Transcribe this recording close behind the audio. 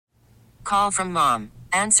Call from mom.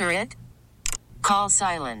 Answer it. Call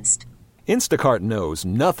silenced. Instacart knows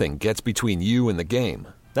nothing gets between you and the game.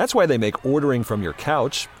 That's why they make ordering from your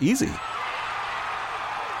couch easy.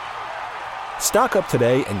 Stock up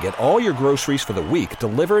today and get all your groceries for the week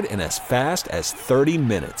delivered in as fast as 30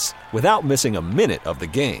 minutes without missing a minute of the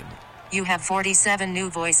game. You have 47 new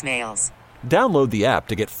voicemails. Download the app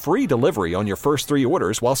to get free delivery on your first 3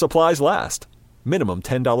 orders while supplies last. Minimum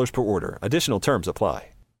 $10 per order. Additional terms apply.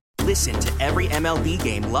 Listen to every MLB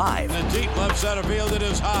game live. In the deep left center field, it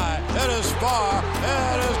is high, it is far,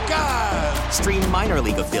 it is gone. Stream minor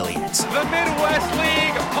league affiliates. The Midwest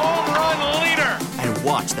League home run leader. And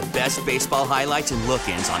watch the best baseball highlights and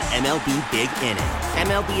look-ins on MLB Big Inning.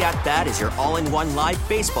 MLB At Bat is your all-in-one live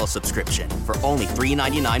baseball subscription for only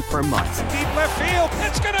 $3.99 per month. Deep left field,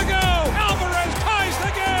 it's gonna go. Alvarez ties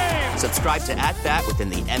the game. Subscribe to At Bat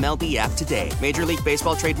within the MLB app today. Major League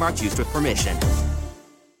Baseball trademarks used with permission.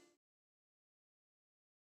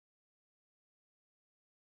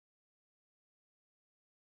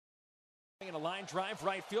 In a line drive,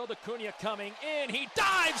 right field, Acuna coming in. He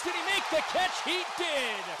dives. Did he make the catch? He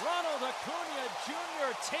did. Ronald Acuna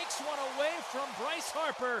Jr. takes one away from Bryce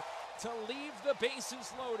Harper to leave the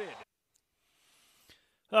bases loaded.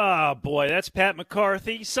 Oh, boy, that's Pat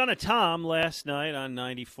McCarthy, son of Tom, last night on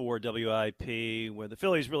 94 WIP, where the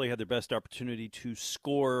Phillies really had their best opportunity to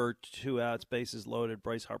score 2 outs, bases loaded.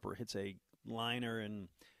 Bryce Harper hits a liner, and,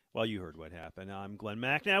 well, you heard what happened. I'm Glenn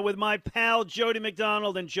Mack now with my pal Jody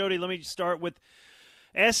McDonald. And, Jody, let me start with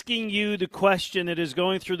asking you the question that is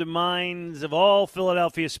going through the minds of all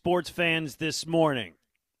Philadelphia sports fans this morning.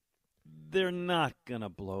 They're not going to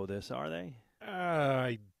blow this, are they?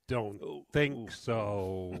 I don't think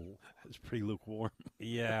so. It's pretty lukewarm.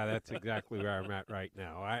 Yeah, that's exactly where I'm at right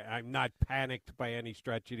now. I'm not panicked by any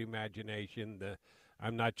stretch of the imagination.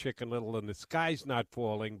 I'm not Chicken Little and the sky's not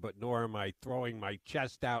falling, but nor am I throwing my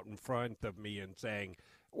chest out in front of me and saying,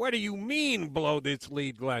 what do you mean blow this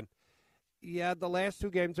lead, Glenn? Yeah, the last 2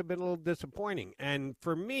 games have been a little disappointing. And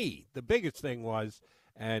for me, the biggest thing was,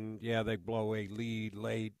 and yeah, they blow a lead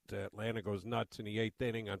late. Atlanta goes nuts in the 8th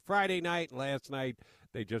inning on Friday night. Last night,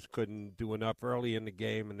 they just couldn't do enough early in the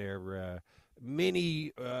game, and their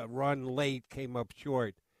mini run late came up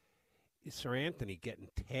short. Sir Anthony getting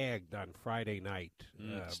tagged on Friday night.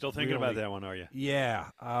 Still thinking about that one, are you? Yeah,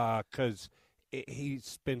 because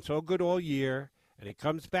he's been so good all year, and he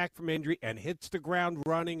comes back from injury and hits the ground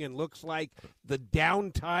running and looks like the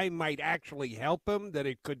downtime might actually help him, that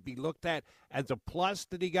it could be looked at as a plus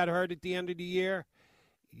that he got hurt at the end of the year.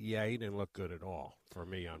 Yeah, he didn't look good at all for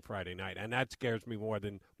me on Friday night, and that scares me more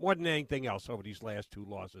than anything else over these last 2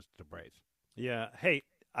 losses to the Braves. Yeah. Hey,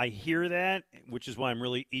 I hear that, which is why I'm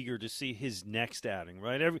really eager to see his next outing,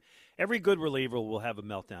 right? Every good reliever will have a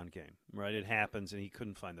meltdown game, right? It happens, and he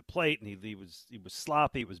couldn't find the plate, and he was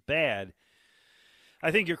sloppy, it was bad.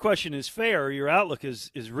 I think your question is fair. Your outlook is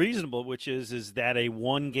reasonable, which is that a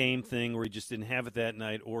one-game thing where he just didn't have it that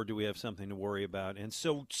night, or do we have something to worry about? And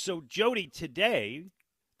so Jody, today,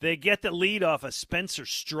 they get the lead off of Spencer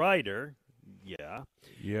Strider. Yeah.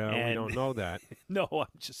 Yeah, and we don't know that. No, I'm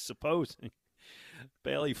just supposing.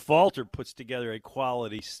 Bailey Falter puts together a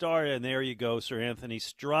quality start, and there you go. Sir Anthony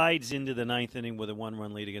strides into the 9th inning with a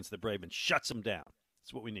 1-run lead against the Braves and shuts them down.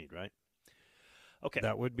 That's what we need, right? Okay.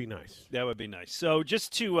 That would be nice. That would be nice. So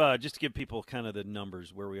just to give people kind of the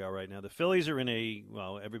numbers where we are right now, the Phillies are in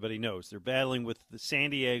everybody knows, they're battling with the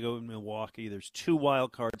San Diego and Milwaukee. There's 2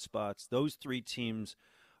 wild card spots. Those 3 teams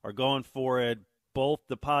are going for it. Both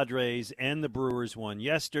the Padres and the Brewers won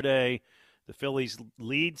yesterday. The Phillies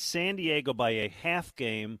lead San Diego by a half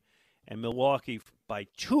game and Milwaukee by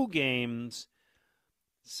 2 games.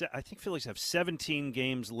 I think Phillies have 17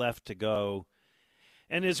 games left to go.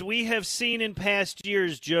 And as we have seen in past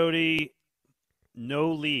years, Jody,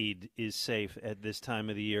 no lead is safe at this time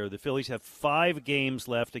of the year. The Phillies have 5 games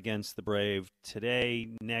left against the Braves today,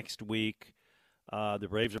 next week. The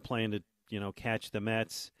Braves are playing to, catch the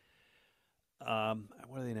Mets. What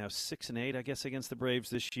are they now, 6-8, I guess, against the Braves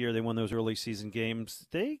this year? They won those early season games.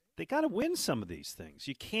 They got to win some of these things.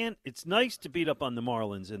 You can't. It's nice to beat up on the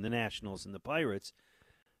Marlins and the Nationals and the Pirates,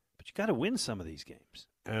 but you got to win some of these games.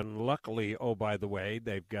 And luckily, oh, by the way,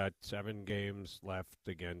 they've got 7 games left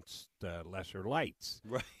against lesser lights.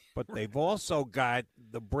 Right. But they've also got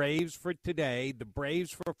the Braves for today, the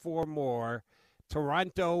Braves for 4 more,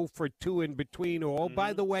 Toronto for 2 in between, who,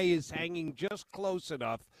 by the way, is hanging just close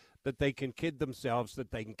enough that they can kid themselves,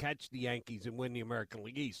 that they can catch the Yankees and win the American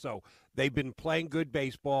League East. So they've been playing good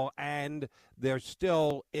baseball, and they're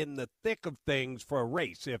still in the thick of things for a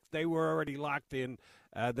race. If they were already locked in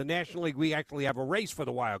the National League, we actually have a race for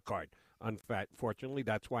the wild card. Unfortunately,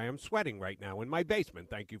 that's why I'm sweating right now in my basement.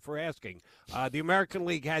 Thank you for asking. The American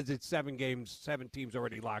League has its 7 games, 7 teams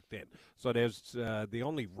already locked in. So there's the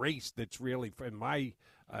only race that's really, in my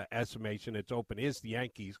estimation, it's open is the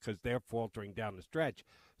Yankees because they're faltering down the stretch.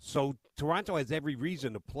 So Toronto has every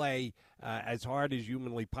reason to play as hard as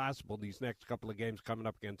humanly possible these next couple of games coming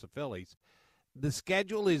up against the Phillies. The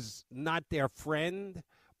schedule is not their friend,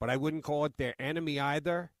 but I wouldn't call it their enemy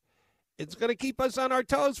either. It's going to keep us on our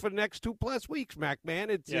toes for the next 2+ weeks, Mac, man.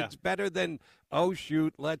 It's better than, oh,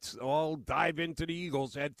 shoot, let's all dive into the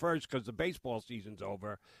Eagles head first because the baseball season's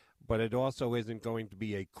over. But it also isn't going to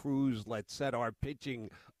be a cruise, let's set our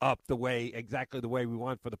pitching up exactly the way we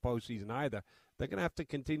want for the postseason either. They're going to have to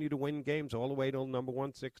continue to win games all the way till number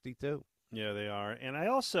 162. Yeah, they are. And I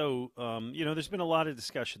also, there's been a lot of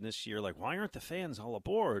discussion this year, like, why aren't the fans all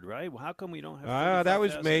aboard, right? Well, how come we don't have that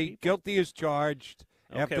was me. People? Guilty as charged.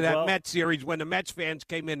 Okay, after that Mets series when the Mets fans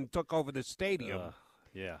came in and took over the stadium.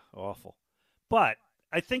 Yeah, awful. But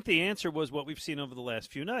I think the answer was what we've seen over the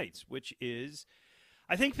last few nights, which is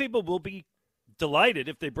I think people will be delighted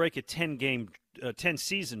if they break a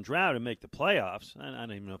 10-season drought and make the playoffs. I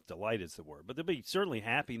don't even know if delight is the word, but they'll be certainly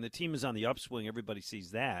happy, and the team is on the upswing. Everybody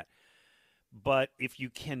sees that. But if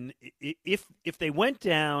they went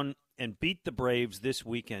down and beat the Braves this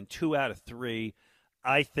weekend, 2 out of 3,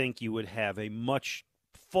 I think you would have a much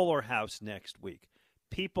fuller house next week.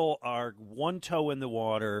 People are 1 toe in the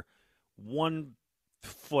water, 1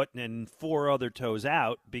 foot and 4 other toes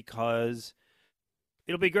out because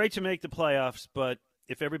it'll be great to make the playoffs, but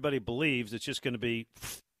if everybody believes it's going to be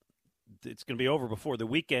over before the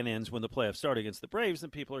weekend ends when the playoffs start against the Braves, then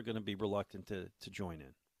people are going to be reluctant to join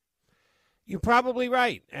in. You're probably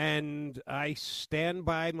right, and I stand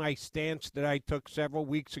by my stance that I took several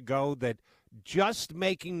weeks ago that just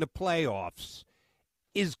making the playoffs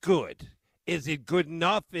is good. Is it good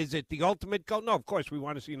enough? Is it the ultimate goal? No, of course, we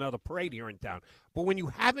want to see another parade here in town. But when you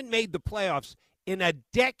haven't made the playoffs in a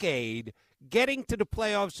decade, getting to the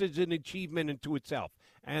playoffs is an achievement into itself.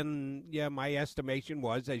 And, yeah, my estimation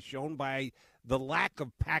was, as shown by the lack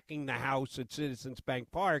of packing the house at Citizens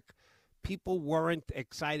Bank Park, people weren't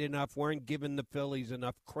excited enough, weren't giving the Phillies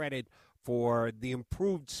enough credit for the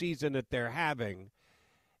improved season that they're having.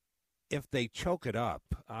 If they choke it up,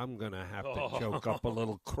 I'm going to have to choke up a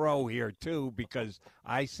little crow here, too, because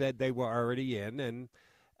I said they were already in. And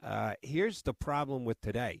here's the problem with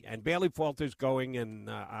today. And Bailey Falter's going,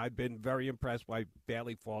 and I've been very impressed by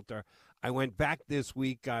Bailey Falter. I went back this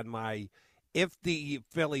week on my if the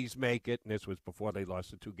Phillies make it, and this was before they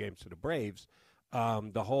lost the 2 games to the Braves,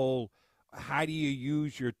 the whole how do you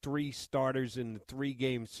use your 3 starters in the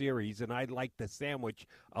 3-game series? And I'd like to sandwich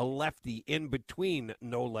a lefty in between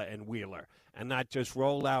Nola and Wheeler and not just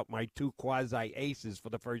roll out my 2 quasi-aces for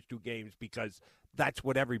the first 2 games because that's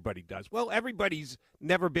what everybody does. Well, everybody's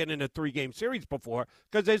never been in a 3-game series before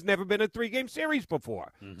because there's never been a 3-game series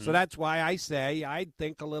before. Mm-hmm. So that's why I say I'd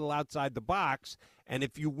think a little outside the box. And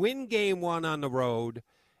if you win game 1 on the road,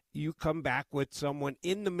 you come back with someone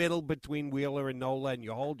in the middle between Wheeler and Nola, and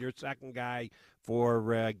you hold your second guy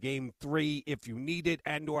for game 3 if you need it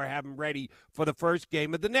and or have him ready for the first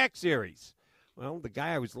game of the next series. Well, the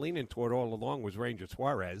guy I was leaning toward all along was Ranger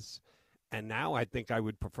Suarez, and now I think I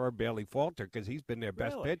would prefer Bailey Falter because he's been their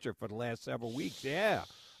best pitcher for the last several weeks. Yeah.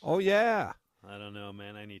 Oh, yeah. I don't know,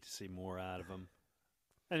 man. I need to see more out of him.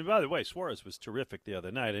 And by the way, Suarez was terrific the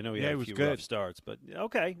other night. I know he had a few rough starts, but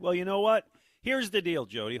okay. Well, you know what? Here's the deal,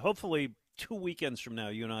 Jody. Hopefully 2 weekends from now,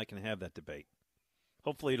 you and I can have that debate.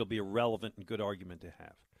 Hopefully it'll be a relevant and good argument to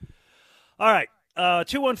have. All right,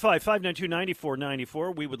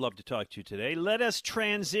 215-592-9494. We would love to talk to you today. Let us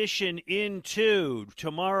transition into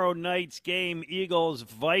tomorrow night's game,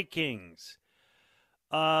 Eagles-Vikings.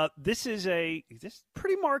 This is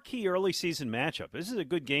pretty marquee early season matchup. This is a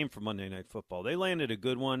good game for Monday Night Football. They landed a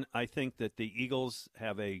good one. I think that the Eagles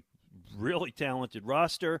have a really talented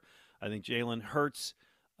roster. I think Jalen Hurts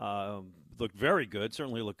looked very good,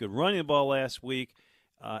 certainly looked good running the ball last week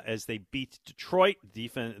as they beat Detroit.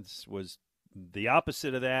 Defense was the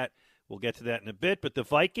opposite of that. We'll get to that in a bit. But the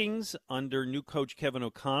Vikings, under new coach Kevin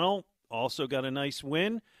O'Connell, also got a nice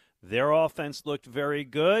win. Their offense looked very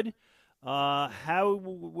good.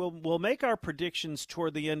 We'll make our predictions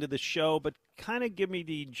toward the end of the show, but kind of give me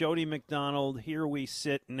the Jody McDonald, here we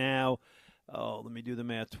sit now. Oh, let me do the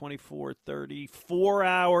math. 24, 30, 4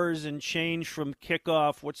 hours and change from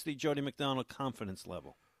kickoff. What's the Jody McDonald confidence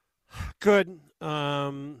level? Good.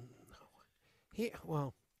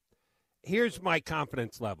 Here's my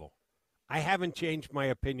confidence level. I haven't changed my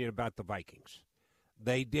opinion about the Vikings.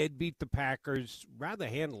 They did beat the Packers rather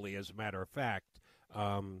handily, as a matter of fact.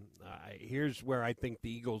 Here's where I think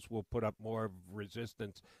the Eagles will put up more of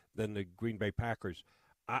resistance than the Green Bay Packers.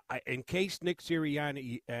 In case Nick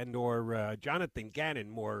Sirianni and or Jonathan Gannon,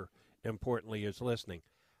 more importantly, is listening,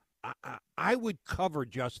 I would cover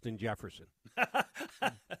Justin Jefferson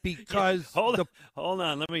because hold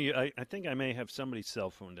on. Let me. I think I may have somebody's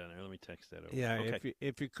cell phone down there. Let me text that over. Yeah, okay.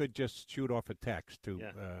 if you could just shoot off a text to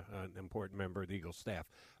an important member of the Eagles staff.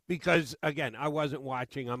 Because, again, I wasn't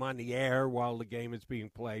watching. I'm on the air while the game is being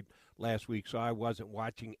played last week, so I wasn't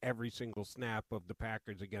watching every single snap of the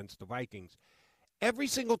Packers against the Vikings. Every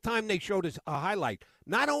single time they showed us a highlight,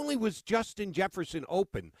 not only was Justin Jefferson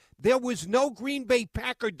open, there was no Green Bay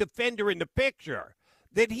Packer defender in the picture.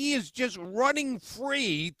 That he is just running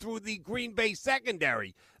free through the Green Bay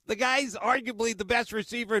secondary. The guy's arguably the best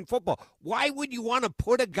receiver in football. Why would you want to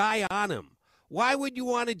put a guy on him? Why would you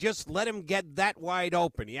want to just let him get that wide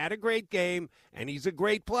open? He had a great game, and he's a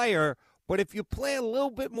great player. But if you play a little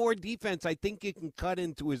bit more defense, I think you can cut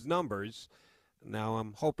into his numbers. Now,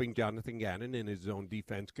 I'm hoping Jonathan Gannon in his own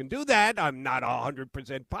defense can do that. I'm not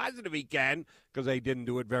 100% positive he can because they didn't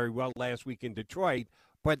do it very well last week in Detroit.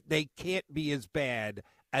 But they can't be as bad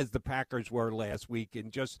as the Packers were last week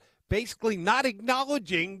and just basically not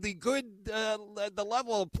acknowledging the good the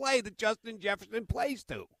level of play that Justin Jefferson plays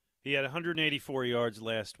to. He had 184 yards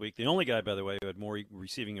last week. The only guy, by the way, who had more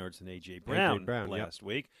receiving yards than A.J. Brown last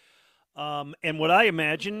week. And what I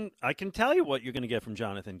imagine, I can tell you what you're going to get from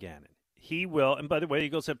Jonathan Gannon. He will, and by the way,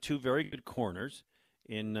 Eagles have two very good corners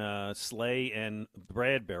in Slay and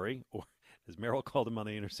Bradbury, or as Merrill called him on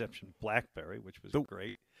the interception, Blackberry, which was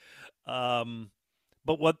great.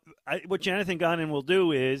 But what Jonathan Gannon will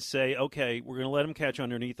do is say, okay, we're going to let him catch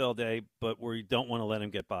underneath all day, but we don't want to let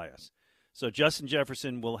him get by us. So Justin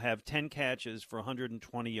Jefferson will have 10 catches for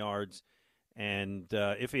 120 yards, and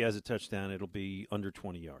if he has a touchdown, it'll be under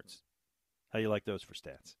 20 yards. How do you like those for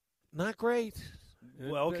stats? Not great.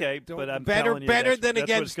 Well, okay, but I'm better telling you, than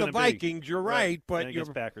against the Vikings. You're right, but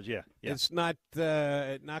against Packers, yeah. It's not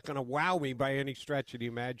going to wow me by any stretch of the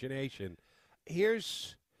imagination.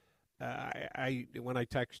 Here's when I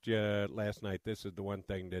text you last night. This is the one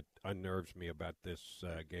thing that unnerves me about this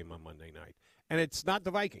game on Monday night, and it's not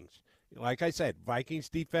the Vikings. Like I said, Vikings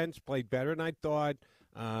defense played better than I thought.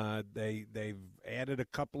 They've added a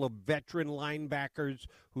couple of veteran linebackers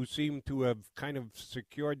who seem to have kind of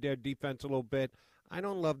secured their defense a little bit. I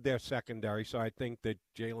don't love their secondary, so I think that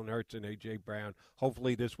Jalen Hurts and A.J. Brown,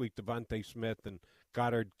 hopefully this week Devontae Smith and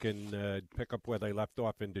Goddard can pick up where they left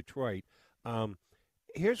off in Detroit.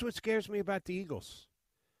 Here's what scares me about the Eagles.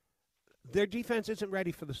 Their defense isn't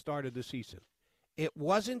ready for the start of the season. It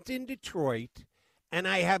wasn't in Detroit. And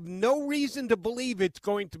I have no reason to believe it's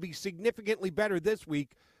going to be significantly better this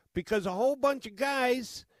week because a whole bunch of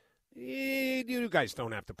guys, you guys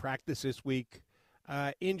don't have to practice this week.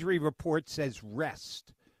 Injury report says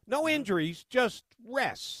rest. No injuries, just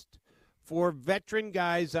rest for veteran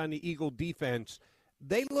guys on the Eagle defense.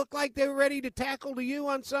 They look like they're ready to tackle to you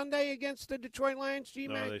on Sunday against the Detroit Lions,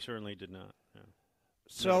 G-Mac? No, they certainly did not. No.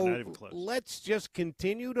 So let's just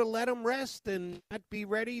continue to let them rest and not be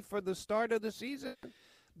ready for the start of the season.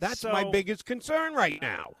 That's my biggest concern right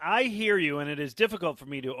now. I hear you, and it is difficult for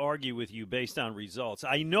me to argue with you based on results.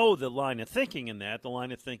 I know the line of thinking in that. The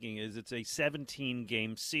line of thinking is it's a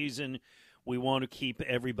 17-game season. We want to keep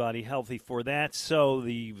everybody healthy for that, so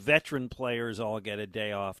the veteran players all get a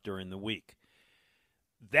day off during the week.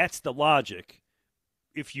 That's the logic.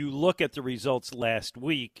 If you look at the results last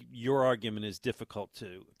week, your argument is difficult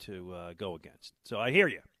to go against. So I hear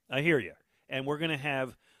you. And we're going to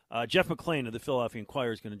have Jeff McClain of the Philadelphia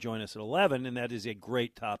Inquirer is going to join us at 11, and that is a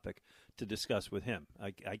great topic to discuss with him.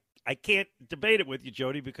 I can't debate it with you,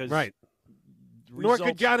 Jody, because right. Nor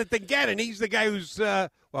could Jonathan Gannon. He's the guy who's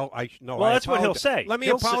that's what he'll say. Let me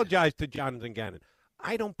apologize to Jonathan Gannon.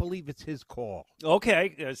 I don't believe it's his call.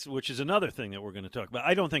 Okay, which is another thing that we're going to talk about.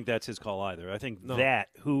 I don't think that's his call either. I think that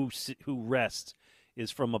who rests is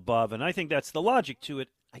from above, and I think that's the logic to it.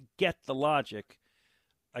 I get the logic.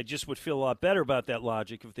 I just would feel a lot better about that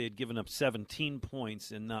logic if they had given up 17 points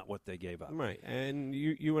and not what they gave up. Right, and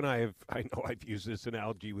you and I know I've used this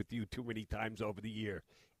analogy with you too many times over the year.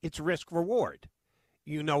 It's risk-reward.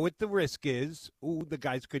 You know what the risk is. Ooh, the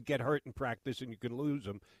guys could get hurt in practice and you can lose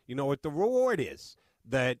them. You know what the reward is.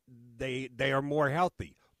 That they are more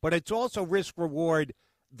healthy. But it's also risk-reward,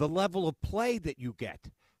 the level of play that you get,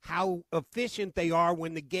 how efficient they are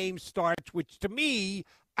when the game starts, which to me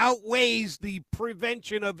outweighs the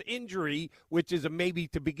prevention of injury, which is a maybe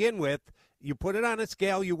to begin with. You put it on a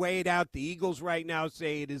scale, you weigh it out. The Eagles right now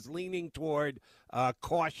say it is leaning toward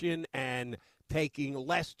caution and taking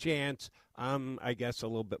less chance. I guess a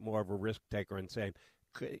little bit more of a risk taker and saying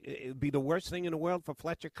it would be the worst thing in the world for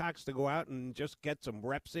Fletcher Cox to go out and just get some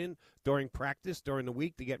reps in during practice during the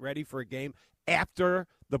week to get ready for a game after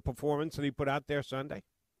the performance that he put out there Sunday.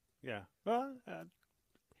 Yeah, well,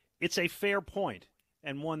 it's a fair point,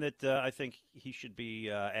 and one that I think he should be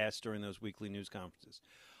asked during those weekly news conferences.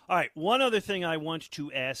 All right, one other thing I want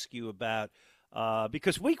to ask you about,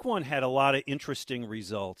 because Week 1 had a lot of interesting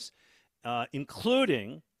results,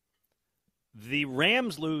 including the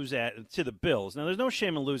Rams lose to the Bills. Now, there's no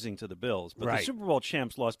shame in losing to the Bills, but the Super Bowl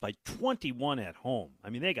champs lost by 21 at home. I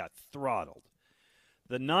mean, they got throttled.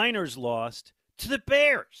 The Niners lost to the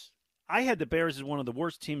Bears. I had the Bears as one of the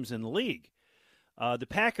worst teams in the league. The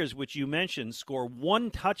Packers, which you mentioned, score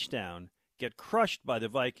one touchdown, get crushed by the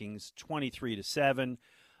Vikings 23-7.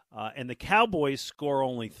 And the Cowboys score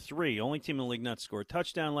only 3. Only team in the league not to score a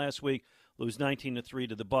touchdown last week, lose 19-3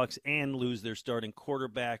 to the Bucs, and lose their starting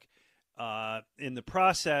quarterback in the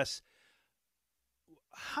process.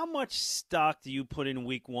 How much stock do you put in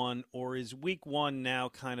Week 1, or is Week 1 now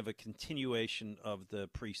kind of a continuation of the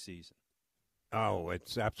preseason? Oh,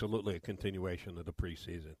 it's absolutely a continuation of the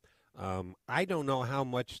preseason. I don't know how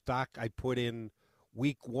much stock I put in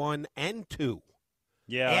Week 1 and 2.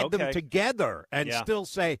 Yeah, add them together and still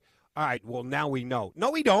say, all right, well, now we know.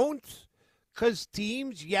 No, we don't. Because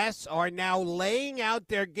teams, yes, are now laying out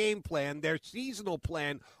their game plan, their seasonal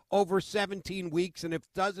plan, over 17 weeks, and if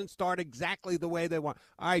it doesn't start exactly the way they want,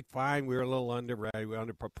 all right, fine, we're a little underrated, we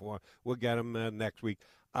underperform, we'll get them next week.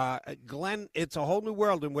 Glenn, it's a whole new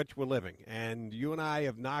world in which we're living, and you and I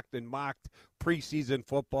have knocked and mocked preseason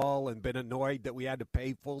football and been annoyed that we had to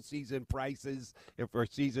pay full season prices for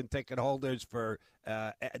season ticket holders for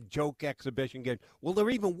joke exhibition games. Well, they're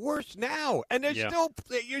even worse now, and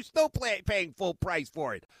you're still paying full price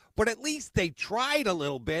for it. But at least they tried a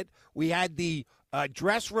little bit. We had the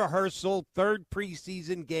dress rehearsal, third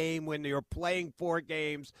preseason game when you're playing 4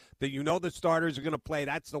 games that you know the starters are going to play.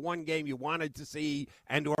 That's the one game you wanted to see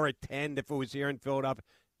and or attend if it was here in Philadelphia.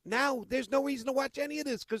 Now there's no reason to watch any of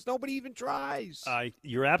this because nobody even tries.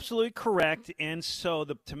 You're absolutely correct. And so,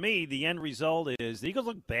 to me, the end result is the Eagles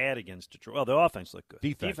look bad against Detroit. Well, the offense looked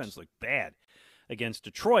good. Defense looked bad against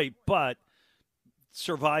Detroit, but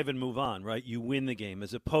survive and move on, right? You win the game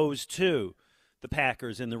as opposed to the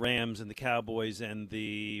Packers and the Rams and the Cowboys and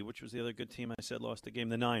which was the other good team I said lost the game,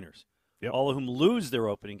 the Niners. Yep. All of whom lose their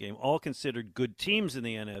opening game, all considered good teams in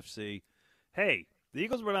the NFC. Hey, the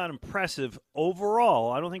Eagles were not impressive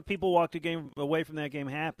overall. I don't think people walked away from that game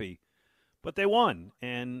happy, but they won.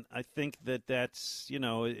 And I think that's,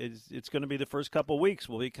 it's going to be the first couple of weeks.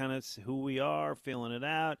 We'll be kind of who we are, feeling it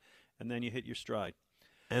out, and then you hit your stride.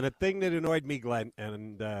 And a thing that annoyed me, Glenn,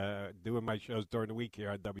 and doing my shows during the week here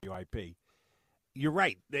on WIP, you're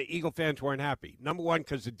right. The Eagle fans weren't happy. Number one,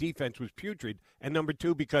 because the defense was putrid, and number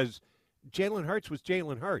two, because Jalen Hurts was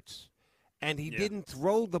Jalen Hurts, and he didn't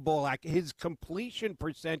throw the ball. His completion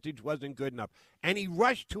percentage wasn't good enough, and he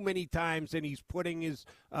rushed too many times, and he's putting his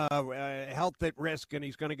health at risk, and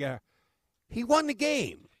he's going to get. He won the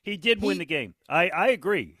game. He did win the game. I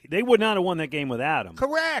agree. They would not have won that game without him.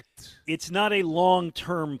 Correct. It's not a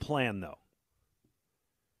long-term plan, though.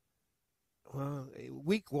 Well,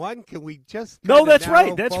 week 1, can we just no? That's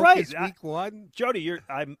right. That's right. Week 1, Jody,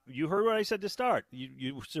 you heard what I said to start.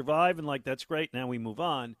 You survive, and that's great. Now we move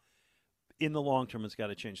on. In the long term, it's got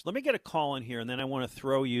to change. Let me get a call in here, and then I want to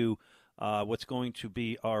throw you what's going to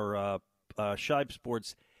be our Shibe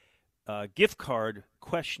Sports gift card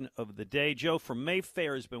question of the day. Joe from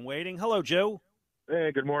Mayfair has been waiting. Hello, Joe.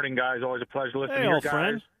 Hey, good morning, guys. Always a pleasure listening to you you guys.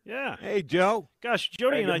 Friend. Yeah. Hey, Joe. Gosh,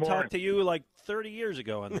 Jody and I morning. talked to you like 30 years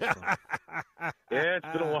ago on this one. Yeah, it's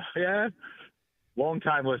been a while. Yeah, long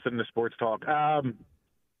time listening to sports talk.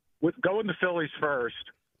 With going to Phillies first,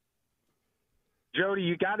 Jody,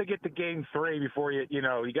 you got to get to Game 3 before you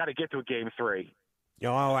got to get to a Game 3.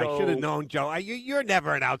 I should have known, Joe. You're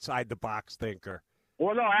never an outside the box thinker.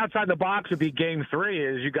 Well, no, outside the box would be Game 3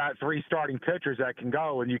 is you got 3 starting pitchers that can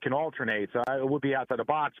go and you can alternate. So it would be outside the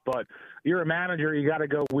box. But you're a manager, you got to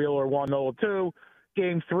go Wheeler 1, Nola 2.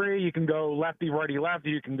 Game 3, you can go lefty, righty, lefty.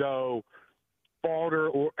 You can go Balder,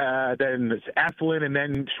 or then it's Eflin, and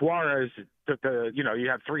then Suarez. You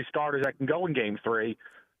have 3 starters that can go in Game 3.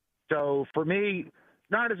 So for me,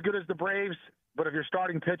 not as good as the Braves. But if your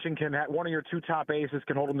starting pitching can have one of your 2 top aces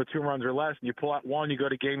can hold them to 2 runs or less, and you pull out 1, you go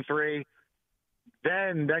to Game 3.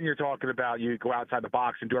 Then you're talking about you go outside the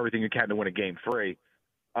box and do everything you can to win a Game 3.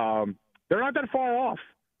 They're not that far off.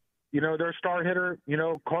 Their star hitter,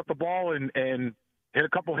 caught the ball and hit a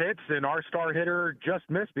couple hits, and our star hitter just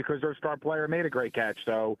missed because their star player made a great catch.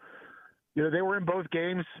 So, they were in both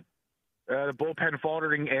games. The bullpen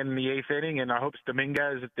faltering in the 8th inning, and I hope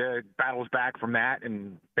Dominguez battles back from that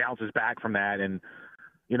and bounces back from that. And,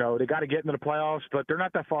 they got to get into the playoffs, but they're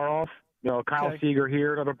not that far off. Kyle Seager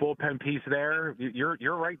here, another bullpen piece there.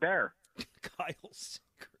 You're right there. Kyle Seager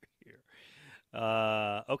here.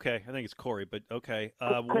 Okay, I think it's Corey, but okay.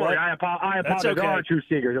 Corey, I apologize. Okay. There are 2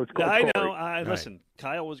 Seagers. It was I Corey. know. Listen,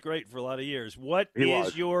 Kyle was great for a lot of years. What He is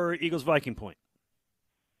was. your Eagles-Viking point?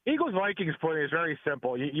 Eagles-Vikings point is very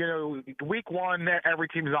simple. Week 1, every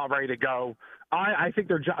team's not ready to go. I think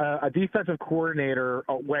they're a defensive coordinator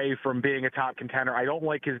away from being a top contender. I don't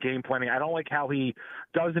like his game planning. I don't like how he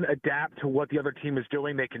doesn't adapt to what the other team is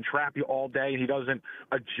doing. They can trap you all day, and he doesn't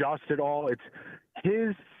adjust at all. It's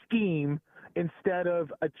his scheme instead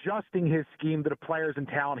of adjusting his scheme to the players and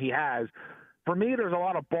talent he has. For me, there's a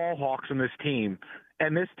lot of ball hawks on this team,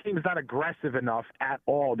 and this team's not aggressive enough at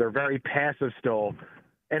all. They're very passive still.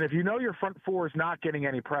 And if your front four is not getting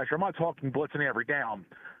any pressure, I'm not talking blitzing every down,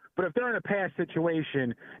 but if they're in a pass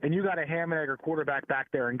situation and you got a ham and egg or quarterback back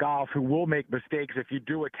there in Goff who will make mistakes if you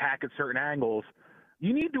do attack at certain angles,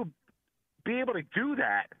 you need to be able to do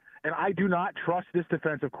that. And I do not trust this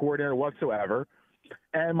defensive coordinator whatsoever.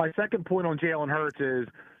 And my second point on Jalen Hurts is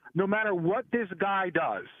no matter what this guy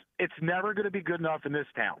does, it's never going to be good enough in this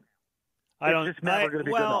town. It's never going to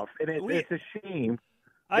be good enough. And it's a shame.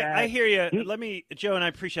 I hear you. Let me, Joe, and I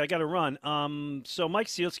appreciate it. I got to run. So Mike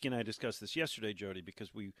Sealski and I discussed this yesterday, Jody,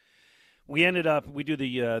 because we do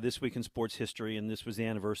the This Week in Sports History, and this was the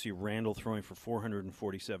anniversary of Randall throwing for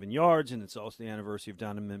 447 yards, and it's also the anniversary of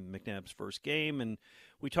Donovan McNabb's first game. And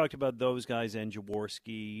we talked about those guys and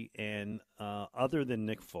Jaworski, and other than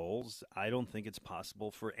Nick Foles, I don't think it's possible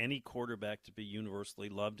for any quarterback to be universally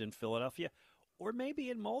loved in Philadelphia, or maybe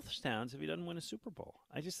in most towns if he doesn't win a Super Bowl.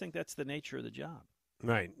 I just think that's the nature of the job.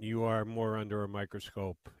 Right. You are more under a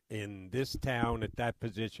microscope in this town at that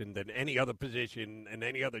position than any other position and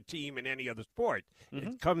any other team in any other sport. Mm-hmm.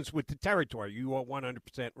 It comes with the territory. You are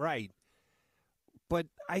 100% right. But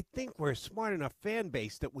I think we're a smart enough fan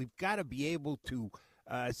base that we've got to be able to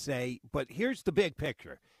say, but here's the big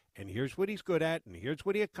picture. And here's what he's good at, and here's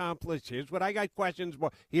what he accomplished. Here's what I got questions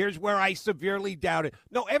for. Here's where I severely doubt it.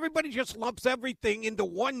 No, everybody just lumps everything into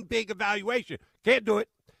one big evaluation. Can't do it.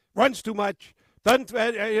 Runs too much.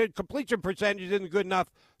 Completion percentage isn't good enough.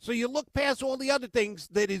 So you look past all the other things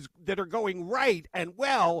that are going right and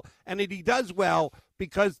well, and that he does well,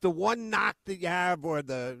 because the one knock that you have, or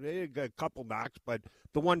a couple knocks, but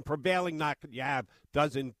the one prevailing knock that you have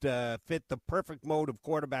doesn't fit the perfect mode of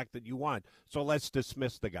quarterback that you want. So let's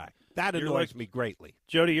dismiss the guy. That annoys me greatly.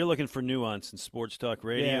 Jody, you're looking for nuance in sports talk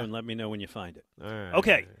radio, and let me know when you find it. All right.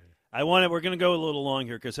 Okay. We're going to go a little long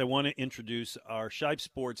here because I want to introduce our Shibe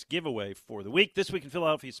Sports giveaway for the week. This Week in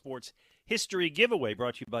Philadelphia Sports History giveaway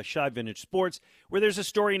brought to you by Shibe Vintage Sports, where there's a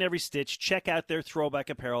story in every stitch. Check out their throwback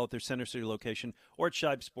apparel at their Center City location or at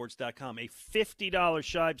shibesports.com. A $50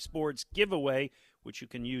 Shibe Sports giveaway, which you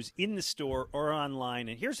can use in the store or online.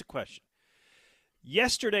 And here's a question.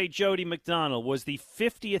 Yesterday, Jody McDonald, was the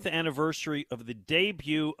 50th anniversary of the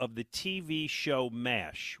debut of the TV show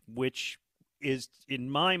MASH, which is, in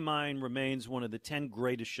my mind, remains one of the 10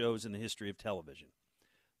 greatest shows in the history of television.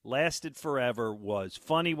 Lasted forever, was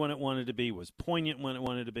funny when it wanted to be, was poignant when it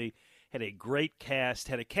wanted to be, had a great cast,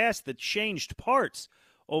 had a cast that changed parts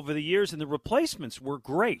over the years, and the replacements were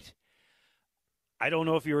great. I don't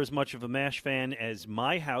know if you're as much of a MASH fan as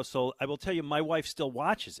my household. I will tell you, my wife still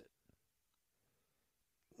watches it.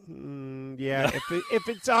 Yeah, if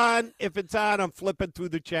it's on, I'm flipping through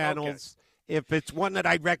the channels. Okay. If it's one that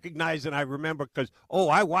I recognize and I remember because,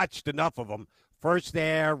 I watched enough of them. First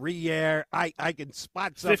air, re-air, I can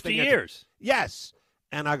spot something. 50 years. Yes.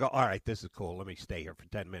 And I go, all right, this is cool. Let me stay here for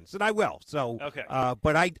 10 minutes. And I will. So, okay.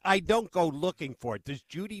 But I don't go looking for it. Does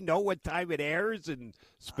Judy know what time it airs and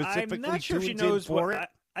specifically I'm not sure if she tunes knows in for it?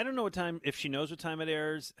 I don't know if she knows what time it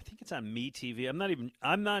airs. I think it's on MeTV.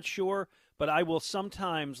 I'm not sure, but I will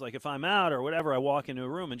sometimes, like if I'm out or whatever, I walk into a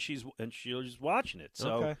room and she's just watching it. So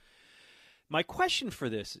okay. our question for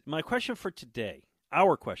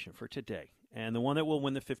today, and the one that will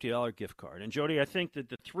win the $50 gift card. And, Jody, I think that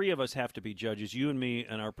the three of us have to be judges, you and me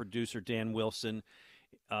and our producer, Dan Wilson.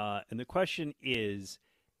 And the question is,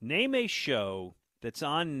 name a show that's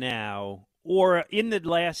on now or in the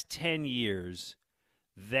last 10 years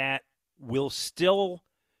that will still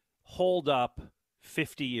hold up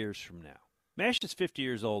 50 years from now. MASH is 50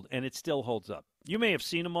 years old, and it still holds up. You may have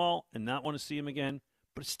seen them all and not want to see them again,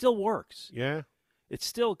 but it still works. Yeah. It's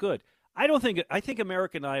still good. I think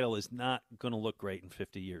American Idol is not going to look great in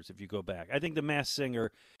 50 years if you go back. I think The Masked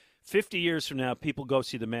Singer, 50 years from now, people go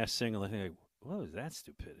see The Masked Singer and they think, what was that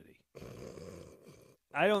stupidity?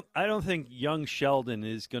 I don't think Young Sheldon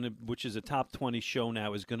is going to, which is a top 20 show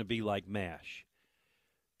now, is going to be like MASH.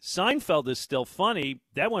 Seinfeld is still funny.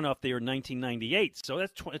 That went off there in 1998, so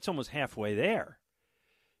it's almost halfway there.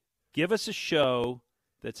 Give us a show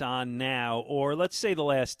that's on now, or let's say the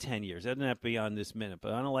last 10 years. It doesn't have to be on this minute,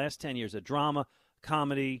 but on the last 10 years, a drama,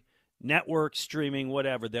 comedy, network, streaming,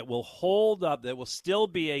 whatever, that will hold up, that will still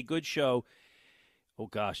be a good show. Oh,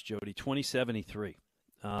 gosh, Jody, 2073.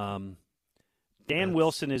 Dan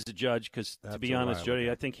Wilson is the judge because, to be honest,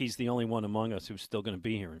 Jody, I think he's the only one among us who's still going to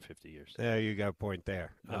be here in 50 years. There you got a point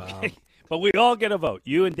there. Okay. But we all get a vote.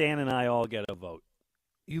 You and Dan and I all get a vote.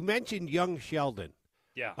 You mentioned Young Sheldon.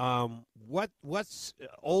 Yeah. What's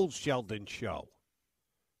old Sheldon's show?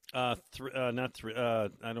 I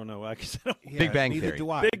don't know. Big Bang neither Theory. Do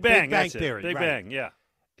I. Big Bang Theory. Big right. Bang, yeah.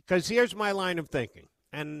 Because here's my line of thinking.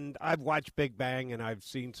 And I've watched Big Bang, and I've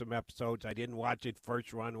seen some episodes. I didn't watch it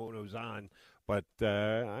first run when it was on, but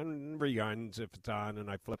on reruns, if it's on,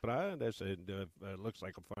 and I flip it on, it looks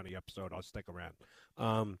like a funny episode. I'll stick around.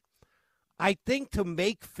 I think to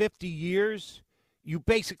make 50 years, you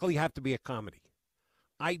basically have to be a comedy.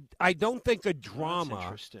 I don't think a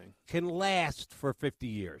drama can last for 50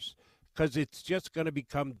 years because it's just going to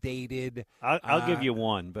become dated. I'll give you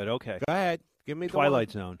one, but okay. Go ahead. Give me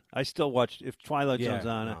Twilight Zone. I still watch if Twilight Zone's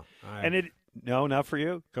on. No, not for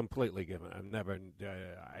you. Completely given. I've never.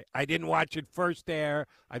 I didn't watch it first there.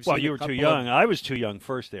 You were too young. I was too young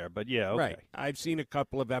first there, but yeah, okay. Right. I've seen a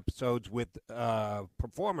couple of episodes with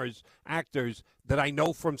performers, actors that I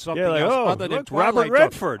know from something else other than Twilight Robert Zone.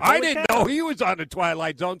 Redford. I didn't know he was on the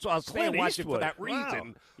Twilight Zone, so I'll stay and watch it for that reason.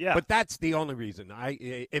 Wow. Yeah. But that's the only reason.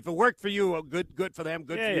 If it worked for you, good for them,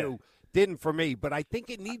 good for you. Didn't for me, but I think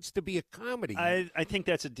it needs to be a comedy. I think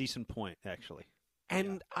that's a decent point, actually.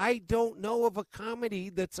 And I don't know of a comedy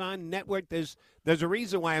that's on network. There's a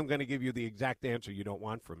reason why I'm going to give you the exact answer you don't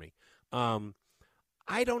want from me.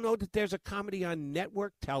 I don't know that there's a comedy on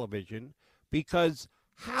network television because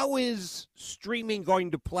how is streaming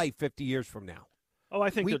going to play 50 years from now? Oh, I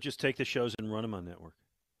think they'll just take the shows and run them on network.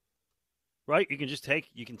 Right? You can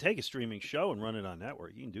take a streaming show and run it on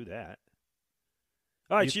network. You can do that.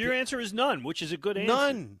 All right, so your answer is none, which is a good answer.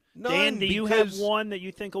 None. Dan, do you have one that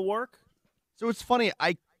you think will work? So it's funny.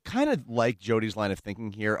 I kind of like Jody's line of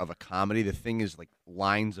thinking here of a comedy. The thing is, like,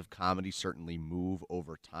 lines of comedy certainly move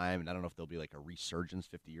over time, and I don't know if there'll be like a resurgence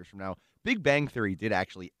 50 years from now. Big Bang Theory did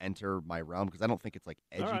actually enter my realm because I don't think it's like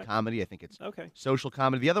edgy comedy. I think it's social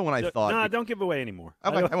comedy. The other one I thought. No, don't give away anymore.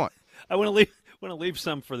 Okay, I won't. I want to leave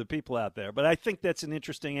some for the people out there, but I think that's an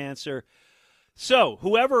interesting answer. So,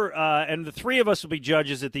 whoever, and the three of us will be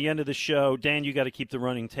judges at the end of the show. Dan, you got to keep the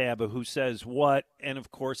running tab of who says what. And, of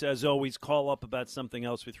course, as always, call up about something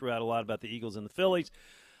else. We threw out a lot about the Eagles and the Phillies.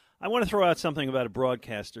 I want to throw out something about a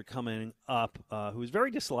broadcaster coming up who is very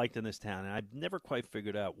disliked in this town, and I've never quite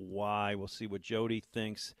figured out why. We'll see what Jody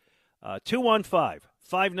thinks.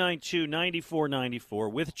 215-592-9494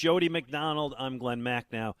 with Jody McDonald. I'm Glenn Mack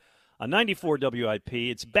now on 94 WIP.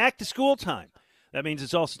 It's back to school time. That means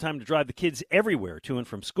it's also time to drive the kids everywhere, to and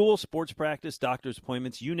from school, sports practice, doctor's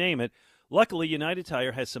appointments, you name it. Luckily, United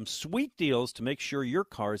Tire has some sweet deals to make sure your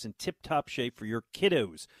car is in tip-top shape for your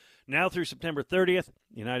kiddos. Now through September 30th,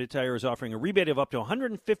 United Tire is offering a rebate of up to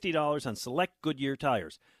 $150 on select Goodyear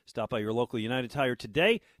tires. Stop by your local United Tire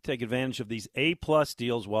today. Take advantage of these A-plus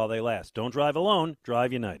deals while they last. Don't drive alone.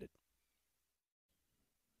 Drive United.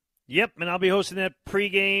 Yep, and I'll be hosting that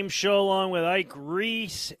pregame show along with Ike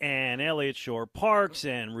Reese and Elliott Shore Parks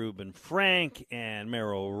and Reuben Frank and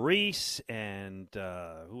Merrill Reese and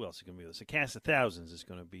who else is going to be with us? A cast of thousands is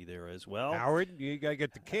going to be there as well. Howard, you got to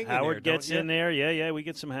get the king Howard in there, gets in there. Yeah, we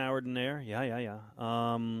get some Howard in there. Yeah.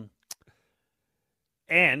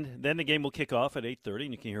 And then the game will kick off at 8:30,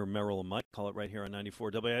 and you can hear Merrill and Mike call it right here on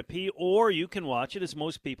 94 WIP, or you can watch it, as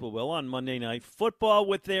most people will, on Monday Night Football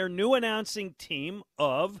with their new announcing team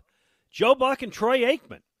of Joe Buck and Troy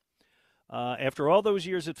Aikman. After all those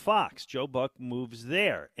years at Fox, Joe Buck moves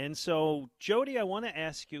there. And so, Jody, I want to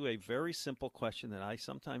ask you a very simple question that I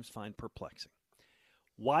sometimes find perplexing.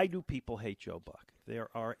 Why do people hate Joe Buck? There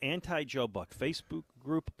are anti-Joe Buck Facebook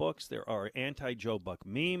group books. There are anti-Joe Buck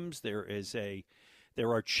memes. There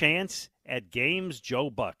are chants at games, Joe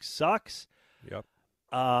Buck sucks. Yep.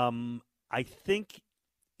 I think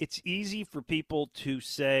it's easy for people to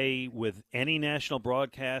say with any national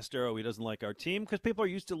broadcaster, oh, he doesn't like our team, because people are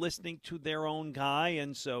used to listening to their own guy,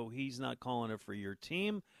 and so he's not calling it for your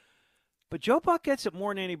team. But Joe Buck gets it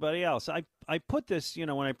more than anybody else. I put this, when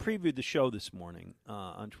I previewed the show this morning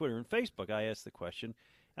on Twitter and Facebook, I asked the question,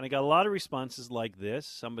 and I got a lot of responses like this.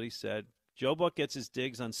 Somebody said, Joe Buck gets his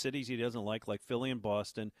digs on cities he doesn't like Philly and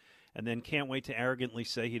Boston, and then can't wait to arrogantly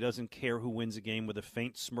say he doesn't care who wins a game with a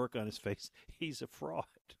faint smirk on his face, he's a fraud.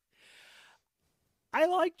 I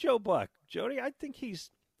like Joe Buck. Jody, I think he's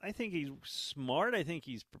smart. I think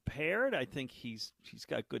he's prepared. I think he's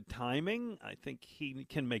got good timing. I think he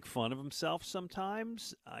can make fun of himself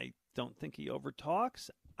sometimes. I don't think he overtalks.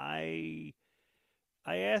 I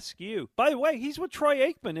ask you. By the way, he's with Troy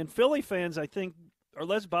Aikman, and Philly fans, I think, are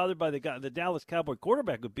less bothered by the Dallas Cowboy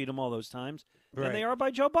quarterback who beat him all those times than they are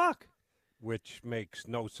by Joe Buck. Which makes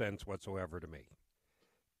no sense whatsoever to me.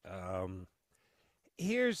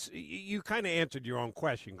 You kind of answered your own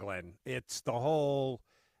question, Glenn. It's the whole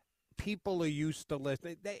people are used to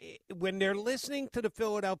listening. When they're listening to the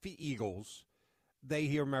Philadelphia Eagles, they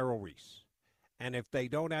hear Merrill Reese. And if they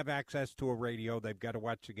don't have access to a radio, they've got to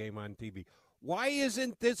watch the game on TV. Why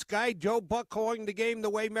isn't this guy, Joe Buck, calling the game the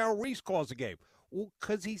way Merrill Reese calls the game? Well,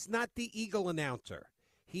 because he's not the Eagle announcer.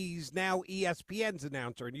 He's now ESPN's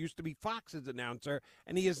announcer and used to be Fox's announcer,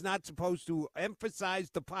 and he is not supposed to emphasize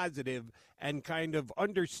the positive and kind of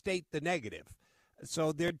understate the negative.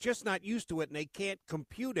 So they're just not used to it, and they can't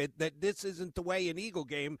compute it that this isn't the way an Eagle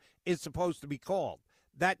game is supposed to be called.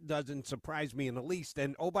 That doesn't surprise me in the least.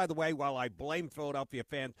 And, oh, by the way, while I blame Philadelphia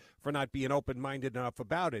fans for not being open-minded enough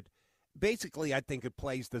about it, basically, I think it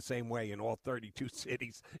plays the same way in all 32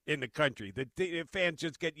 cities in the country. The fans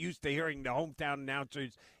just get used to hearing the hometown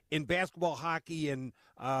announcers in basketball, hockey, and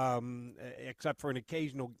except for an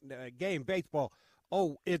occasional game, baseball.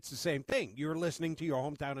 Oh, it's the same thing. You're listening to your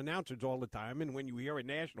hometown announcers all the time, and when you hear a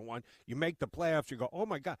national one, you make the playoffs, you go, oh,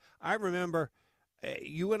 my God. I remember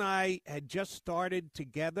you and I had just started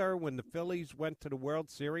together when the Phillies went to the World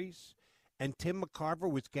Series, and Tim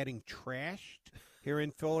McCarver was getting trashed here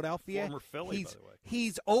in Philadelphia. Former Philly, by the way.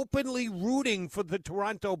 He's openly rooting for the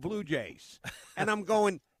Toronto Blue Jays. And I'm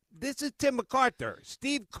going, this is Tim McCarter,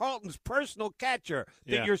 Steve Carlton's personal catcher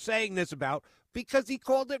that you're saying this about, because he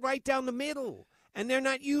called it right down the middle. And they're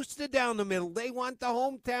not used to down the middle. They want the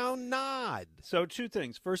hometown nod. So 2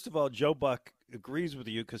 things. First of all, Joe Buck agrees with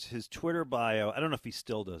you because his Twitter bio, I don't know if he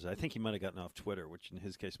still does. I think he might have gotten off Twitter, which in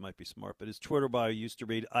his case might be smart. But his Twitter bio used to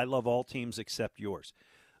read, I love all teams except yours.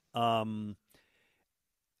 We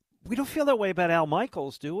don't feel that way about Al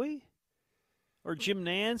Michaels, do we? Or Jim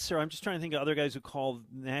Nantz, or I'm just trying to think of other guys who call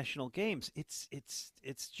national games. It's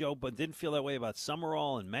Joe, but didn't feel that way about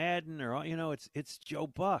Summerall and Madden, or it's Joe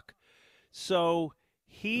Buck. So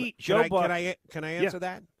Joe Buck. Can I answer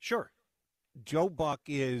that? Sure. Joe Buck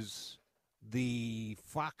is the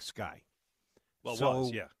Fox guy. Well, so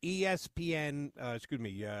ESPN,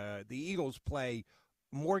 the Eagles play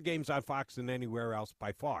more games on Fox than anywhere else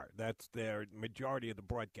by far. That's their majority of the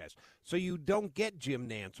broadcast. So you don't get Jim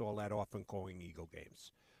Nantz all that often calling Eagle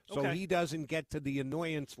games. So he doesn't get to the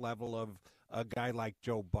annoyance level of a guy like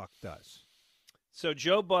Joe Buck does. So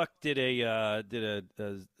Joe Buck did an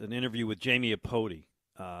interview with Jamie Apodi,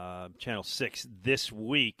 Channel 6, this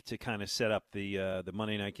week to kind of set up the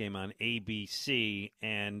Monday night game on ABC,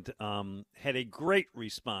 and had a great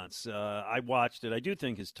response. I watched it. I do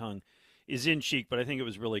think his tongue is in cheek, but I think it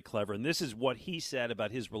was really clever. And this is what he said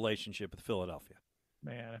about his relationship with Philadelphia.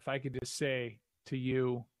 Man, if I could just say to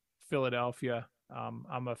you, Philadelphia,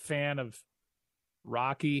 I'm a fan of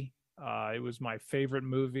Rocky. It was my favorite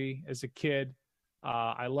movie as a kid.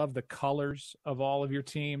 I love the colors of all of your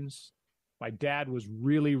teams. My dad was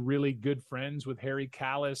really, really good friends with Harry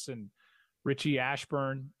Kalas and Richie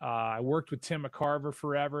Ashburn. I worked with Tim McCarver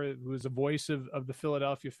forever, who was the voice of the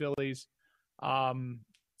Philadelphia Phillies.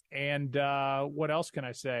 And what else can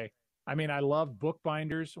I say? I mean, I loved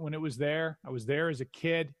Bookbinders when it was there. I was there as a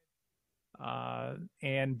kid. I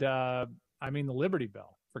mean, the Liberty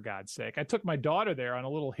Bell, for God's sake. I took my daughter there on a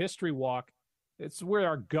little history walk. It's where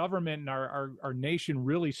our government and our nation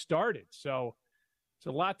really started. So it's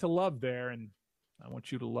a lot to love there, and I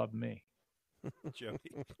want you to love me.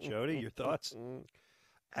 Jody, your thoughts?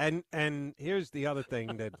 And here's the other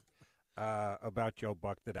thing that about Joe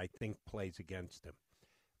Buck that I think plays against him.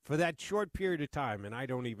 For that short period of time, and I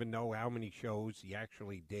don't even know how many shows he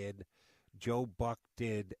actually did, Joe Buck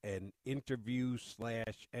did an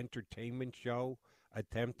interview/entertainment show,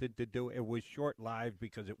 attempted to do. It was short-lived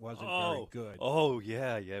because it wasn't very good. Oh,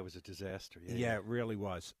 yeah, it was a disaster. Yeah, it really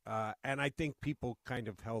was. And I think people kind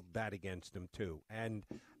of held that against him, too. And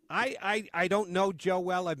I don't know Joe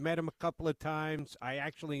well. I've met him a couple of times. I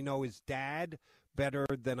actually know his dad better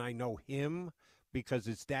than I know him, because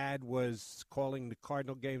his dad was calling the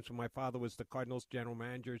Cardinal games when my father was the Cardinals general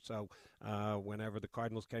manager. So whenever the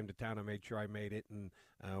Cardinals came to town, I made sure I made it. And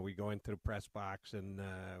we go into the press box, and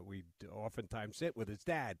we'd oftentimes sit with his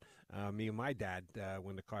dad, me and my dad,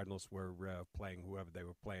 when the Cardinals were playing whoever they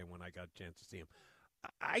were playing when I got a chance to see him.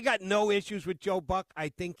 I got no issues with Joe Buck. I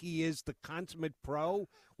think he is the consummate pro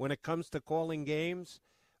when it comes to calling games.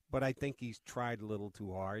 But I think he's tried a little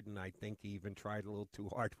too hard, and I think he even tried a little too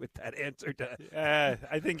hard with that answer.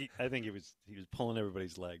 I think he was pulling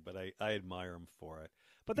everybody's leg, but I admire him for it.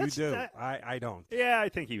 But that's, you do. I don't. Yeah, I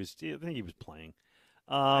think he was playing.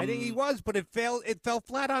 I think he was, but it fell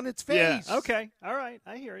flat on its face. Yeah. Okay. All right.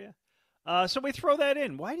 I hear you. So we throw that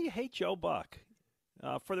in. Why do you hate Joe Buck?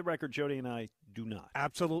 For the record, Jody and I do not.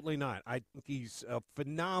 Absolutely not. I think he's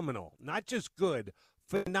phenomenal, not just good,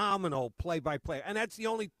 phenomenal play-by-play. And that's the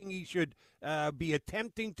only thing he should be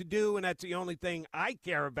attempting to do, and that's the only thing I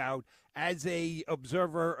care about as a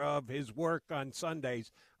observer of his work on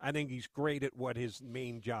Sundays. I think he's great at what his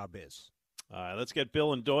main job is. All right, let's get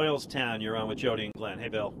Bill in Doylestown. You're on with Jody and Glenn. Hey,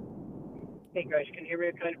 Bill. Hey, guys. Can you hear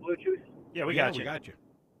me kind of Bluetooth? Yeah, we got you.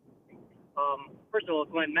 First of all,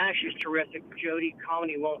 Glenn, MASH is terrific. Jody,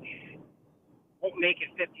 comedy won't make it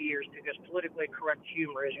 50 years because politically correct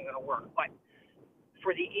humor isn't going to work. But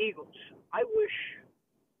for the Eagles, I wish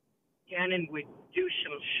Gannon would do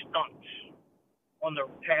some stunts on the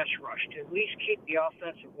pass rush to at least keep the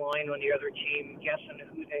offensive line on the other team guessing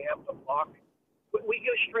who they have to block. We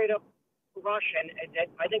go straight up rush, and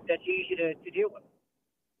I think that's easy to deal with.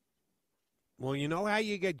 Well, you know how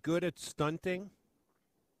you get good at stunting?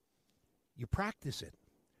 You practice it,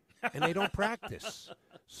 and they don't practice.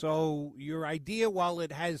 So your idea, while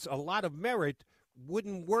it has a lot of merit,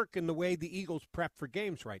 wouldn't work in the way the Eagles prep for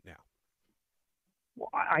games right now. Well,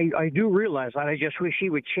 I do realize that. I just wish he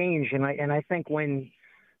would change, and I think when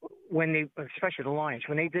they, especially the Lions,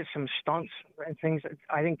 when they did some stunts and things,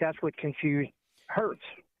 I think that's what confused Hurts,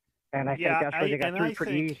 and I think that's where they got through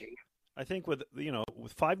pretty easy. I think with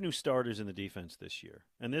 5 new starters in the defense this year,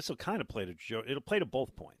 and this will kind of play to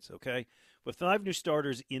both points, okay? With 5 new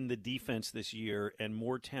starters in the defense this year and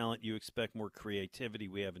more talent, you expect more creativity.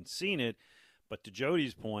 We haven't seen it, but to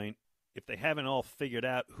Jody's point, if they haven't all figured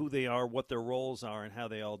out who they are, what their roles are, and how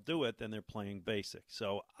they all do it, then they're playing basic.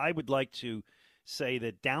 So I would like to say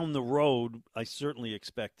that down the road, I certainly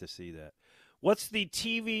expect to see that. What's the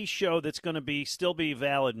TV show that's going to still be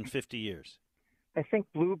valid in 50 years? I think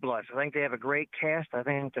Blue Bloods. I think they have a great cast. I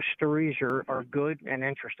think the stories are good and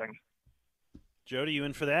interesting. Jody, you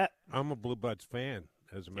in for that? I'm a Blue Bloods fan,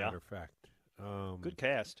 as a matter of fact. Good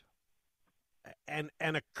cast. And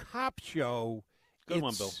a cop show. Good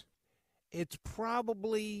one, Bill. It's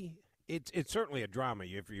probably it's certainly a drama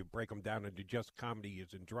if you break them down into just comedies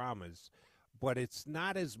and dramas, but it's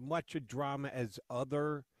not as much a drama as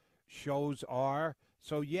other shows are.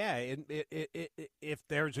 So, yeah, if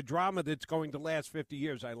there's a drama that's going to last 50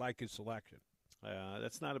 years, I like his selection.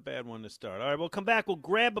 That's not a bad one to start. All right, we'll come back. We'll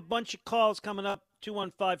grab a bunch of calls coming up,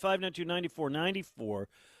 215-592-9494.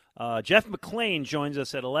 Jeff McClain joins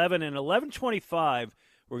us at 11, and 11:25,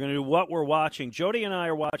 we're going to do What We're Watching. Jody and I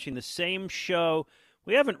are watching the same show.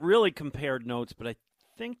 We haven't really compared notes, but I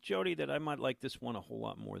think, Jody, that I might like this one a whole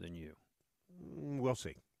lot more than you. We'll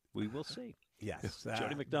see. We will see. Yes.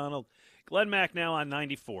 Jody McDonald. Glenn Mack now on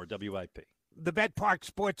 94 WIP. The BetPark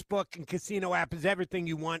Sportsbook and Casino app is everything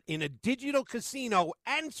you want in a digital casino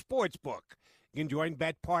and sportsbook. You can join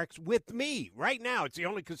BetParks with me right now. It's the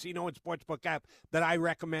only casino and sportsbook app that I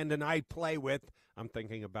recommend and I play with. I'm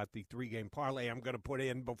thinking about the 3-game parlay I'm going to put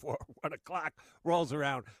in before 1 o'clock rolls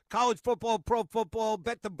around. College football, pro football,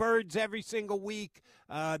 bet the birds every single week.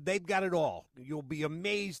 They've got it all. You'll be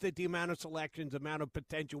amazed at the amount of selections, amount of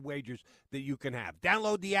potential wagers that you can have.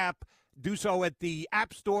 Download the app. Do so at the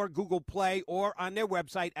App Store, Google Play, or on their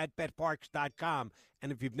website at betparks.com.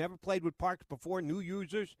 And if you've never played with Parks before, new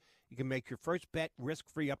users, you can make your first bet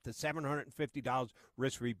risk-free up to $750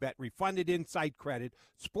 risk-free bet, refunded in-site credit.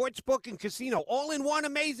 Sportsbook and casino, all in one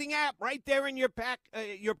amazing app right there in your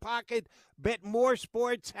pocket. Bet more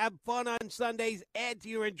sports, have fun on Sundays, add to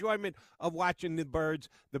your enjoyment of watching the birds.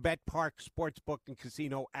 The BetPark Sportsbook and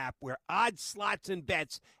Casino app, where odds, slots, and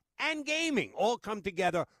bets and gaming all come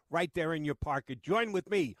together right there in your pocket. Join with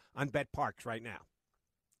me on BetParks right now.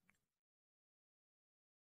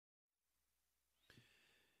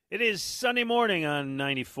 It is Sunday morning on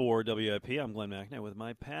 94 WIP. I'm Glenn Mack now with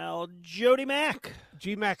my pal Jody Mack.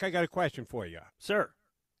 G-Mac, I got a question for you. Sir.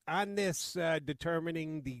 On this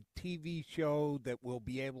determining the TV show that will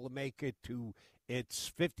be able to make it to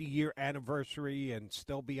its 50-year anniversary and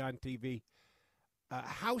still be on TV,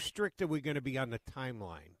 how strict are we going to be on the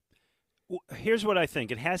timeline? Well, here's what I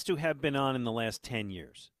think. It has to have been on in the last 10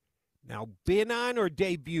 years. Now, been on or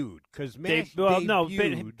debuted? Because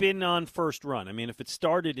been on first run. I mean, if it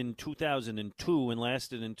started in 2002 and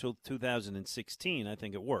lasted until 2016, I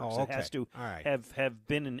think it works. Oh, okay. It has to right. have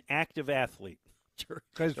been an active athlete.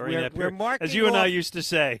 Because During that we're period, marking as you and I off- used to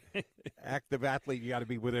say. active athlete, you got to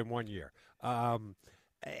be within 1 year.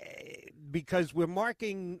 Because we're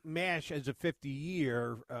marking MASH as a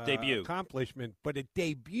 50-year Debut accomplishment, but it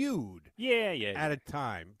debuted at a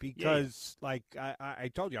time because, like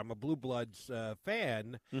I told you, I'm a Blue Bloods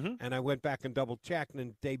fan, and I went back and double-checked,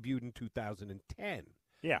 and it debuted in 2010.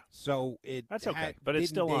 Yeah. So That's okay, but it's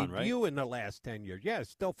still on, right? Debut in the last 10 years. Yeah,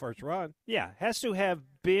 it's still first run. Yeah, has to have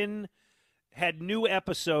had new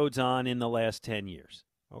episodes on in the last 10 years.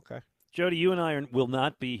 Okay. Jody, you and I will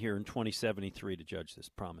not be here in 2073 to judge this,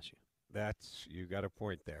 promise you. You got a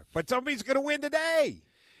point there. But somebody's going to win today.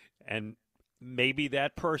 And maybe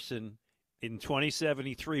that person in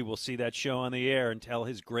 2073 will see that show on the air and tell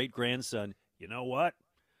his great-grandson, you know what?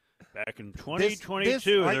 Back in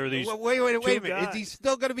 2022, there are these Wait a minute. guys. Is he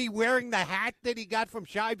still going to be wearing the hat that he got from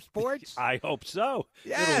Shibe Sports? I hope so.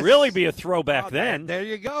 Yes. It'll really be a throwback then. There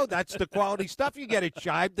you go. That's the quality stuff you get at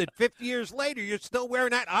Shibe, that 50 years later you're still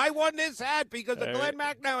wearing that. I won this hat because of Glenn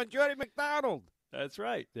Macnow and Jody McDonald. That's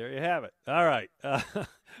right. There you have it. All right.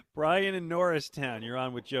 Brian in Norristown, you're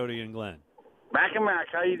on with Jody and Glenn. Mac and Mac,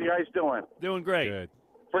 how you guys doing? Doing great. Good.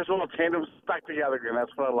 First of all, tandem's back together again.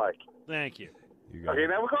 That's what I like. Thank you. Okay,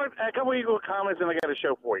 now we're going a couple of Eagle comments, and I got a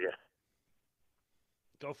show for you.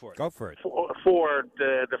 Go for it. Go for it. For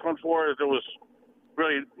the front four, there was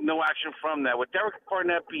really no action from that. With Derek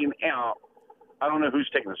Barnett being out, I don't know who's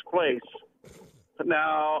taking his place. But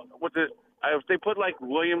now, if they put like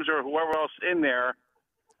Williams or whoever else in there,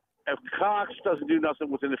 if Cox doesn't do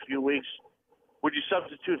nothing within a few weeks, would you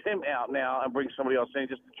substitute him out now and bring somebody else in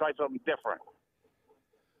just to try something different?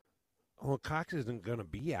 Well, Cox isn't going to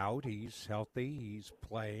be out. He's healthy. He's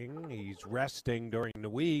playing. He's resting during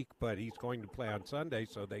the week, but he's going to play on Sunday,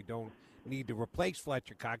 so they don't need to replace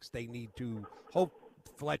Fletcher Cox. They need to hope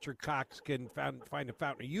Fletcher Cox can find a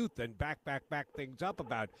fountain of youth and back things up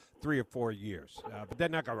about 3 or 4 years. But they're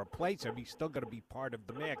not going to replace him. He's still going to be part of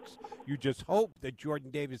the mix. You just hope that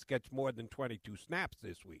Jordan Davis gets more than 22 snaps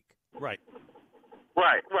this week. Right.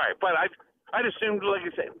 Right. But I'd assumed, like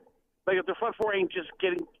I said, like if the front four ain't just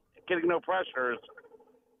getting no pressures.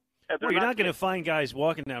 Well, you're not going to find guys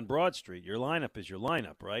walking down Broad Street. Your lineup is your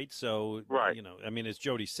lineup, right? So, I mean, as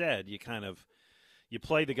Jody said, you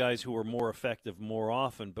play the guys who are more effective more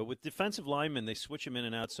often. But with defensive linemen, they switch them in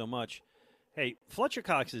and out so much. Hey, Fletcher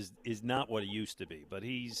Cox is not what he used to be, but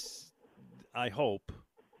I hope.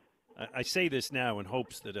 I say this now in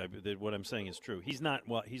hopes that what I'm saying is true. He's not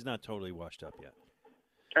totally washed up yet.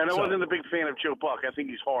 And I wasn't a big fan of Joe Buck. I think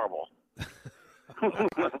he's horrible. Okay.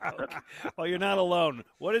 Well, you're not alone.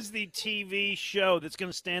 What is the TV show that's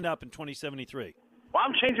going to stand up in 2073? Well,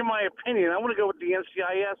 I'm changing my opinion. I want to go with the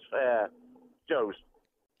NCIS shows.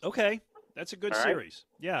 Okay, that's a good All right. series.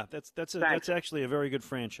 Yeah, that's actually a very good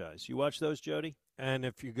franchise. You watch those, Jody? And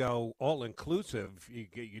if you go all-inclusive,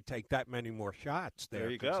 you take that many more shots there.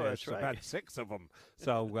 There you go, There's that's right. about 6 of them.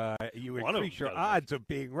 So you One of increase them your does. odds of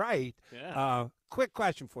being right. Yeah. Quick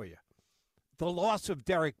question for you. The loss of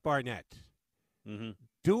Derek Barnett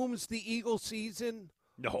dooms the Eagles season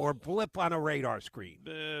or blip on a radar screen?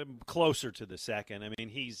 Closer to the second. I mean,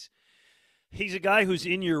 he's a guy who's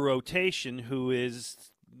in your rotation who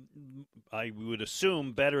is, I would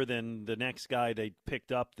assume, better than the next guy they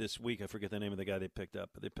picked up this week. I forget the name of the guy they picked up,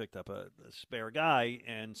 but they picked up a spare guy,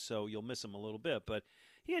 and so you'll miss him a little bit. But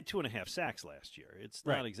he had 2.5 sacks last year. It's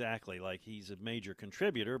not exactly like he's a major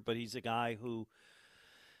contributor, but he's a guy who,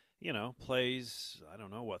 plays,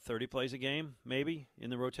 30 plays a game, maybe,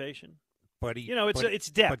 in the rotation. But he, it's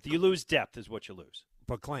depth. You lose depth is what you lose.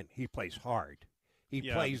 But, Glenn, he plays hard. He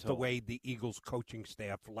plays the way the Eagles coaching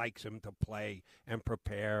staff likes him to play and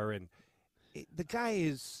prepare. And the guy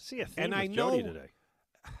is – See a theme with Jody today.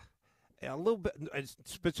 A little bit –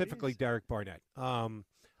 specifically Derek Barnett.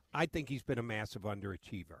 I think he's been a massive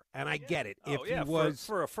underachiever. And I get it. If he was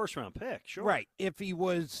for a first-round pick, sure. Right. If he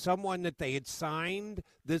was someone that they had signed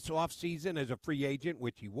this offseason as a free agent,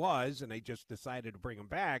 which he was, and they just decided to bring him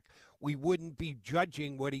back, we wouldn't be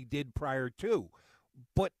judging what he did prior to.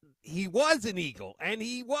 But he was an Eagle, and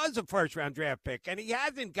he was a first-round draft pick, and he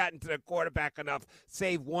hasn't gotten to the quarterback enough,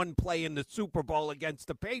 save one play in the Super Bowl against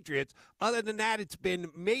the Patriots. Other than that, it's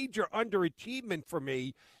been major underachievement for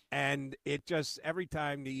me. And it just, every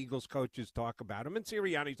time the Eagles coaches talk about him, and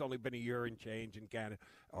Sirianni's only been a year and change in Canada,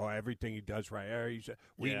 everything he does right.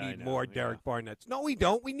 We need more Derek Barnetts. No, we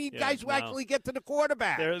don't. We need guys who actually get to the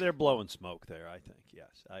quarterback. They're blowing smoke there, I think.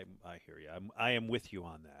 Yes, I hear you. I am with you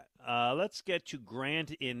on that. Let's get to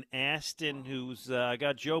Grant in Aston, who's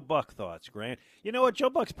got Joe Buck thoughts. Grant, you know what? Joe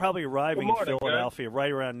Buck's probably arriving in Philadelphia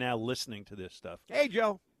right around now listening to this stuff. Hey,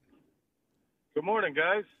 Joe. Good morning,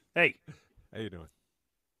 guys. Hey. How you doing?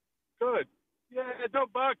 Good. Yeah, no,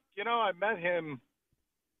 Buck, I met him,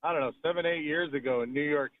 7, 8 years ago in New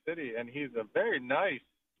York City, and he's a very nice,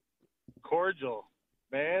 cordial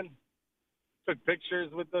man. Took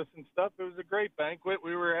pictures with us and stuff. It was a great banquet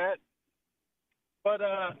we were at. But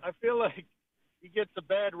I feel like he gets a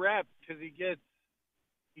bad rap because he gets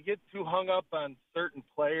too hung up on certain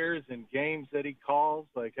players and games that he calls.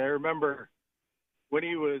 Like, I remember when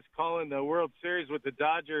he was calling the World Series with the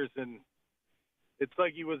Dodgers, and it's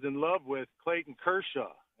like he was in love with Clayton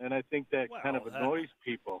Kershaw, and I think that kind of annoys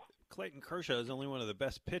people. Clayton Kershaw is only one of the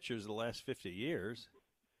best pitchers of the last 50 years.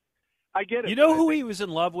 I get it. You know who he was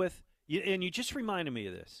in love with? And you just reminded me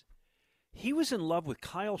of this. He was in love with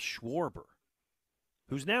Kyle Schwarber,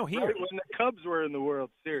 who's now here. Right, when the Cubs were in the World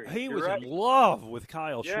Series. He was in love with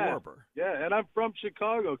Kyle Schwarber. Yeah, and I'm from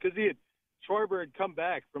Chicago because Schwarber had come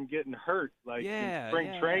back from getting hurt, in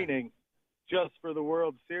spring training, just for the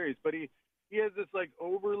World Series. But he has this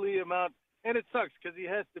overly amount, and it sucks because he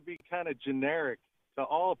has to be kind of generic to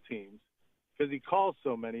all teams because he calls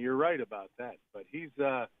so many. You're right about that. But he's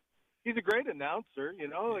a great announcer, he's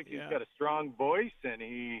got a strong voice and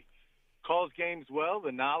he calls games well.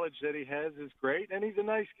 The knowledge that he has is great, and he's a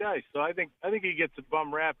nice guy. So I think he gets a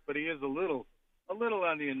bum rap, but he is a little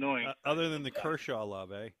on the annoying. Other than the Kershaw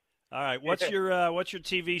love, eh? All right, what's your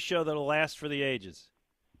TV show that'll last for the ages?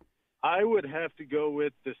 I would have to go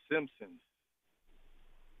with The Simpsons.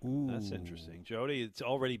 Ooh. That's interesting, Jody. It's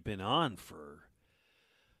already been on for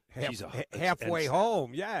halfway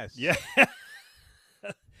home. Yes. Yeah.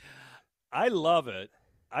 I love it.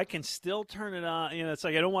 I can still turn it on. It's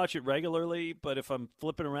like I don't watch it regularly, but if I'm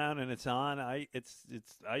flipping around and it's on, I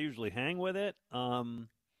usually hang with it.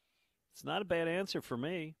 It's not a bad answer for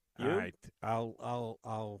me. You? All right,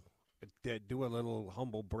 I'll do a little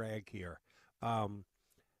humble brag here.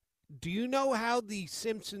 Do you know how The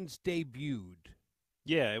Simpsons debuted?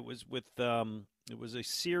 Yeah, it was with it was a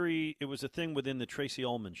series. It was a thing within the Tracy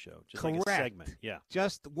Ullman show, just Correct. like a segment. Yeah,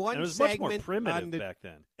 just one. And it was segment much more primitive back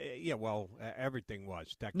then. Everything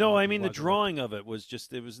was. No, I mean the drawing of it was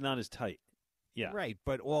it was not as tight. Yeah, right.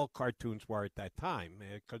 But all cartoons were at that time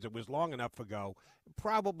because it was long enough ago.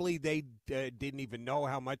 Probably they didn't even know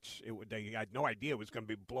how much they had no idea it was going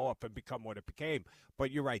to blow up and become what it became. But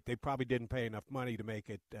you're right. They probably didn't pay enough money to make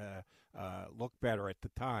it look better at the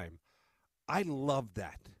time. I love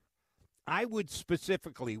that. I would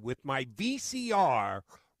specifically, with my VCR,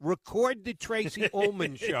 record the Tracy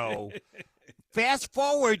Ullman show, fast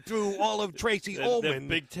forward through all of Tracy Ullman. The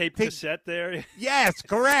big tape cassette there? Yes,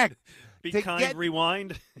 correct. Be kind,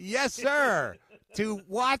 rewind? Yes, sir. To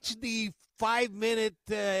watch the 5-minute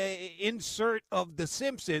insert of The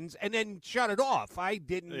Simpsons and then shut it off. I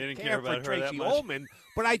didn't care for Tracy Ullman,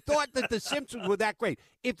 but I thought that The Simpsons were that great.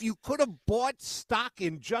 If you could have bought stock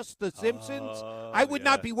in just The Simpsons, I would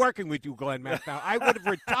not be working with you, Glenn Mack. Now I would have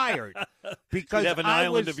retired because you'd have an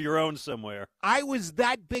island of your own somewhere. I was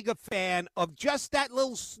that big a fan of just that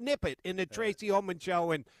little snippet in the Tracy Ullman show,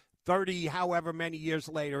 and 30 however many years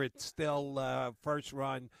later, it's still first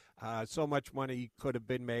run. So much money could have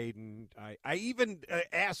been made. And I even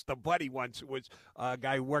asked a buddy once, who was a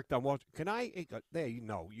guy who worked on Wall Street, can I? He goes,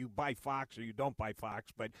 you buy Fox or you don't buy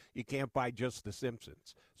Fox, but you can't buy just The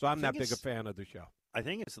Simpsons. So I'm that big a fan of the show. I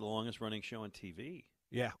think it's the longest running show on TV.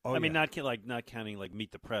 Yeah. I mean, not counting like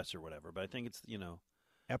Meet the Press or whatever, but I think it's,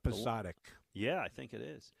 episodic. Yeah, I think it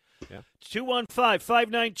is. Yeah.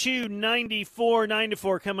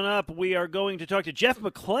 215-592-9494 coming up. We are going to talk to Jeff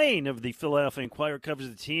McLean of the Philadelphia Inquirer, covers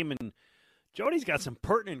the team, and Jody's got some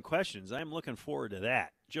pertinent questions. I'm looking forward to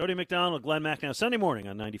that. Jody McDonald, Glenn Mack, now Sunday morning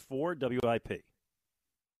on 94 WIP.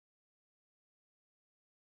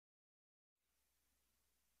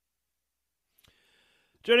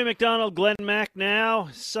 Jody McDonald, Glenn Mack now,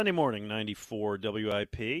 Sunday morning, 94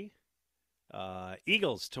 WIP.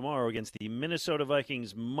 Eagles tomorrow against the Minnesota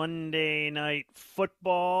Vikings. Monday Night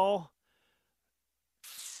Football.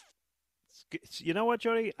 You know what,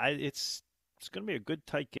 Jody? It's going to be a good,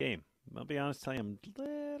 tight game. I'll be honest, tell you, I'm a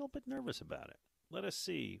little bit nervous about it. Let us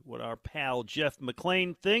see what our pal Jeff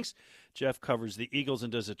McLean thinks. Jeff covers the Eagles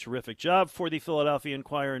and does a terrific job for the Philadelphia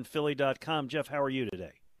Inquirer and Philly.com. Jeff, how are you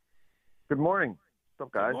today? Good morning. What's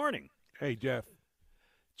up, guys? Good morning. Hey, Jeff.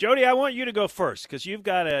 Jody, I want you to go first because you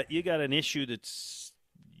got an issue that's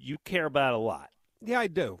you care about a lot. Yeah, I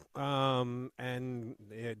do. And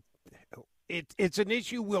it's an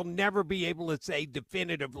issue we'll never be able to say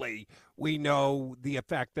definitively. We know the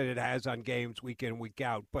effect that it has on games week in, week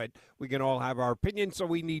out, but we can all have our opinions, so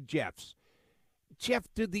we need Jeff's. Jeff,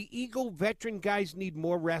 do the Eagle veteran guys need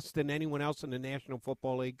more rest than anyone else in the National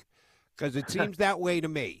Football League? Because it seems that way to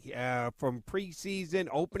me. From preseason,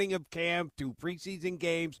 opening of camp, to preseason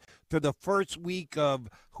games, to the first week of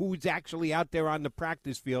who's actually out there on the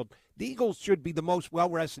practice field, the Eagles should be the most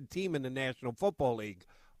well-rested team in the National Football League.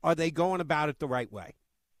 Are they going about it the right way?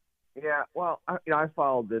 Yeah, well, I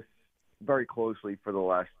followed this very closely for the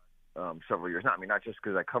last several years. Not just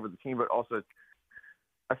because I covered the team, but also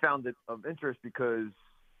I found it of interest because,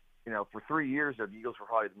 for 3 years, the Eagles were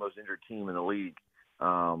probably the most injured team in the league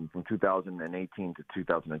from 2018 to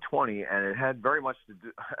 2020, and it had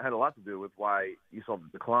had a lot to do with why you saw the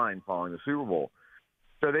decline following the Super Bowl.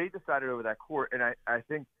 So they decided over that course, and I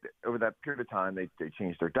think over that period of time, they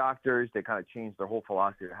changed their doctors. They kind of changed their whole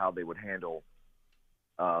philosophy of how they would handle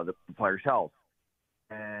the players' health.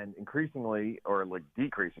 And increasingly, or like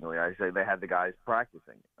decreasingly, I say, they had the guys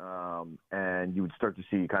practicing. And you would start to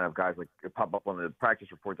see kind of guys like pop up on the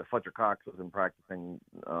practice report that Fletcher Cox wasn't practicing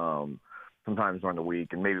sometimes during the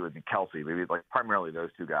week, and maybe it would be Kelsey, maybe like primarily those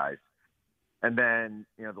two guys. And then,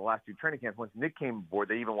 the last two training camps, once Nick came aboard,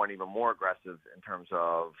 they went even more aggressive in terms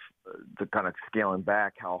of the kind of scaling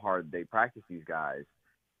back how hard they practice these guys.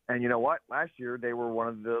 And you know what? Last year, they were one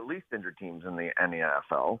of the least injured teams in the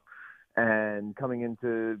NFL. And coming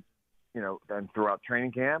into, and throughout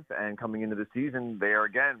training camp and coming into the season, they are,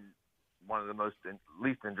 again, one of the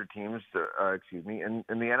least injured teams, in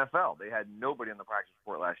the NFL. They had nobody on the practice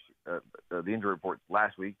report the injury report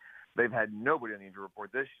last week. They've had nobody on the injury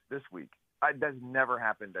report this week. That's never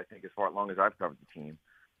happened, I think, as long as I've covered the team.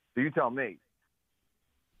 So you tell me.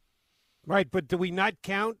 Right, but do we not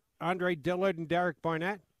count Andre Dillard and Derek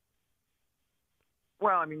Barnett?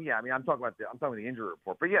 Well, I'm talking about the injury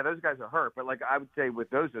report. But yeah, those guys are hurt. But I would say with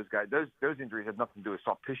those guys, those injuries have nothing to do with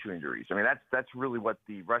soft tissue injuries. That's really what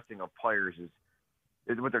the resting of players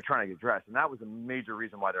is what they're trying to address. And that was a major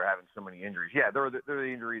reason why they're having so many injuries. Yeah, there are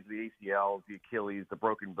the injuries, the ACLs, the Achilles, the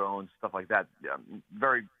broken bones, stuff like that.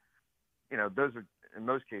 Those are, in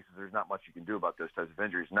most cases, there's not much you can do about those types of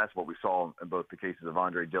injuries. And that's what we saw in both the cases of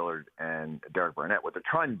Andre Dillard and Derek Barnett. What they're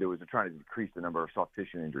trying to do is they're trying to decrease the number of soft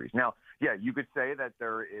tissue injuries. Now, yeah, you could say that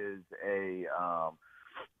there is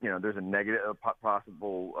there's a negative,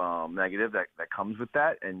 possible negative that comes with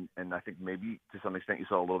that. And I think maybe to some extent you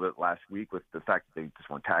saw a little bit last week with the fact that they just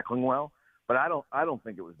weren't tackling well. But I don't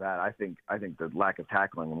think it was that. I think the lack of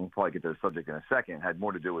tackling, and we'll probably get to the subject in a second, had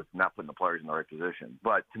more to do with not putting the players in the right position.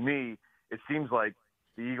 But to me, it seems like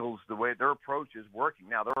the Eagles, the way their approach is working.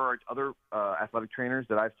 Now, there are other athletic trainers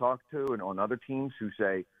that I've talked to and on other teams who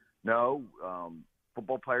say, no,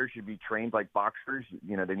 football players should be trained like boxers.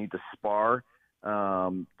 They need to spar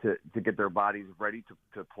to get their bodies ready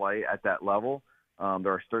to play at that level.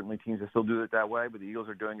 There are certainly teams that still do it that way, but the Eagles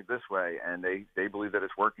are doing it this way, and they believe that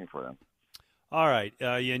it's working for them. All right,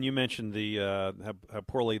 and you mentioned the how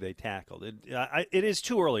poorly they tackled. It is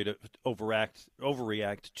too early to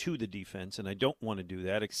overreact to the defense, and I don't want to do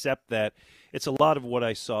that, except that it's a lot of what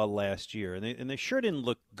I saw last year, and they sure didn't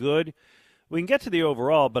look good. We can get to the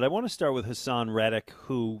overall, but I want to start with Hassan Reddick,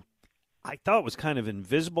 who I thought was kind of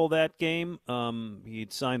invisible that game.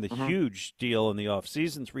 He'd signed the huge deal in the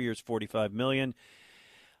offseason, 3 years, $45 million.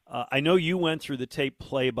 I know you went through the tape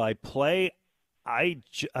play-by-play. I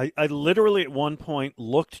literally at one point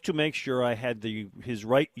looked to make sure I had his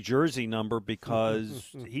right jersey number because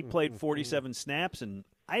he played 47 snaps and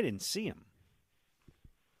I didn't see him.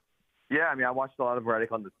 Yeah, I watched a lot of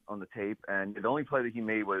Reddick on the tape, and the only play that he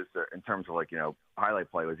made was in terms of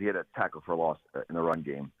highlight play was he had a tackle for a loss in the run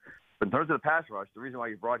game. But in terms of the pass rush, the reason why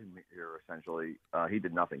you brought him here essentially, he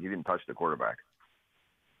did nothing. He didn't touch the quarterback.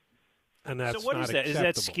 And that's so what not is that? acceptable.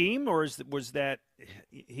 Is that scheme, or was that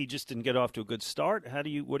he just didn't get off to a good start?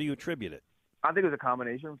 What do you attribute it? I think it was a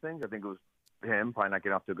combination of things. I think it was him probably not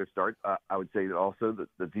getting off to a good start. I would say that also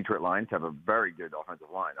the Detroit Lions have a very good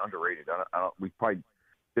offensive line, underrated. We probably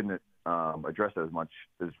didn't address that as much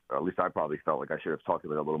as, at least I probably felt like I should have talked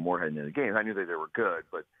about it a little more heading into the game. I knew that they were good,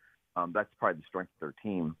 but that's probably the strength of their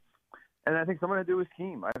team. And I think some of it had to do with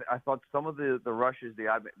scheme. I thought some of the rushes, they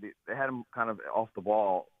had him kind of off the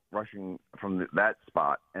ball, rushing from that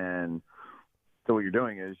spot, and so what you're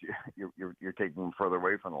doing is you're taking him further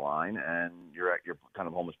away from the line, and you're kind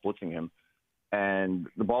of almost blitzing him, and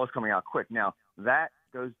the ball is coming out quick. Now that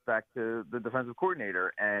goes back to the defensive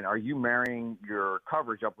coordinator, and are you marrying your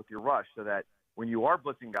coverage up with your rush so that when you are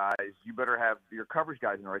blitzing guys, you better have your coverage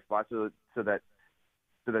guys in the right spot so that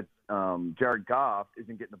Jared Goff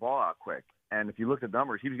isn't getting the ball out quick. And if you look at the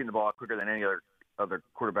numbers, he was getting the ball out quicker than any other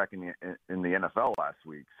quarterback in the NFL last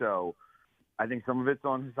week. So I think some of it's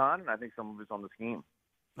on Hassan, and I think some of it's on the scheme.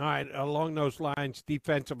 All right, along those lines,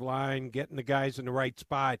 defensive line, getting the guys in the right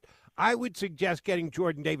spot. I would suggest getting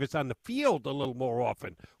Jordan Davis on the field a little more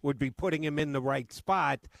often, would be putting him in the right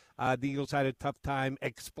spot. The Eagles had a tough time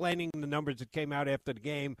explaining the numbers that came out after the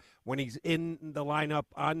game. When he's in the lineup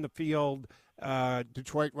on the field,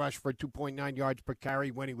 Detroit rushed for 2.9 yards per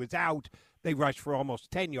carry. When he was out, they rushed for almost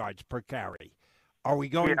 10 yards per carry. Are we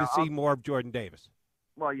going to see more of Jordan Davis?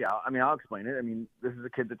 Well, yeah. I mean, I'll explain it. I mean, this is a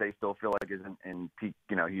kid that they still feel like isn't in peak.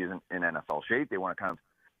 You know, he isn't in NFL shape. They want to kind of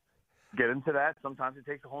get into that. Sometimes it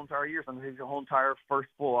takes a whole entire year. Sometimes it takes a whole entire first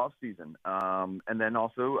full off season. And then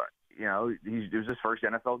also, you know, it was his first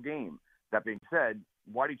NFL game. That being said,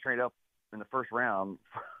 why do you trade up in the first round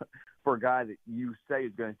for a guy that you say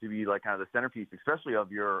is going to be like kind of the centerpiece, especially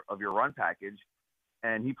of your run package?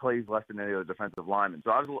 And he plays less than any other defensive lineman.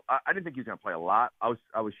 So I didn't think he was going to play a lot. I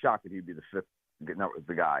was shocked that he'd be the fifth. That was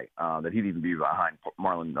the guy that he'd even be behind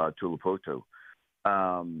Marlon Tuipulotu.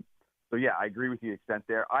 So yeah, I agree with the extent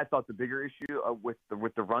there. I thought the bigger issue with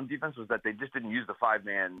the run defense was that they just didn't use the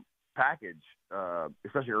 5-man package,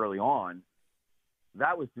 especially early on.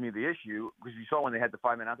 That was to me the issue, because you saw when they had the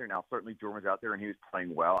 5-man out there. Now certainly Jordan was out there and he was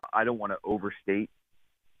playing well. I don't want to overstate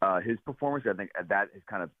his performance. I think that is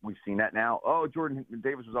kind of, we've seen that now. Oh, Jordan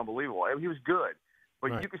Davis was unbelievable. He was good. But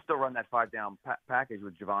right. You could still run that 5-down package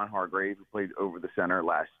with Javon Hargrave, who played over the center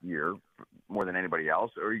last year more than anybody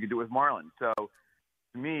else, or you could do it with Marlon. So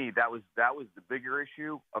to me, that was the bigger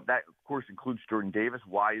issue. Of that, of course, includes Jordan Davis.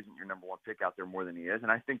 Why isn't your number one pick out there more than he is?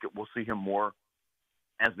 And I think we'll see him more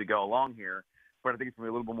as we go along here. But I think it's going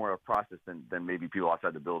to be a little bit more of a process than maybe people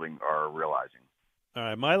outside the building are realizing. All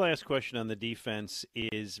right, my last question on the defense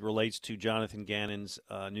relates to Jonathan Gannon's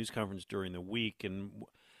news conference during the week, and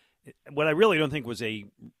what I really don't think was a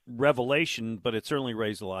revelation, but it certainly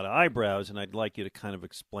raised a lot of eyebrows, and I'd like you to kind of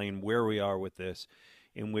explain where we are with this,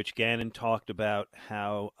 in which Gannon talked about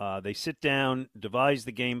how they sit down, devise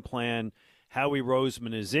the game plan, Howie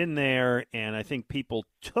Roseman is in there, and I think people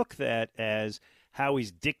took that as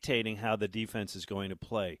Howie's dictating how the defense is going to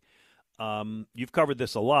play. You've covered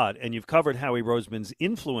this a lot, and you've covered Howie Roseman's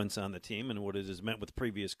influence on the team and what it has meant with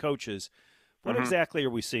previous coaches. What exactly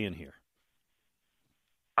are we seeing here?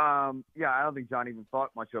 Yeah, I don't think John even thought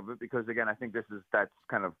much of it because, again, I think that's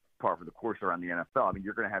kind of par for the course around the NFL. I mean,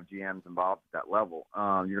 you're going to have GMs involved at that level.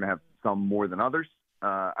 You're going to have some more than others.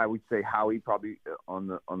 I would say Howie probably on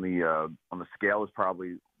the scale is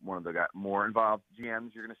probably one of the more involved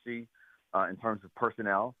GMs you're going to see in terms of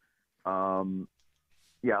personnel.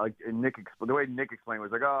 Yeah, like the way Nick explained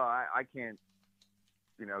was like, oh, I can't,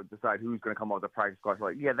 decide who's going to come up with the practice squad.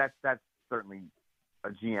 Like, yeah, that's certainly a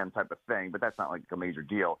GM type of thing, but that's not like a major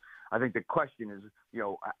deal. I think the question is,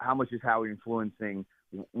 how much is Howie influencing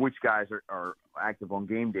which guys are active on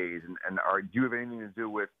game days, and do you have anything to do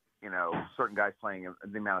with, certain guys playing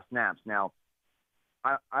the amount of snaps? Now,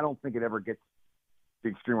 I don't think it ever gets to the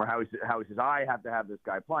extreme where Howie says, I have to have this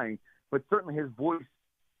guy playing, but certainly his voice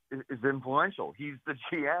is influential. He's the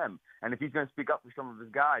GM, and if he's going to speak up for some of his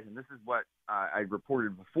guys, and this is what I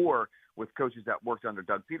reported before with coaches that worked under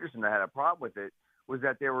Doug Peterson that had a problem with it, was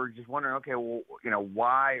that they were just wondering, okay, well,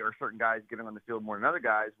 why are certain guys getting on the field more than other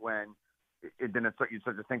guys when then you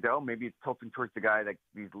start to think that, oh, maybe it's tilting towards the guy that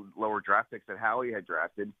these lower draft picks that Howie had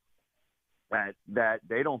drafted that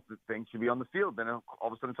they don't think should be on the field. Then all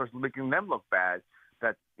of a sudden it starts making them look bad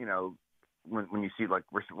that, when you see like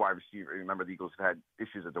wide receiver, remember the Eagles have had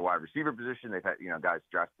issues at the wide receiver position. They've had, guys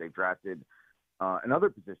they've drafted in other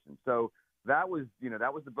positions. So that was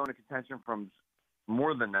the bone of contention from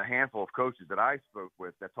more than a handful of coaches that I spoke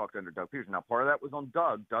with that talked under Doug Peterson. Now, part of that was on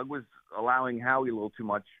Doug. Doug was allowing Howie a little too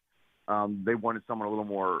much. They wanted someone a little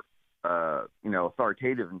more,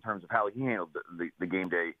 authoritative in terms of how he handled the game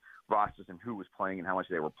day rosters and who was playing and how much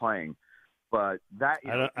they were playing. But that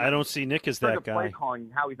I don't see Nick as that guy. Play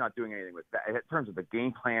calling, Howie's not doing anything with that. In terms of the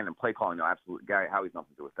game plan and play calling, no, absolutely, Howie's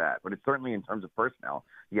nothing to do with that. But it's certainly in terms of personnel,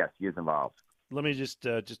 yes, he is involved. Let me just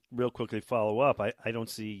real quickly follow up. I don't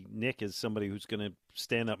see Nick as somebody who's going to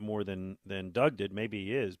stand up more than Doug did. Maybe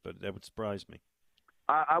he is, but that would surprise me.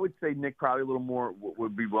 I would say Nick probably a little more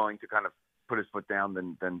would be willing to kind of put his foot down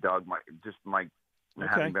than Doug might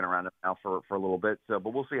having been around now for a little bit. So,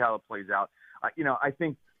 but we'll see how it plays out. I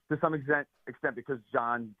think to some extent because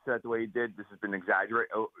John said it the way he did, this has been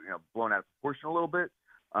exaggerated, blown out of proportion a little bit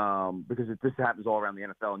because this happens all around the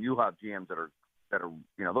NFL, and you'll have GMs that are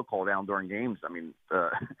they'll call down during games. I mean,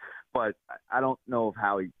 but I don't know if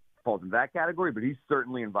Howie falls in that category, but he's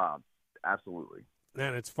certainly involved. Absolutely.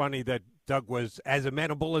 And it's funny that Doug was as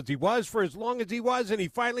amenable as he was for as long as he was, and he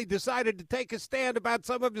finally decided to take a stand about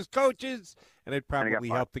some of his coaches, and it probably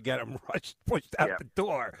helped to get him pushed out the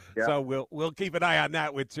door. Yeah. So we'll keep an eye on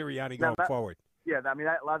that with Sirianni going forward. Yeah, I mean,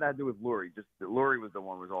 a lot of that had to do with Lurie. Just Lurie was the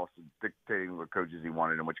one who was also dictating what coaches he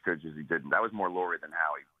wanted and which coaches he didn't. That was more Lurie than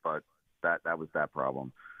Howie, but that was that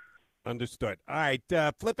problem. Understood. All right,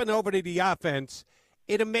 flipping over to the offense,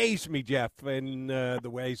 it amazed me, Jeff, in the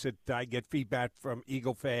ways that I get feedback from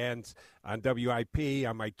Eagle fans on WIP,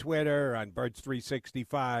 on my Twitter, on Birds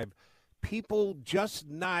 365. People just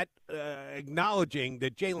not acknowledging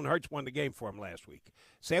that Jalen Hurts won the game for him last week.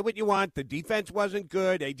 Say what you want. The defense wasn't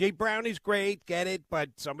good. A.J. Brown is great. Get it. But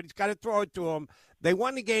somebody's got to throw it to him. They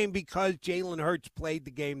won the game because Jalen Hurts played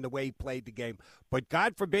the game the way he played the game. But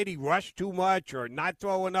God forbid he rushed too much or not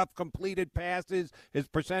throw enough completed passes. His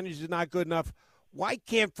percentage is not good enough. Why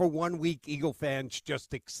can't, for 1 week, Eagle fans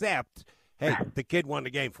just accept, hey, the kid won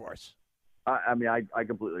the game for us? I mean, I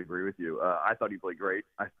completely agree with you. I thought he played great.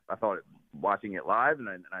 I thought it watching it live, and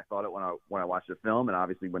I thought it when I watched the film, and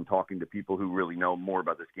obviously when talking to people who really know more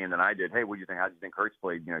about this game than I did. Hey, what do you think? How do you think Hurts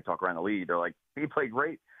played? Talk around the league. They're like, he played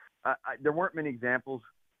great. There weren't many examples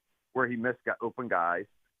where he missed open guys.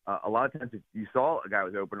 A lot of times, if you saw a guy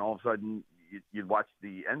was open, all of a sudden you'd watch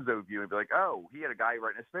the end zone view and be like, oh, he had a guy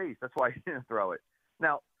right in his face. That's why he didn't throw it.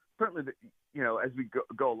 Now, certainly, as we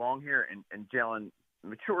go along here and Jalen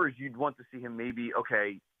matures, you'd want to see him maybe,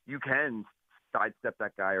 okay, you can sidestep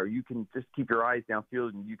that guy, or you can just keep your eyes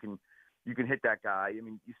downfield and you can hit that guy. I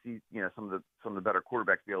mean, you see, some of the better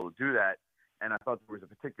quarterbacks be able to do that. And I thought there was a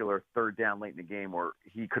particular third down late in the game where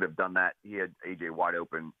he could have done that. He had AJ wide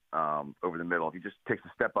open over the middle. If he just takes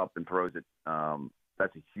a step up and throws it,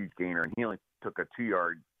 that's a huge gainer. And he only took a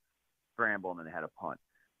 2-yard scramble and then they had a punt.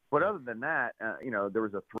 But other than that, there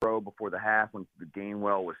was a throw before the half when the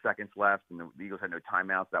Gainwell was seconds left and the Eagles had no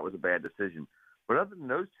timeouts. That was a bad decision. But other than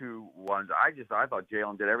those two ones, I thought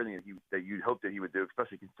Jalen did everything that you'd hope that he would do,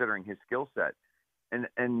 especially considering his skill set. And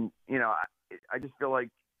I just feel like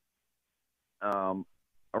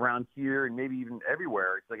around here and maybe even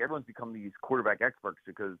everywhere, it's like everyone's become these quarterback experts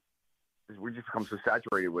because we just become so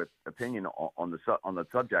saturated with opinion on the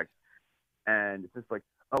subject. And it's just like,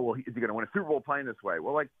 oh, well, is he going to win a Super Bowl playing this way?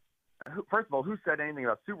 Well, like, first of all, who said anything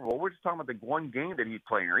about Super Bowl? We're just talking about the one game that he's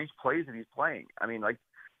playing or each plays that he's playing. I mean, like,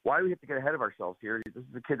 why do we have to get ahead of ourselves here? This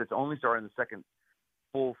is a kid that's only starting the second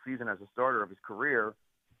full season as a starter of his career.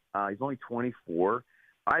 He's only 24.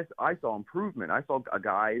 I saw improvement. I saw a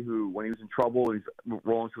guy who, when he was in trouble, he's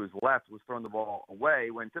rolling to his left, was throwing the ball away,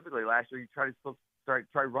 when typically last year he tried to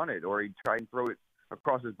run it or he'd try and throw it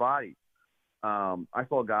across his body. I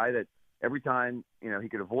saw a guy that every time, he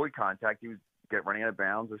could avoid contact, he would get running out of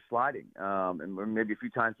bounds or sliding. And maybe a few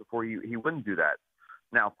times before he wouldn't do that.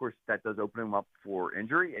 Now, of course, that does open him up for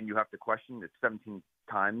injury, and you have to question that 17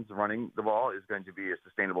 times running the ball is going to be a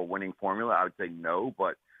sustainable winning formula. I would say no,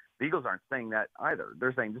 but the Eagles aren't saying that either.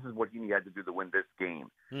 They're saying this is what he had to do to win this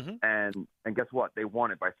game. Mm-hmm. And guess what? They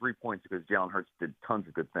won it by 3 points because Jalen Hurts did tons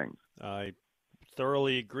of good things. I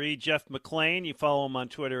thoroughly agree. Jeff McLane, you follow him on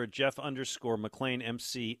Twitter at Jeff_McLane,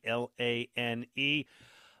 McLane.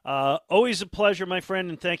 Always a pleasure, my friend,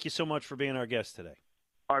 and thank you so much for being our guest today.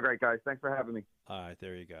 All right, guys. Thanks for having me. All right,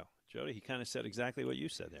 there you go. Jody, he kind of said exactly what you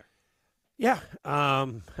said there. Yeah.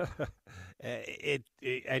 And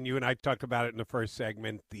you and I talked about it in the first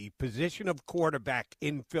segment. The position of quarterback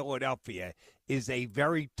in Philadelphia is a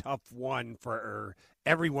very tough one for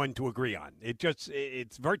everyone to agree on.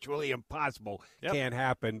 It's virtually impossible. Yep. Can't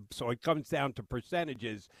happen. So it comes down to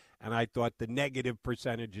percentages. And I thought the negative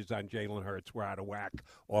percentages on Jalen Hurts were out of whack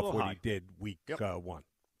off what he did week 1.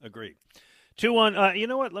 Agreed. 2-1. You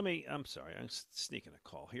know what? I'm sorry. I'm sneaking a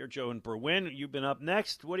call here. Joe and Berwyn, you've been up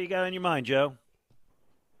next. What do you got on your mind, Joe?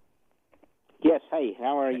 Yes. Hey,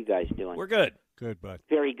 how are you guys doing? We're good. Good, bud.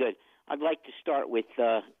 Very good. I'd like to start with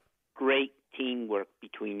great teamwork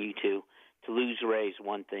between you two. To lose Ray is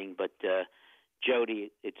one thing, but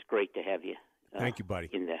Jody, it's great to have you. Thank you, buddy.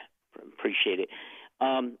 In there. Appreciate it.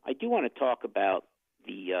 I do want to talk about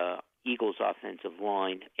the Eagles' offensive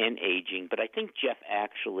line and aging, but I think Jeff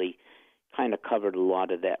actually kind of covered a lot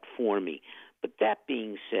of that for me. But that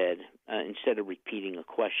being said, instead of repeating a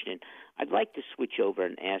question, I'd like to switch over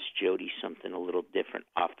and ask Jody something a little different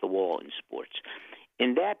off the wall in sports.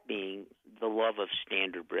 And that being the love of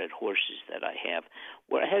standard-bred horses that I have.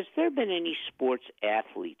 Has there been any sports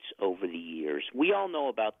athletes over the years? We all know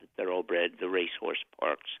about the thoroughbred, the racehorse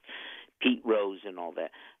parks, Pete Rose and all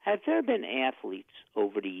that. Have there been athletes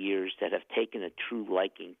over the years that have taken a true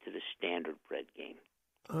liking to the standard-bred game?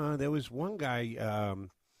 There was one guy,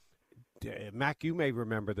 Mac, you may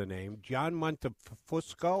remember the name, John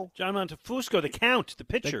Montefusco. John Montefusco, the Count, the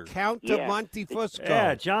pitcher. The Count of Montefusco.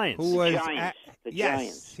 Yeah, Giants. Who was The yes,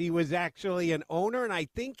 Giants. he was actually an owner, and I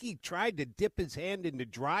think he tried to dip his hand into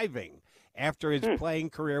driving after his playing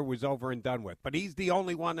career was over and done with. But he's the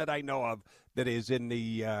only one that I know of that is in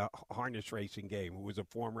the harness racing game, who was a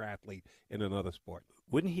former athlete in another sport.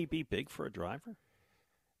 Wouldn't he be big for a driver?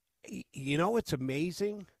 You know, it's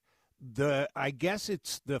amazing. I guess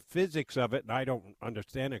it's the physics of it, and I don't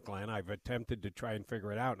understand it, Glenn. I've attempted to try and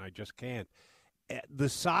figure it out, and I just can't. The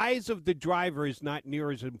size of the driver is not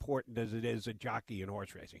near as important as it is a jockey in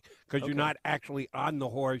horse racing, because you're not actually on the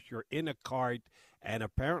horse. You're in a cart, and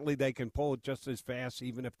apparently they can pull it just as fast,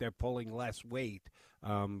 even if they're pulling less weight.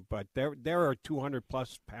 But there are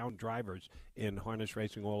 200-plus pound drivers in harness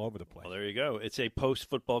racing all over the place. Well, there you go. It's a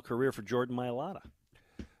post-football career for Jordan Mailata.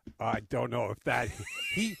 I don't know if that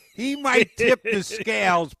he might tip the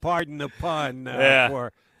scales, pardon the pun,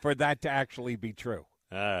 for that to actually be true.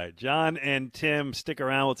 All right, John and Tim, stick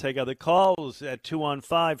around. We'll take other calls at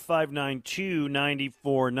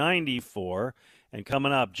 215-592-9494. And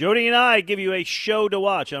coming up, Jody and I give you a show to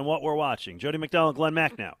watch on what we're watching. Jody McDonald, Glenn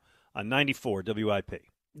Macnow on 94 WIP.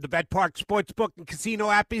 The BetPark Sportsbook and Casino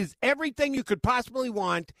app is everything you could possibly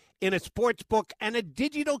want in a sportsbook and a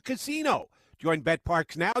digital casino. Join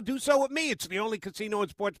BetParks now. Do so with me. It's the only casino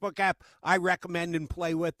and sportsbook app I recommend and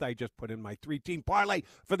play with. I just put in my 3-team parlay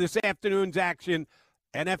for this afternoon's action.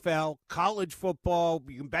 NFL, college football.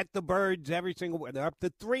 You can bet the Birds every single way. They're up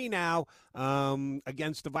to 3 now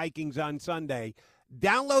against the Vikings on Sunday.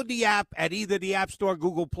 Download the app at either the App Store,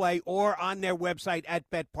 Google Play, or on their website at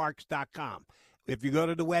betparks.com. If you go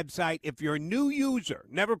to the website, if you're a new user,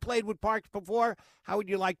 never played with Parks before, how would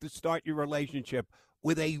you like to start your relationship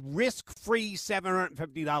with a risk-free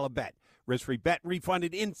 $750 bet? Risk-free bet,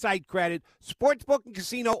 refunded insight credit, sportsbook and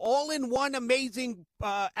casino, all in one amazing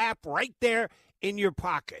app right there in your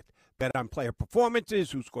pocket. Bet on player performances,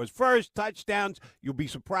 who scores first, touchdowns. You'll be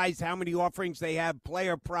surprised how many offerings they have,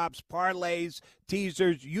 player props, parlays,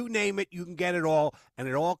 teasers, you name it, you can get it all. And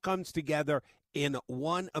it all comes together in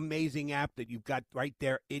one amazing app that you've got right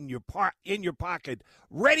there in your pocket.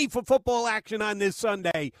 Ready for football action on this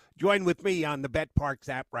Sunday. Join with me on the BetParks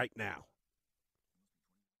app right now.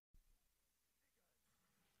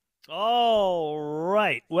 All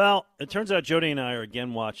right. Well, it turns out Jody and I are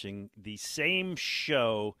again watching the same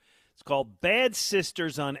show. It's called Bad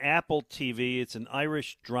Sisters on Apple TV. It's an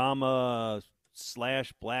Irish drama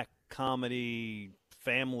 / black comedy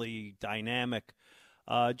family dynamic.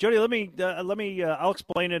 Jody, let me. I'll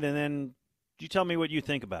explain it, and then you tell me what you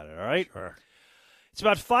think about it. All right? Sure. It's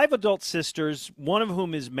about 5 adult sisters, one of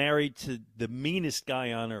whom is married to the meanest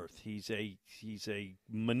guy on earth. He's a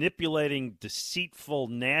manipulating, deceitful,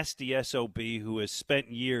 nasty SOB who has spent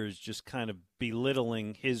years just kind of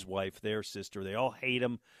belittling his wife, their sister. They all hate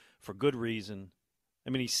him for good reason. I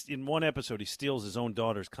mean, in one episode, he steals his own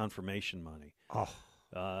daughter's confirmation money. Oh.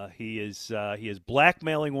 He is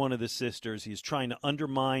blackmailing one of the sisters. He's trying to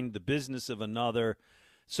undermine the business of another.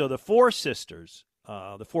 So the 4 sisters,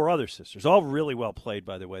 the 4 other sisters, all really well played,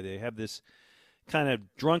 by the way. They have this kind of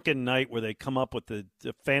drunken night where they come up with the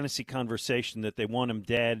fantasy conversation that they want him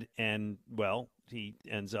dead, and, well, he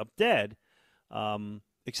ends up dead.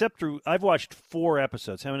 I've watched 4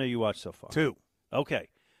 episodes. How many have you watched so far? 2. Okay.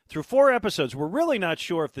 Through 4 episodes, we're really not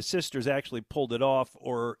sure if the sisters actually pulled it off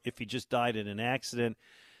or if he just died in an accident.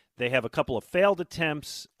 They have a couple of failed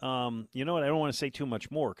attempts. You know what? I don't want to say too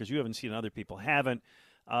much more because you haven't seen it, other people haven't.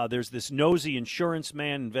 There's this nosy insurance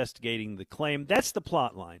man investigating the claim. That's the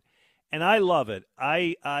plot line. And I love it.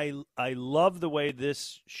 I love the way they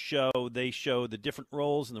show the different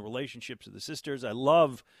roles and the relationships of the sisters. I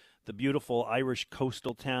love the beautiful Irish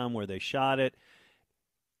coastal town where they shot it.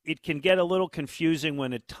 It can get a little confusing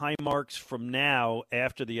when it time marks from now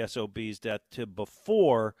after the SOB's death to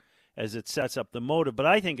before as it sets up the motive. But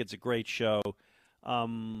I think it's a great show.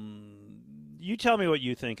 You tell me what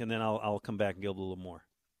you think, and then I'll come back and give a little more.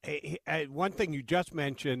 One thing you just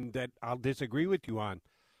mentioned that I'll disagree with you on,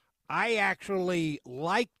 I actually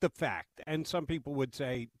like the fact, and some people would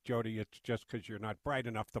say, Jody, it's just because you're not bright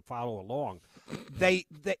enough to follow along.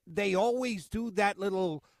 They always do that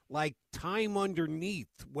little like time underneath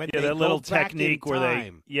when they that go little back technique in where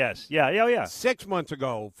time. Yeah. 6 months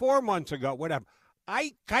ago, 4 months ago, whatever.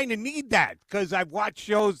 I kind of need that because I've watched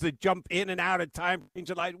shows that jump in and out of time.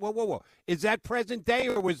 And like, whoa. Is that present day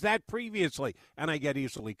or was that previously? And I get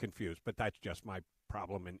easily confused, but that's just my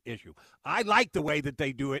problem and issue. I like the way that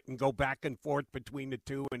they do it and go back and forth between the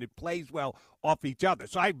two, and it plays well off each other.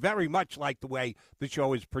 So I very much like the way the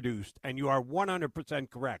show is produced, and you are 100%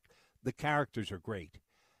 correct. The characters are great.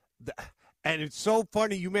 And it's so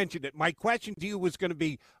funny you mentioned it. My question to you was going to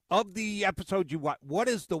be, of the episodes you watch, what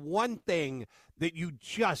is the one thing that you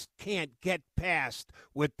just can't get past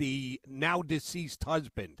with the now deceased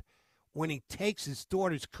husband when he takes his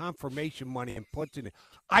daughter's confirmation money and puts it in?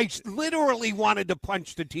 I literally wanted to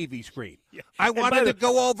punch the TV screen. Yeah. I wanted to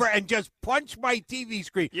go over and just punch my TV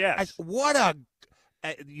screen. Yes. What a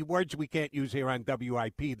words we can't use here on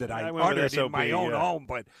WIP that I uttered in my own home,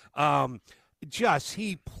 but just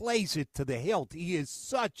he plays it to the hilt. He is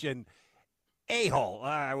such an a-hole.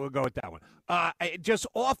 We'll go with that one. Just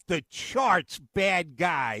off the charts bad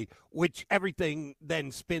guy, which everything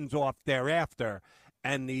then spins off thereafter.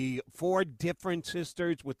 And the 4 different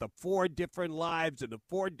sisters with the 4 different lives and the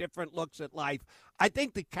 4 different looks at life. I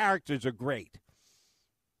think the characters are great.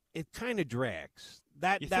 It kind of drags.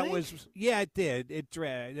 That was, yeah, it did. It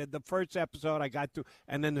dragged. The first episode I got to,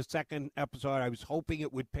 and then the second episode I was hoping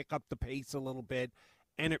it would pick up the pace a little bit,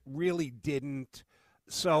 and it really didn't.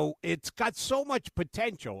 So it's got so much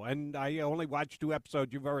potential, and I only watched 2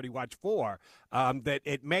 episodes. You've already watched 4. That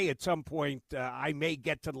it may at some point I may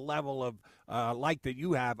get to the level of like that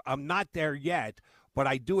you have. I'm not there yet, but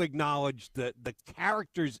I do acknowledge that the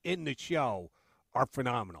characters in the show are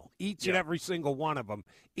phenomenal. Each and every single one of them.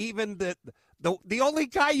 Even the only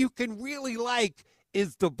guy you can really like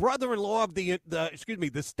is the brother-in-law of the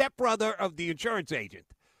stepbrother of the insurance agent.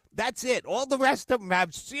 That's it. All the rest of them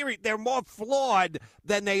have they're more flawed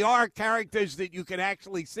than they are characters that you can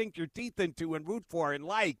actually sink your teeth into and root for and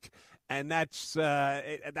like. And that's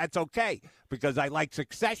okay, because I like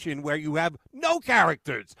Succession, where you have no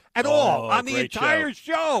characters at all on the entire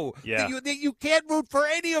show. Yeah. You can't root for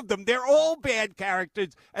any of them. They're all bad characters.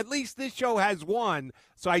 At least this show has one.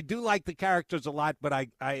 So I do like the characters a lot, but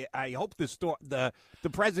I hope the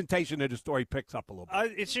presentation of the story picks up a little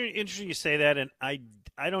bit. It's interesting you say that, and I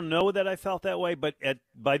don't know that I felt that way, but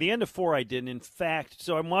by the end of 4 I didn't. In fact,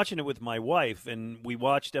 so I'm watching it with my wife, and we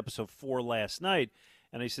watched episode 4 last night.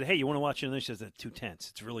 And I said, "Hey, you want to watch it?" And she says, "That's too tense.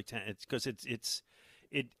 It's really tense. It's because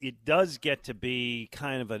it does get to be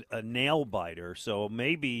kind of a nail biter. So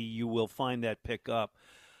maybe you will find that pick up.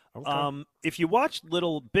 Okay. If you watch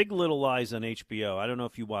Big Little Lies on HBO, I don't know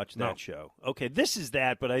if you watched that show. Okay, this is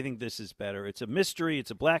that, but I think this is better. It's a mystery.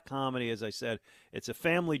 It's a black comedy, as I said. It's a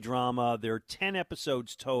family drama. There are 10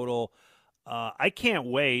 episodes total. I can't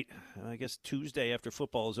wait. I guess Tuesday after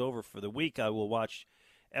football is over for the week, I will watch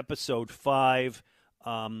episode 5.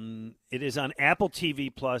 It is on Apple TV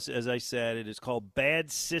Plus, as I said. It is called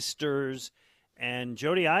Bad Sisters. And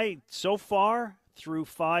Jody, so far through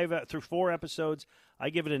 4 episodes, I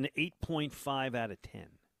give it an 8.5 out of 10.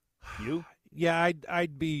 You? Yeah,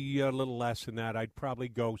 I'd be a little less than that. I'd probably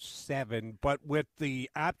go 7, but with the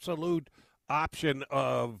absolute option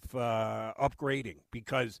of upgrading.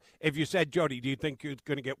 Because if you said, Jody, do you think it's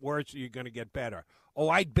going to get worse or you're going to get better? Oh,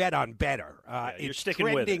 I'd bet on better. You're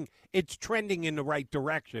sticking with it. It's trending in the right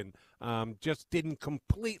direction. Just didn't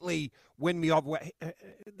completely win me over.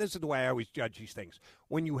 This is the way I always judge these things.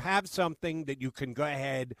 When you have something that you can go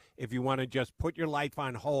ahead, if you want to just put your life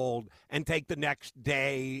on hold and take the next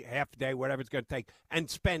day, half a day, whatever it's going to take, and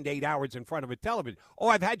spend 8 hours in front of a television. Oh,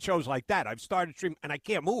 I've had shows like that. I've started streaming, and I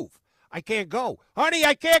can't move. I can't go. Honey,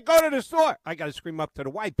 I can't go to the store. I got to scream up to the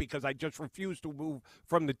wife because I just refuse to move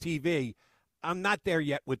from the TV. I'm not there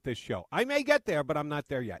yet with this show. I may get there, but I'm not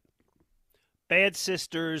there yet. Bad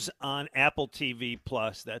Sisters on Apple TV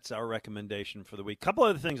Plus. That's our recommendation for the week. Couple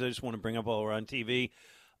other things I just want to bring up while we're on TV.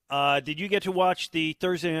 Did you get to watch the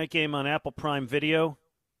Thursday night game on Apple Prime Video?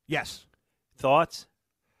 Yes. Thoughts?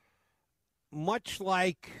 Much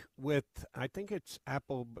like with, I think it's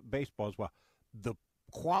Apple Baseball as well, the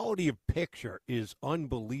quality of picture is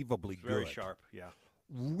unbelievably good. Very sharp, yeah.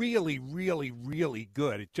 Really, really, really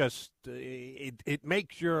good. It just it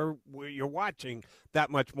makes you're watching that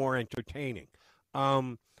much more entertaining.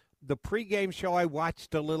 The pregame show I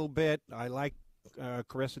watched a little bit. I like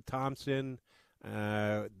Carissa Thompson.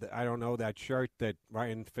 I don't know, that shirt that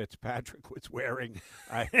Ryan Fitzpatrick was wearing.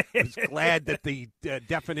 I was glad that the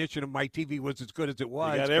definition of my TV was as good as it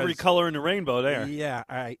was. You got every color in the rainbow there. Yeah,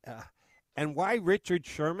 and why Richard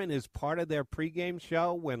Sherman is part of their pregame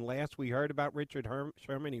show. When last we heard about Richard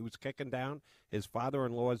Sherman, he was kicking down his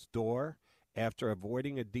father-in-law's door after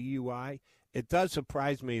avoiding a DUI. It does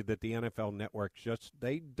surprise me that the NFL Network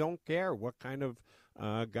they don't care what kind of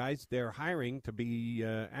guys they're hiring to be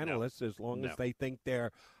analysts, as long as they think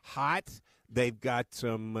they're hot, they've got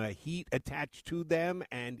some heat attached to them,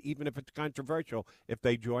 and even if it's controversial, if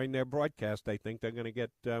they join their broadcast, they think they're going to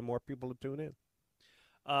get more people to tune in.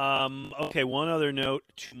 Okay, one other note.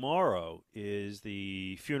 Tomorrow is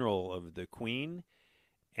the funeral of the Queen,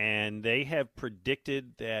 and they have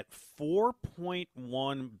predicted that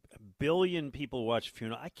 4.1 billion people watch the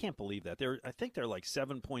funeral. I can't believe that. I think there are like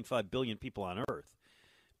 7.5 billion people on Earth.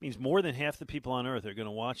 It means more than half the people on Earth are going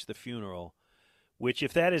to watch the funeral, which,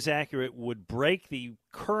 if that is accurate, would break the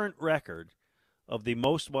current record of the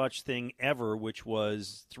most watched thing ever, which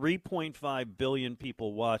was 3.5 billion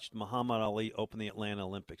people watched Muhammad Ali open the Atlanta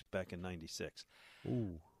Olympics back in '96.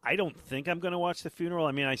 Ooh. I don't think I'm going to watch the funeral.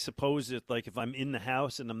 I mean, I suppose that, like, if I'm in the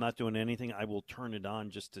house and I'm not doing anything, I will turn it on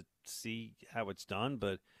just to see how it's done.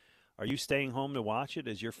 But are you staying home to watch it?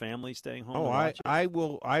 Is your family staying home to watch it? I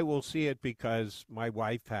will see it because my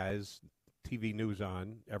wife has TV news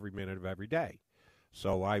on every minute of every day.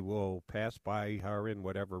 So I will pass by her in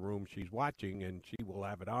whatever room she's watching, and she will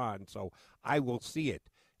have it on. So I will see it.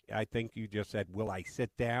 I think you just said, will I sit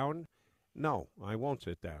down? No, I won't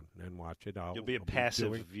sit down and watch it. You'll be a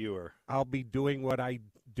passive viewer. I'll be doing what I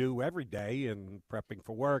do every day and prepping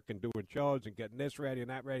for work and doing shows and getting this ready and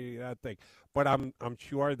that ready and that thing. But I'm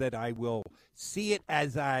sure that I will see it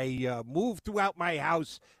as I move throughout my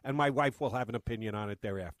house, and my wife will have an opinion on it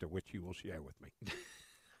thereafter, which she will share with me.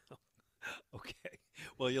 Okay.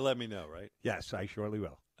 Well, you let me know, right? Yes, I surely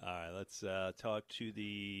will. All right, let's talk to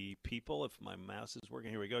the people. If my mouse is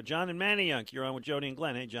working, here we go. John and Manayunk, you're on with Jody and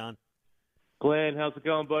Glenn. Hey, John. Glenn, how's it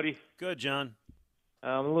going, buddy? Good, John.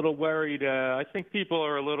 I'm a little worried. I think people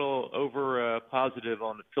are a little over positive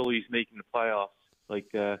on the Phillies making the playoffs.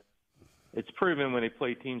 Like, it's proven when they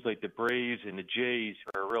play teams like the Braves and the Jays,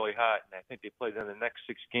 who are really hot, and I think they play them the next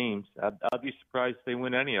 6 games. I'd be surprised if they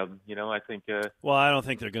win any of them. You know, I think. Well, I don't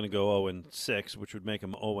think they're going to go 0-6, which would make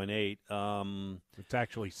them 0-8. It's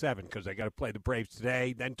actually 7 because they got to play the Braves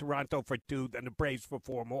today, then Toronto for 2, then the Braves for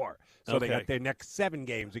 4 more. So They got their next 7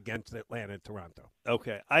 games against Atlanta and Toronto.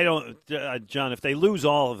 Okay, I don't, John. If they lose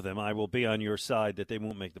all of them, I will be on your side that they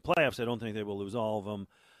won't make the playoffs. I don't think they will lose all of them.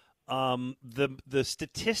 The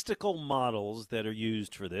statistical models that are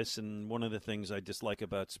used for this, and one of the things I dislike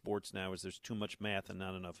about sports now is there's too much math and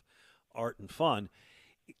not enough art and fun,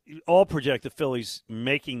 all project the Phillies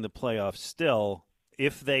making the playoffs still.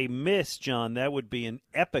 If they miss, John, that would be an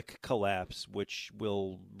epic collapse, which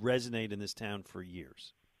will resonate in this town for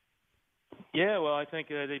years. Yeah, well, I think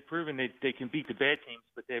they've proven they can beat the bad teams,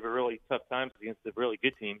 but they have a really tough time against the really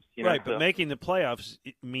good teams. You know, right, but making the playoffs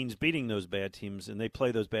it means beating those bad teams, and they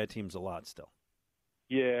play those bad teams a lot still.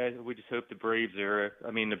 Yeah, we just hope the Braves are.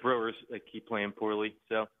 I mean, the Brewers keep playing poorly.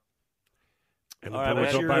 So, all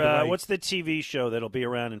right, what's the TV show that'll be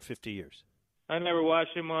around in 50 years? I never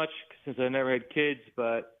watched it much since I never had kids,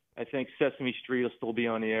 but I think Sesame Street will still be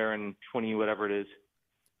on the air in 22, whatever it is.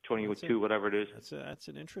 That's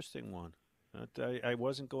an interesting one. I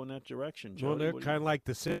wasn't going that direction, Joe. Well, they're kind of like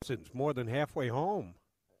The Simpsons, more than halfway home.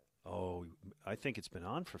 Oh, I think it's been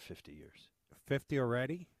on for 50 years. 50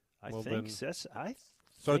 already? I think so.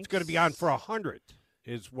 So it's going to be on for 100,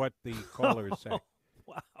 is what the callers say.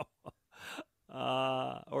 Wow.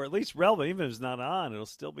 Or at least relevant. Even if it's not on, it'll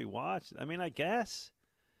still be watched. I mean, I guess.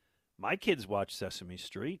 My kids watch Sesame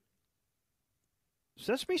Street.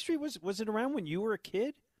 Sesame Street, was it around when you were a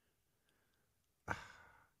kid?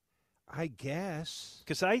 I guess.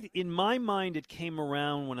 Because in my mind, it came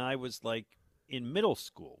around when I was like in middle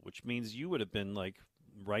school, which means you would have been like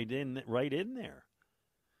right in there.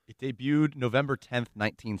 It debuted November 10th,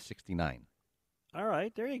 1969. All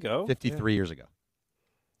right, there you go. 53 years ago.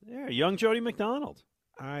 There, young Jody McDonald.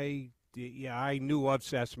 I knew of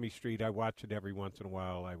Sesame Street. I watched it every once in a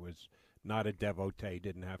while. I was not a devotee.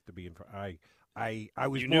 Didn't have to be in. I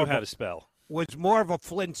was. You knew how to spell. Was more of a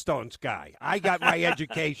Flintstones guy. I got my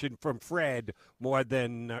education from Fred more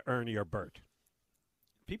than Ernie or Bert.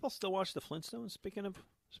 People still watch the Flintstones. Speaking of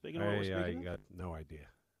I got no idea.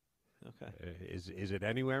 Okay. Is it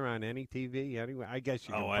anywhere on any TV? Anywhere? I guess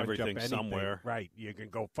you can punch everything up anything. Somewhere. Right. You can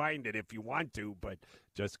go find it if you want to, but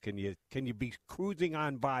just can you be cruising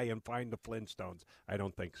on by and find the Flintstones? I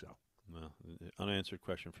don't think so. Well, unanswered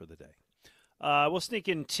question for the day. We'll sneak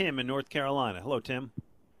in Tim in North Carolina. Hello, Tim.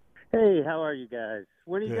 Hey, how are you guys?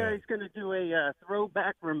 When are you guys going to do a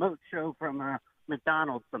throwback remote show from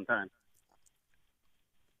McDonald's sometime?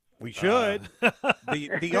 We should.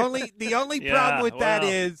 The only problem with that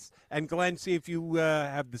is, and Glenn, see if you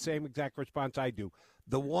have the same exact response I do.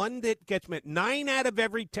 The one that gets me, 9 out of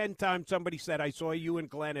every 10 times somebody said, I saw you and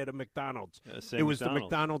Glenn at a McDonald's. It was the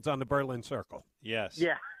McDonald's on the Berlin Circle. Yes.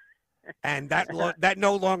 Yeah. And that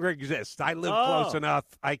no longer exists. I live close Oh. enough.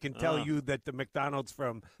 I can tell Oh. you that the McDonald's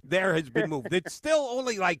from there has been moved. It's still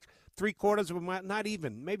only like 3/4 of a mile, not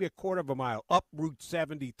even, maybe 1/4 of a mile up Route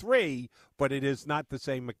 73, but it is not the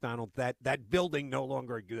same McDonald's. That building no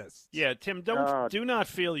longer exists. Yeah, Tim, do not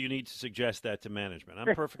feel you need to suggest that to management.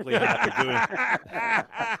 I'm perfectly happy doing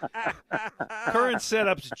it. Current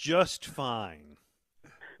setup's just fine.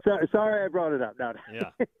 Sorry I brought it up. No.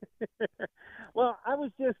 Yeah. Well, I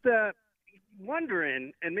was just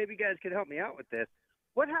wondering, and maybe you guys could help me out with this.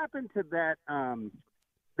 What happened to that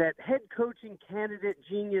that head coaching candidate,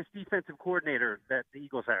 genius defensive coordinator that the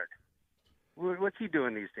Eagles hired? What's he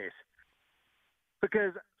doing these days?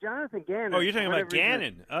 Because Jonathan Gannon. Oh, you're talking about whatever his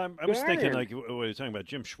name- Gannon. I was thinking, Gannon. like, what are you talking about?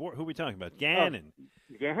 Jim Schwartz? Who are we talking about? Gannon.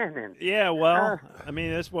 Gannon. Yeah, well, I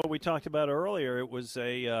mean, that's what we talked about earlier. It was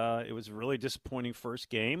a really disappointing first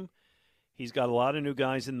game. He's got a lot of new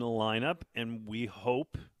guys in the lineup, and we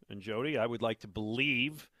hope, and Jody, I would like to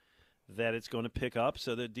believe that it's going to pick up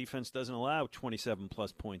so the defense doesn't allow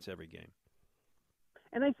 27-plus points every game.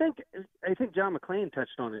 And I think John McClain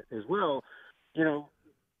touched on it as well. You know,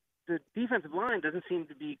 the defensive line doesn't seem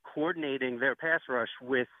to be coordinating their pass rush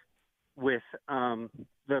with the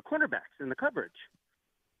cornerbacks in the coverage.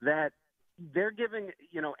 That they're giving,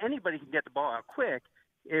 anybody can get the ball out quick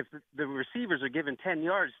if the receivers are given 10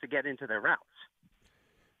 yards to get into their routes.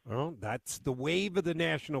 Well, that's the wave of the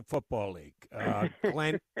National Football League.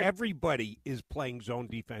 Glenn, everybody is playing zone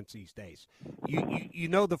defense these days. You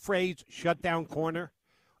know the phrase "shutdown corner"?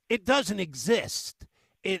 It doesn't exist.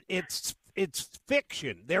 It's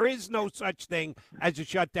fiction. There is no such thing as a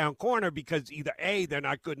shutdown corner because either A, they're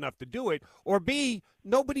not good enough to do it, or B,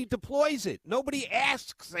 nobody deploys it. Nobody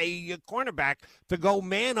asks a cornerback to go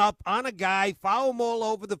man up on a guy, follow him all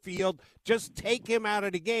over the field, just take him out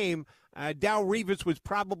of the game. Darrelle Revis was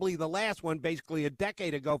probably the last one, basically a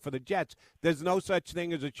decade ago for the Jets. There's no such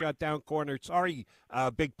thing as a shutdown corner. Sorry,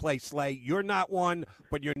 Big Play Slay. You're not one,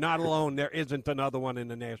 but you're not alone. There isn't another one in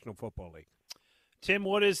the National Football League. Tim,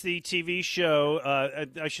 what is the TV show?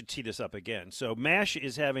 I should tee this up again. So MASH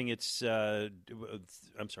is having its,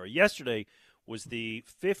 yesterday was the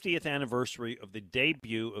 50th anniversary of the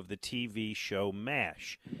debut of the TV show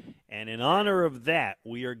MASH. And in honor of that,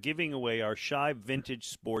 we are giving away our Shive Vintage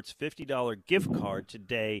Sports $50 gift card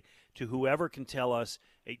today to whoever can tell us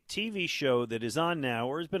a TV show that is on now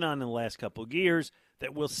or has been on in the last couple of years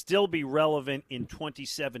that will still be relevant in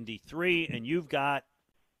 2073. And you've got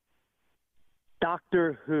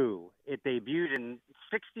Doctor Who. It debuted in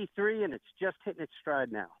 '63, and it's just hitting its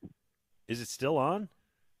stride now. Is it still on?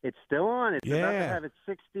 It's still on. It's about to have its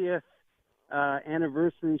 60th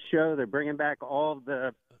anniversary show. They're bringing back all of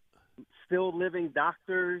the still living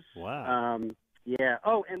doctors. Wow. Yeah.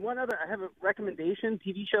 Oh, and one other, I have a recommendation,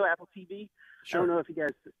 TV show, Apple TV. Sure. I don't know if you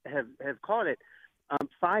guys have caught it.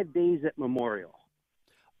 5 Days at Memorial.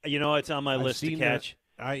 It's on my list to catch.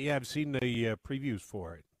 I've seen the previews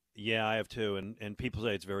for it. Yeah, I have too, and people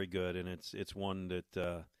say it's very good, and it's one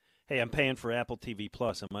that, hey, I'm paying for Apple TV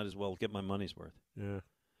Plus. I might as well get my money's worth. Yeah.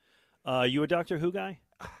 You a Doctor Who guy?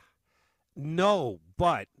 No,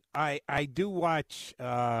 but I do watch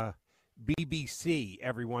BBC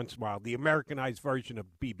every once in a while, the Americanized version of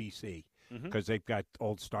BBC, because they've got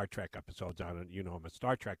old Star Trek episodes on it. You know, I'm a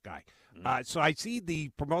Star Trek guy. So I see the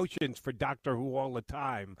promotions for Doctor Who all the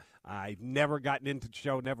time. I've never gotten into the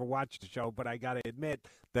show, never watched the show, but I got to admit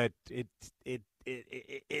that it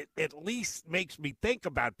at least makes me think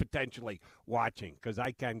about potentially watching, because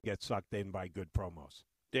I can get sucked in by good promos.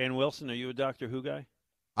 Dan Wilson, are you a Doctor Who guy?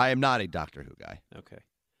 I am not a Doctor Who guy. Okay.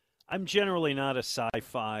 I'm generally not a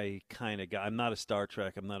sci-fi kind of guy. I'm not a Star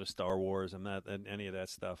Trek. I'm not a Star Wars. I'm not any of that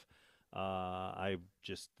stuff. I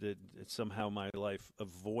just somehow my life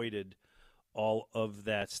avoided all of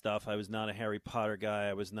that stuff. I was not a Harry Potter guy.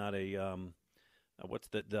 I was not a what's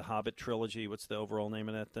the Hobbit trilogy? What's the overall name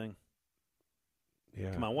of that thing?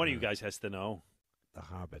 Yeah, come on, one of you guys has to know. The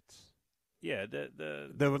Hobbits. Yeah,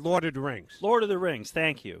 the Lord of the Rings. Lord of the Rings.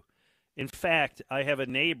 Thank you. In fact, I have a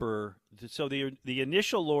neighbor. So the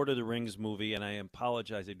initial Lord of the Rings movie, and I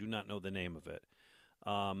apologize, I do not know the name of it,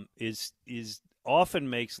 is often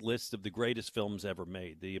makes lists of the greatest films ever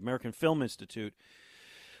made. The American Film Institute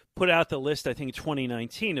put out the list, I think, in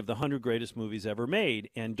 2019 of the 100 greatest movies ever made.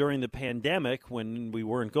 And during the pandemic, when we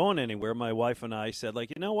weren't going anywhere, my wife and I said,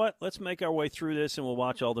 you know what? Let's make our way through this, and we'll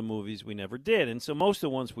watch all the movies we never did. And so most of the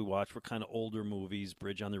ones we watched were kind of older movies,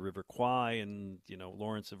 Bridge on the River Kwai and,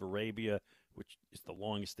 Lawrence of Arabia, which is the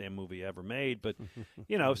longest damn movie ever made. But,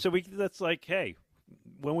 so that's like, hey,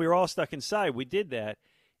 when we were all stuck inside, we did that.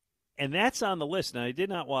 And that's on the list, and I did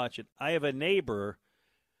not watch it. I have a neighbor,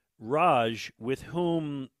 Raj, with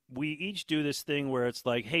whom we each do this thing where it's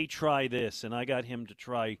like, hey, try this, and I got him to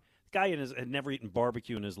try. The guy had never eaten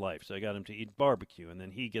barbecue in his life, so I got him to eat barbecue, and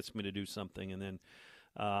then he gets me to do something, and then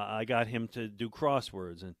I got him to do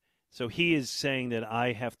crosswords, and so he is saying that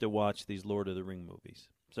I have to watch these Lord of the Ring movies.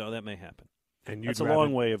 So that may happen. And that's a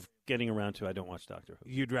long way of getting around to I don't watch Doctor Who.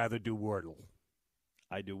 You'd rather do Wordle.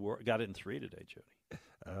 I do. Got it in 3 today, Jody.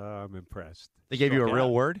 I'm impressed. They gave you a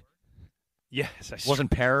real word? Yes.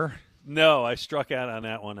 Wasn't pair? No, I struck out on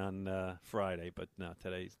that one on Friday, but no,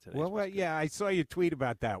 today's Well, yeah, I saw your tweet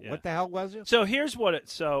about that. Yeah. What the hell was it? So here's what it.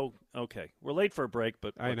 So okay, we're late for a break,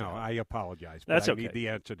 but I know. I apologize. But That's I okay. need the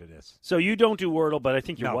answer to this. So you don't do Wordle, but I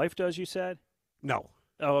think your No. wife does. You said no.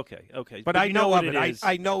 Oh, okay. But I you know what of it. is.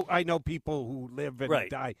 I know people who live and Right.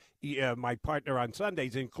 die. My partner on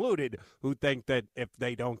Sundays included, who think that if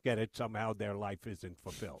they don't get it, somehow their life isn't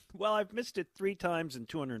fulfilled. Well, I've missed it 3 times in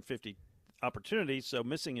 250 opportunities, so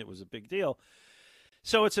missing it was a big deal.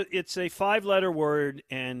 So it's a 5-letter word,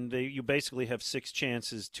 and you basically have 6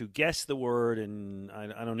 chances to guess the word, and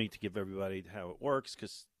I don't need to give everybody how it works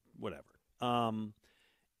because whatever. And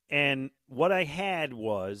what I had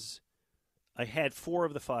was I had 4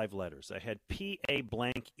 of the 5 letters. I had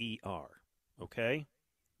P-A-blank-E-R, okay?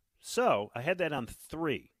 So I had that on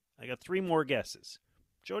 3. I got 3 more guesses.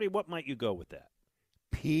 Jody, what might you go with that?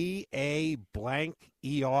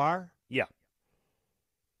 P-A-blank-E-R? Yeah.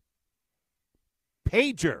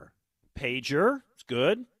 Pager. Pager is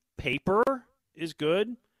good. Paper is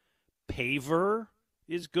good. Paver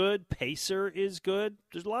is good. Pacer is good.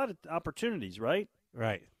 There's a lot of opportunities, right?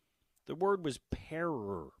 Right. The word was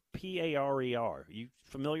parer. P-A-R-E-R. You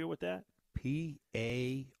familiar with that?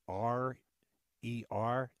 P-A-R-E-R?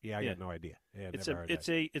 Yeah, I got no idea. Yeah, never heard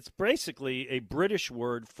that. It's basically a British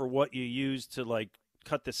word for what you use to like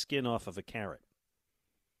cut the skin off of a carrot.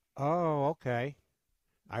 Oh, okay.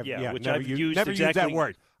 Which never I've used never exactly. used that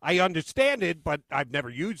word. I understand it, but I've never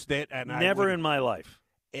used it, and Never in my life.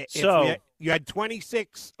 If So you had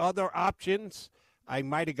 26 other options, I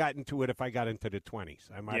might have gotten to it if I got into the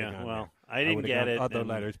 20s. I might have gone there. I didn't would've get got it. Other and,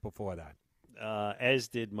 letters before that. As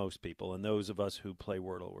did most people, and those of us who play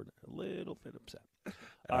Wordle were a little bit upset.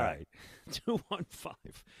 All right.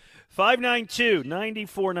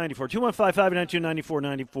 215-592-9494.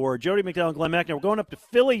 215-592-9494. Jody McDowell and Glenn McNair. We're going up to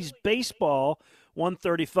Phillies baseball,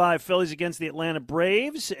 135. Phillies against the Atlanta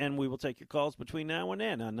Braves, and we will take your calls between now and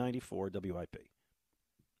then on 94 WIP.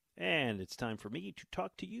 And it's time for me to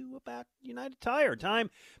talk to you about United Tire.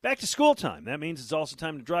 Back to school time. That means it's also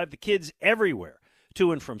time to drive the kids everywhere.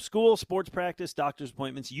 To and from school, sports practice, doctor's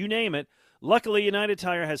appointments, you name it. Luckily, United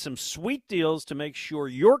Tire has some sweet deals to make sure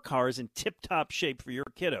your car is in tip-top shape for your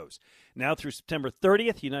kiddos. Now through September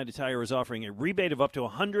 30th, United Tire is offering a rebate of up to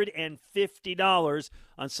 $150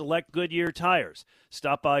 on select Goodyear tires.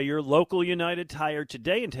 Stop by your local United Tire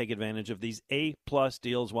today and take advantage of these A-plus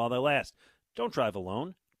deals while they last. Don't drive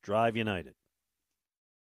alone. Drive United.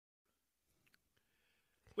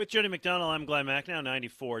 With Jody McDonald, I'm Glenn McNair,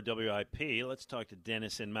 94 WIP. Let's talk to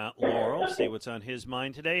Dennis in Mount Laurel, see what's on his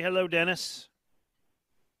mind today. Hello, Dennis.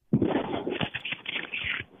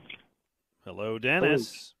 Hello,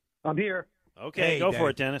 Dennis. I'm here. Okay, go for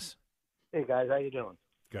it, Dennis. Hey, guys. How you doing?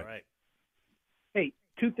 Good. All right. Hey,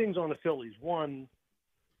 2 things on the Phillies. One,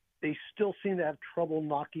 they still seem to have trouble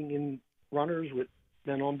knocking in runners with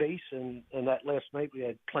men on base, and that last night we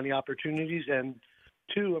had plenty of opportunities. And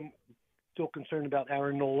 2, I'm still concerned about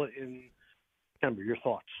Aaron Nola in September. Your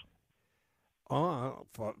thoughts?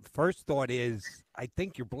 First thought is, I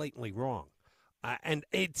think you're blatantly wrong. And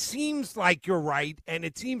it seems like you're right, and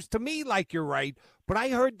it seems to me like you're right, but I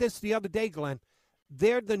heard this the other day, Glenn.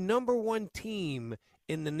 They're the number 1 team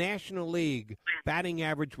in the National League batting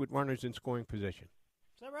average with runners in scoring position.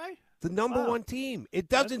 Is that right? The number 1 team. It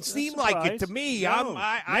doesn't seem like it to me. No,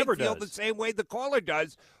 I never feel does. the same way the caller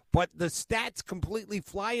does, but the stats completely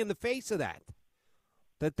fly in the face of that.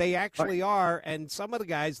 That they actually are, and some of the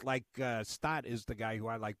guys, like Stott is the guy who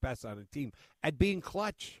I like best on the team, at being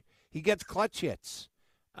clutch. He gets clutch hits.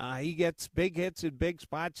 He gets big hits in big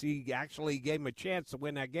spots. He actually gave him a chance to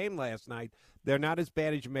win that game last night. They're not as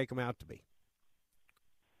bad as you make them out to be.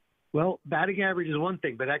 Well, batting average is one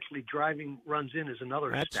thing, but actually driving runs in is another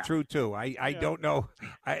That's stat. true, too. I don't know.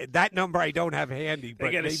 That number I don't have handy. They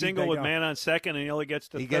but get a maybe single they with don't. man on second, and he only gets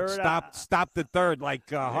to He third. gets stopped at third like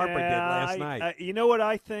Harper did last night. You know what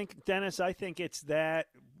I think, Dennis? I think it's that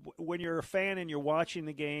when you're a fan and you're watching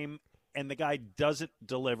the game and the guy doesn't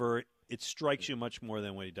deliver, it strikes you much more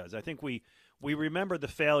than when he does. I think we remember the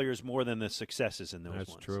failures more than the successes in those ones.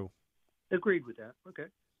 That's true. Agreed with that. Okay.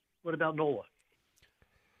 What about Nola?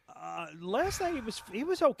 Last night he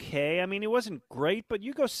was okay. I mean, he wasn't great, but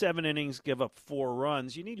you go 7 innings, give up 4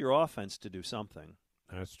 runs. You need your offense to do something.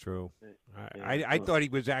 That's true. I thought he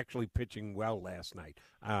was actually pitching well last night.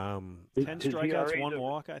 10 strikeouts, 1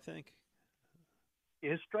 walk, I think.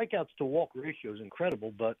 His strikeouts to walk ratio is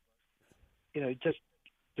incredible, but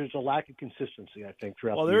there's a lack of consistency, I think,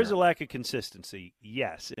 throughout. Well, the there year. is a lack of consistency,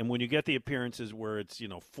 yes. And when you get the appearances where it's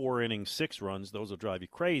 4 innings, 6 runs, those will drive you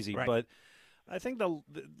crazy. Right. But I think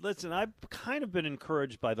listen, I've kind of been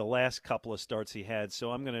encouraged by the last couple of starts he had,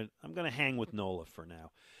 so I'm gonna hang with Nola for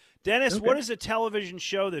now. Dennis, Okay. what is a television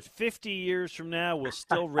show that 50 years from now will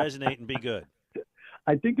still resonate and be good?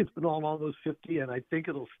 I think it's been on almost 50, and I think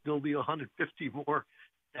it'll still be 150 more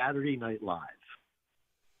Saturday Night Live.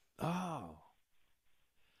 Oh,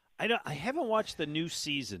 I haven't watched the new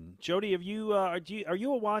season. Jody, have you? Are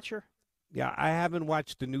you a watcher? Yeah, I haven't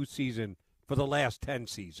watched the new season for the last 10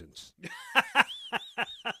 seasons.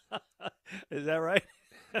 Is that right?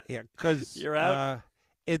 Yeah, because you're out.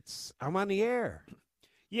 I'm on the air.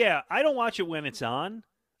 Yeah, I don't watch it when it's on.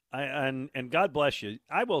 And God bless you.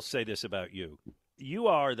 I will say this about you. You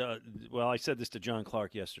are I said this to John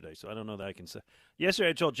Clark yesterday, so I don't know that I can say. Yesterday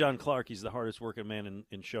I told John Clark he's the hardest working man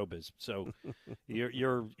in showbiz. So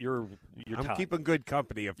you're I'm tied. keeping good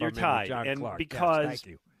company if You're I'm in tied. with John And Clark. because Yes,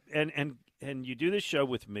 thank you. and you do this show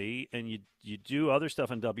with me, and you do other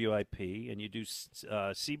stuff on WIP, and you do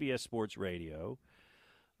CBS Sports Radio,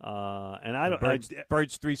 and I don't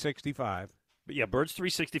Birds 365. But yeah, Birds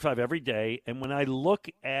 365 every day. And when I look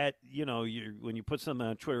at when you put something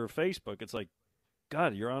on Twitter or Facebook, it's like,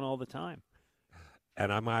 God, you're on all the time.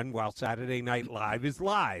 And I'm on while Saturday Night Live is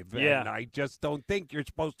live. Yeah. And I just don't think you're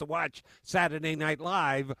supposed to watch Saturday Night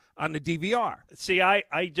Live on the DVR. See,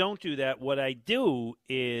 I don't do that. What I do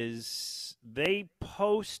is they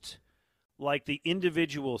post like the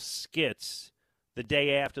individual skits the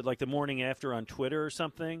day after, like the morning after on Twitter or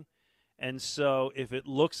something. And so if it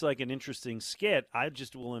looks like an interesting skit, I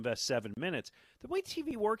just will invest 7 minutes. The way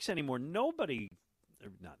TV works anymore,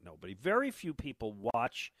 very few people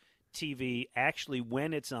watch TV actually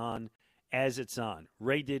when it's on, as it's on.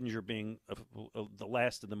 Ray Didinger being the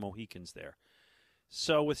last of the Mohicans there.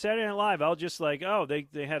 So with Saturday Night Live, I'll just they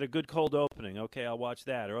had a good cold opening. Okay, I'll watch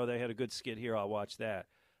that. Or they had a good skit here. I'll watch that.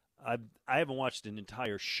 I haven't watched an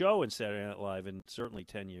entire show in Saturday Night Live in certainly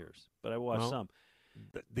 10 years, but I watched some.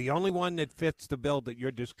 The only one that fits the bill that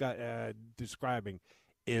you're describing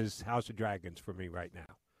is House of Dragons for me right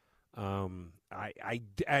now.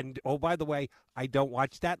 By the way, I don't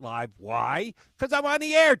watch that live. Why? Because I'm on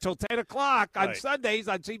the air till 10 o'clock on Sundays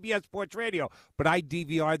on CBS Sports Radio. But I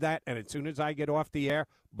DVR that, and as soon as I get off the air,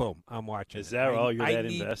 boom, I'm watching. Is that all? You're that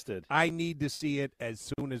invested? I need to see it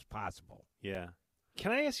as soon as possible. Yeah.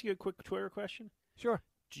 Can I ask you a quick Twitter question? Sure.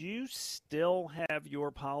 Do you still have your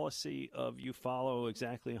policy of you follow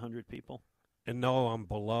exactly 100 people? And no, I'm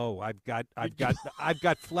below. I've got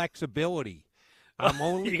flexibility.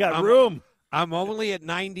 You got room. I'm only at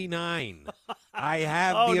 99. I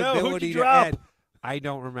have the who'd ability you to drop? add. I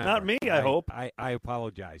don't remember. Not me, I hope. I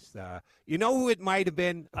apologize. You know who it might have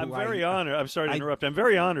been? I'm very honored. I'm sorry to interrupt. I'm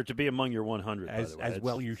very honored to be among your 100. As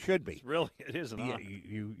well you should be. It is an honor.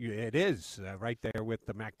 It is right there with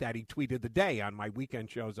the Mac Daddy tweet of the day on my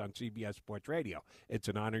weekend shows on CBS Sports Radio. It's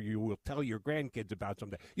an honor you will tell your grandkids about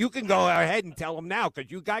someday. You can go ahead and tell them now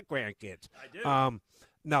because you got grandkids. I do.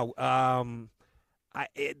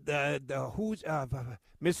 Who's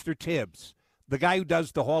Mr. Tibbs, the guy who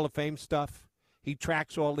does the Hall of Fame stuff. He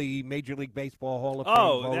tracks all the Major League Baseball Hall of Fame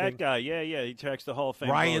voting. That guy. Yeah. He tracks the Hall of Fame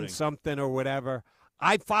Ryan voting. something or whatever.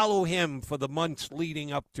 I follow him for the months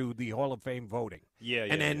leading up to the Hall of Fame voting.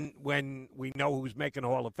 And then when we know who's making the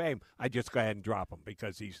Hall of Fame, I just go ahead and drop him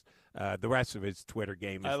because he's the rest of his Twitter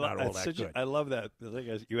game is not all that good. I love that. The thing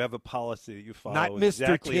is, you have a policy that you follow. Not Mr.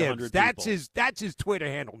 Exactly Tibbs. 100 people. That's his Twitter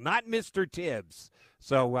handle. Not Mr. Tibbs.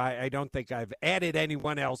 So I don't think I've added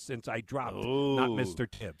anyone else since I dropped. Not Mr.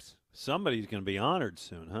 Tibbs. Somebody's going to be honored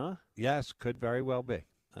soon, huh? Yes, could very well be.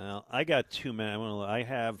 Well, I got too many. I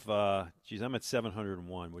have, I'm at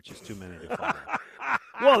 701, which is too many to follow.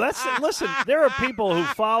 Well, listen, there are people who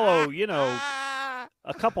follow,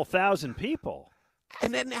 a couple thousand people.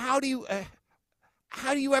 And then how do you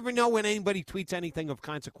ever know when anybody tweets anything of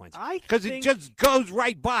consequence? Because it just goes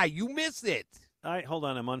right by. You miss it. Hold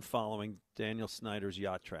on. I'm unfollowing Daniel Snyder's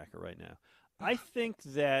Yacht Tracker right now. I think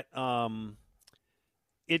that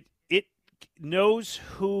it knows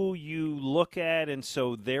who you look at, and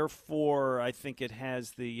so therefore I think it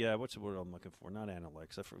has the what's the word I'm looking for? Not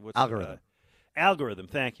analytics. Algorithm. Algorithm.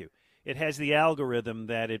 Thank you. It has the algorithm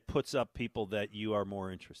that it puts up people that you are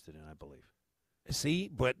more interested in, I believe. See,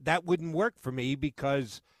 but that wouldn't work for me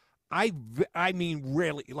because I mean,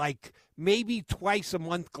 really, like maybe twice a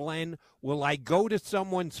month, Glenn, will I go to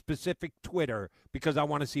someone's specific Twitter because I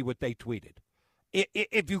want to see what they tweeted.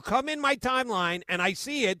 If you come in my timeline and I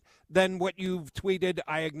see it, then what you've tweeted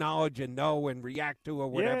I acknowledge and know and react to or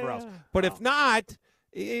whatever else. But if not,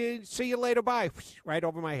 see you later, bye. Right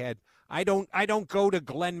over my head. I don't go to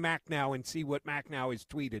Glenn Macnow and see what Macnow has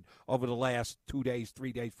tweeted over the last 2 days,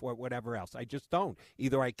 3 days, 4, whatever else. I just don't.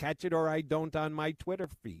 Either I catch it or I don't on my Twitter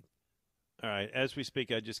feed. All right. As we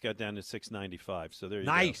speak, I just got down to 695. So there you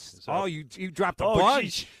nice. go. Nice. So, you dropped a bunch.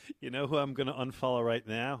 Geez. You know who I'm going to unfollow right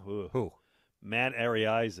now? Who? Matt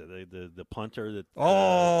Ariza, the punter. The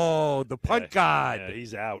punt god. Yeah,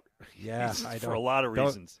 he's out. Yeah, for a lot of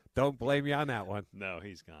reasons. Don't blame me on that one. No,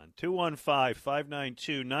 he's gone.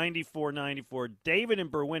 215-592-9494. David in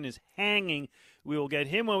Berwyn is hanging. We will get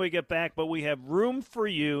him when we get back, but we have room for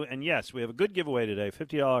you. And, yes, we have a good giveaway today,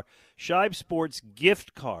 $50 Shibe Sports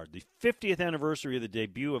gift card, the 50th anniversary of the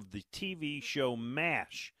debut of the TV show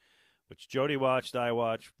MASH, which Jody watched, I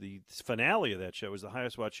watched. The finale of that show was the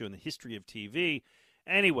highest watched show in the history of TV.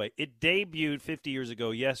 Anyway, it debuted 50 years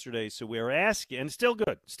ago yesterday, so we're asking, and still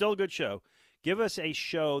a good show. Give us a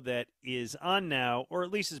show that is on now, or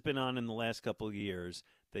at least has been on in the last couple of years,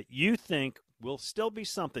 that you think will still be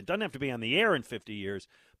something. Doesn't have to be on the air in 50 years,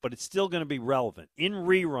 but it's still going to be relevant. In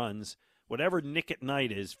reruns, whatever Nick at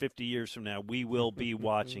Night is 50 years from now, we will be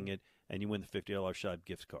watching it, and you win the $50 Shibe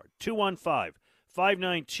gift card.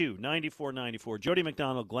 215-592-9494. Jody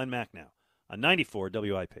McDonald, Glenn Macnow on 94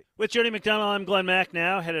 WIP. With Jody McDonald, I'm Glenn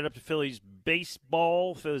Macnow, headed up to Phillies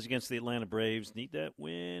baseball. Phillies against the Atlanta Braves. Need that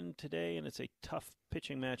win today, and it's a tough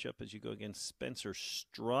pitching matchup as you go against Spencer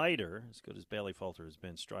Strider. As good as Bailey Falter has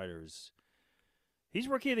been, Strider is... He's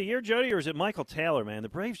Rookie of the Year, Jody, or is it Michael Taylor, man? The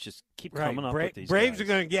Braves just keep coming up with these Braves guys. Are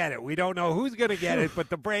going to get it. We don't know who's going to get it, but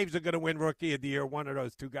the Braves are going to win Rookie of the Year. One of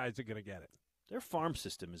those two guys are going to get it. Their farm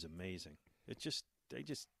system is amazing. They just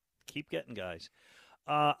keep getting guys.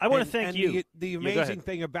 I want to thank you. The amazing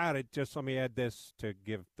thing about it, just let me add this to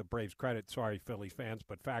give the Braves credit. Sorry, Philly fans,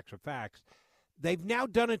 but facts are facts. They've now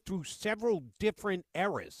done it through several different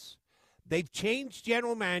eras. They've changed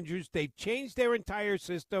general managers. They've changed their entire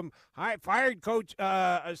system, fired coach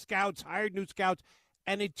scouts, hired new scouts,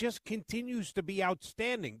 and it just continues to be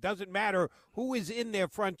outstanding. Doesn't matter who is in their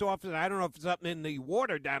front office. I don't know if it's something in the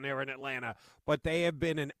water down there in Atlanta, but they have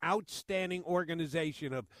been an outstanding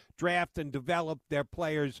organization of draft and develop their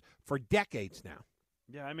players for decades now.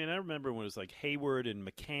 Yeah, I mean, I remember when it was like Hayward and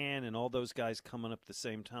McCann and all those guys coming up at the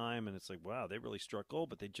same time, and it's like, wow, they really struck gold,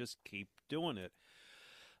 but they just keep doing it.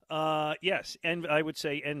 Yes, and I would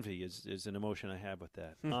say envy is an emotion I have with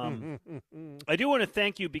that. I do want to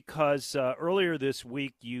thank you because earlier this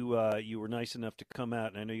week you were nice enough to come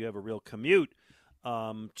out, and I know you have a real commute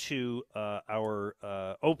to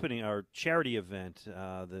our opening, our charity event.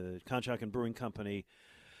 The Conshohocken Brewing Company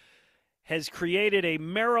has created a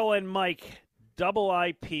Merrill and Mike double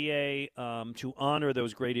IPA to honor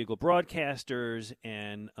those Great Eagle broadcasters,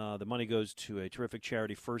 and the money goes to a terrific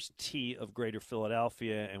charity, First Tee of Greater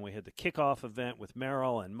Philadelphia, and we had the kickoff event with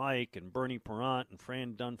Merrill and Mike and Bernie Perrant and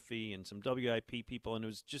Fran Dunphy and some WIP people, and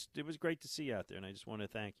it was great to see you out there, and I just want to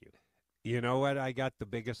thank you. You know what I got the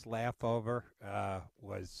biggest laugh over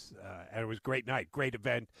was, and it was a great night, great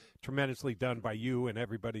event, tremendously done by you and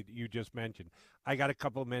everybody that you just mentioned. I got a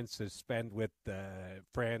couple of minutes to spend with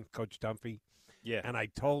Fran, Coach Dunphy. Yeah. And I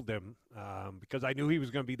told him, because I knew he was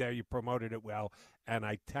going to be there, you promoted it well, and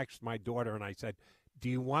I texted my daughter and I said, do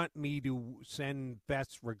you want me to send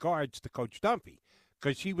best regards to Coach Dunphy?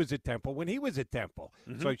 Because she was at Temple when he was at Temple.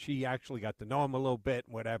 Mm-hmm. So she actually got to know him a little bit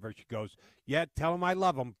and whatever. She goes, yeah, tell him I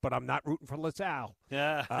love him, but I'm not rooting for LaSalle.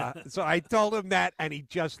 Yeah. So I told him that, and he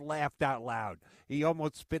just laughed out loud. He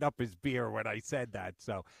almost spit up his beer when I said that.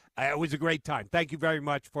 So it was a great time. Thank you very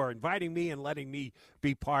much for inviting me and letting me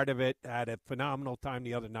be part of it. I had a phenomenal time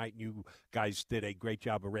the other night, and you guys did a great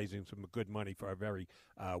job of raising some good money for a very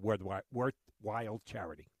worthwhile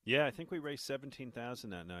charity. Yeah, I think we raised $17,000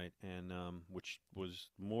 that night, and which was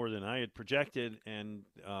more than I had projected. And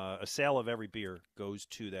a sale of every beer goes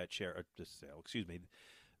to that charity.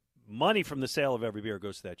 Money from the sale of every beer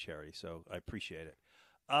goes to that charity. So I appreciate it.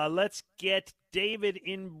 Let's get David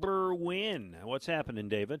in Berwyn. What's happening,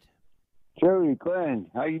 David? Jody, Glenn,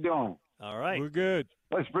 how you doing? All right. We're good.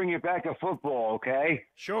 Let's bring it back to football, okay?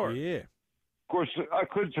 Sure. Yeah. Of course, I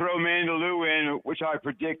could throw Mandalou in, which I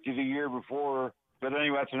predicted a year before, but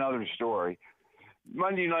anyway, that's another story.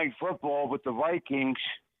 Monday Night Football with the Vikings.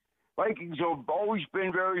 Vikings have always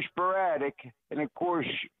been very sporadic, and of course,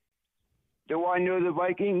 do I know the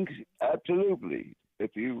Vikings? Absolutely.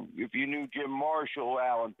 If you knew Jim Marshall,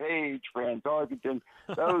 Alan Page, Fran Tarkenton,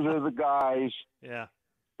 those are the guys Yeah.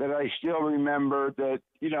 that I still remember that,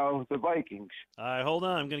 the Vikings. All right, hold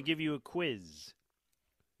on. I'm going to give you a quiz.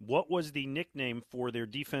 What was the nickname for their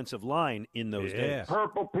defensive line in those days?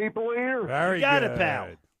 Purple People Eater? Very You got good. it, pal.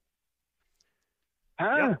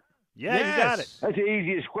 Huh? Yep. Yeah, you got it. That's the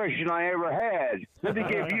easiest question I ever had. Let me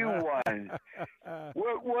give you one.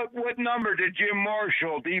 What number did Jim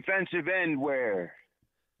Marshall, defensive end, wear?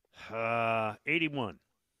 81.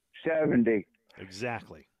 70.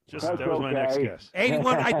 Exactly. That's That was my next okay. guess.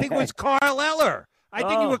 81, I think it was Carl Eller. I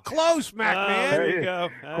think you were close, Mac, man. There you go.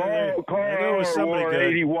 Carl I knew it was somebody wore good.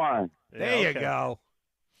 81. There you go.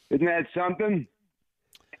 Isn't that something?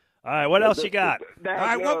 All right, what else you got? All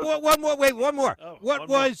right, one more. Wait, one more. What one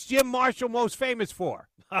more. was Jim Marshall most famous for?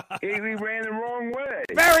 He ran the wrong way.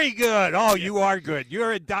 Very good. Oh, you are good.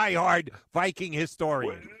 You're a diehard Viking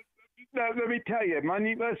historian. Now, let me tell you,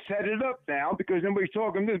 let's set it up now because nobody's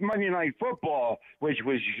talking this Monday Night Football, which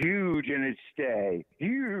was huge in its day.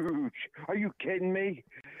 Huge. Are you kidding me?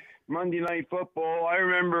 Monday Night Football. I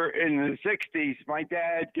remember in the 60s, my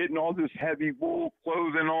dad getting all this heavy wool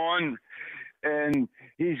clothing on, and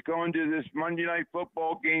he's going to this Monday Night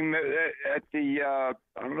Football game at the,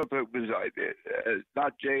 I don't know if it was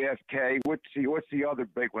not JFK. What's the other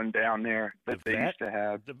big one down there that they used to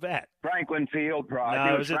have? The Vet. Franklin Field, probably.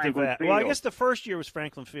 No, it was at the Franklin Vet. Field. Well, I guess the first year was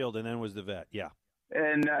Franklin Field, and then was the Vet. Yeah.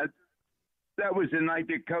 And that was the night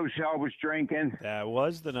that Cosell was drinking. That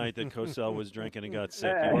was the night that Cosell was drinking and got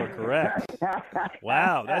sick. You are correct.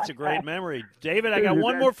 Wow, that's a great memory. David, I got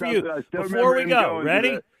one more for you before we go.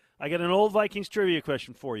 Ready? I got an old Vikings trivia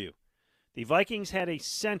question for you. The Vikings had a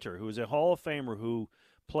center who was a Hall of Famer who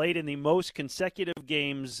played in the most consecutive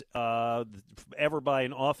games ever by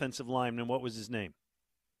an offensive lineman. What was his name?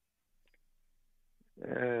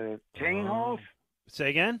 Tinghoff?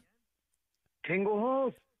 Say again?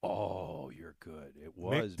 Tinglehoff? Oh, you're good. It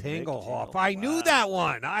was Mick Mick Tinglehoff. I knew that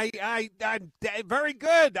one. I very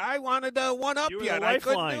good. I wanted to one up You you, were and the I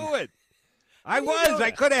couldn't lifeline. do it.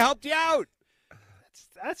 I could have helped you out.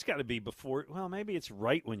 That's got to be before. Well, maybe it's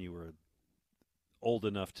right when you were old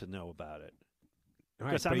enough to know about it.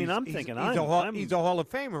 Because Right, but I'm he's thinking a Hall of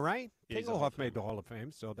Famer, right? He's a Hall Tinglehoff of made the Hall of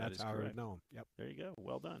Fame, so That that's is how I correct. would know him. Yep. There you go.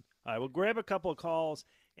 Well done. All right, we'll grab a couple of calls,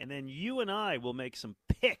 and then you and I will make some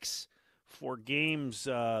picks for games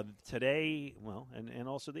today, well, and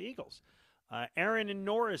also the Eagles. Aaron in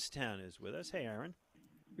Norristown is with us. Hey, Aaron.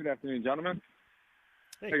 Good afternoon, gentlemen.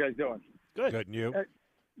 Hey. How you guys doing? Good. Good, and you?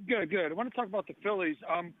 Good. I want to talk about the Phillies.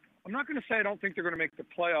 I'm not going to say I don't think they're going to make the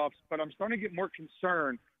playoffs, but I'm starting to get more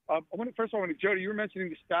concerned. First of all, Jody, you were mentioning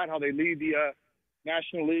the stat, how they lead the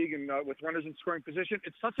National League and with runners in scoring position.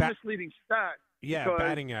 It's such a misleading stat. Yeah, because-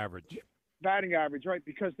 batting average. Batting average, right?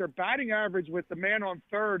 Because their batting average with the man on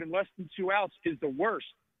third and less than 2 outs is the worst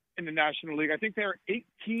in the National League. I think they're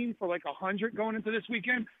 18 for like 100 going into this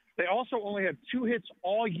weekend. They also only had 2 hits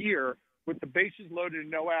all year with the bases loaded and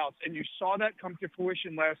no outs, and you saw that come to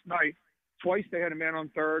fruition last night. Twice they had a man on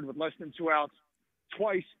third with less than 2 outs.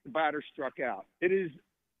 Twice the batter struck out. It is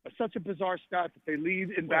such a bizarre stat that they lead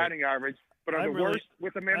in batting average, but are the worst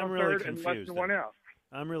with a man on third and less than 1 out.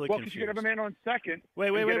 I'm really well, confused. because you could have a man on second. Wait.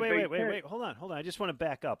 and get a base hit. Hold on. I just want to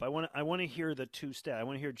back up. I want to hear the two stat. I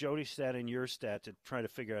want to hear Jody's stat and your stat to try to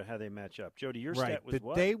figure out how they match up. Jody, your stat was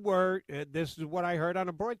what? They were, this is what I heard on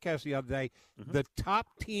a broadcast the other day, the top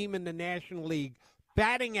team in the National League,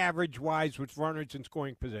 batting average-wise, with runners in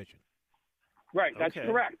scoring position. Right, that's Okay.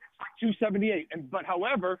 correct. 278. But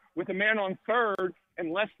however, with a man on third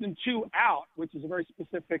and less than 2 out, which is a very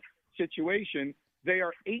specific situation, they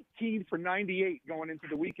are 18 for 98 going into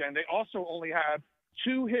the weekend. They also only have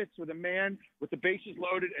 2 hits with a man with the bases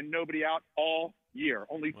loaded and nobody out all year.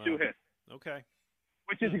 Only 2 hits. Okay.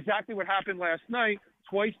 Which is exactly what happened last night.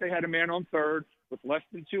 Twice they had a man on third with less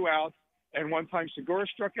than 2 outs, and one time Segura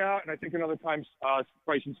struck out, and I think another time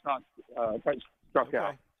Bryson Stott struck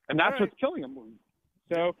out. And that's what's killing them.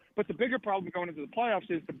 So, but the bigger problem going into the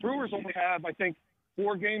playoffs is the Brewers only have, I think,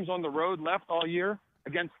 4 games on the road left all year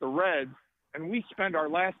against the Reds, and we spend our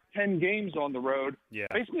last 10 games on the road. Yeah.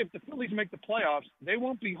 Basically, if the Phillies make the playoffs, they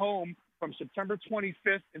won't be home from September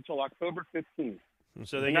 25th until October 15th.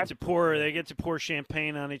 So they get to pour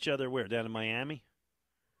champagne on each other. Where, down in Miami?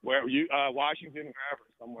 Where Washington, wherever,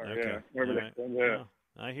 somewhere. Okay. Yeah, wherever All right. yeah.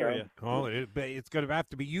 I hear you. Oh, it's going to have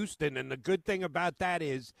to be Houston, and the good thing about that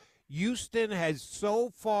is Houston has so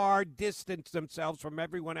far distanced themselves from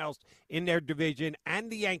everyone else in their division and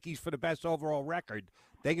the Yankees for the best overall record.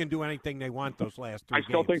 They can do anything they want those last 3 games. I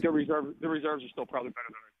still think the reserves are still probably better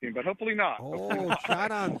than our team, but hopefully not. Oh,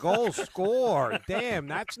 shot on goal score. Damn,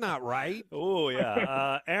 that's not right. Oh,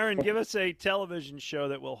 yeah. Aaron, give us a television show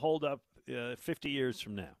that will hold up 50 years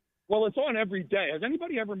from now. Well, it's on every day. Has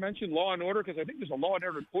anybody ever mentioned Law and Order? Because I think there's a Law and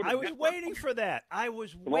Order. I was waiting for that. I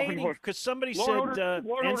was waiting because somebody Law said and Order,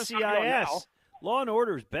 Law and Order's not on now. NCIS. Law and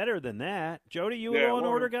Order is better than that. Jody, you Yeah, a Law and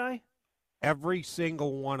Order guy? Every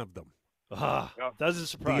single one of them. Doesn't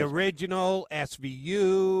surprise The me. original,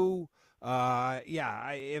 SVU.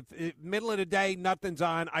 If middle of the day, nothing's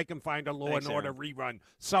on, I can find a Law Thanks, and Order Aaron. rerun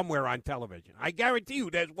somewhere on television. I guarantee you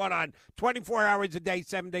there's one on 24 hours a day,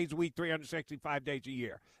 7 days a week, 365 days a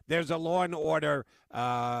year. There's a Law and Order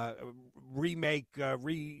remake,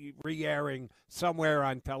 re-airing somewhere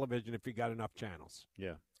on television if you got enough channels.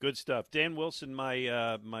 Yeah, good stuff. Dan Wilson,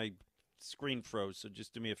 my screen froze, so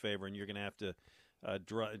just do me a favor, and you're going to have to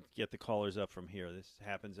get the callers up from here. This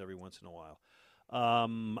happens every once in a while.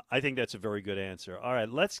 I think that's a very good answer. All right,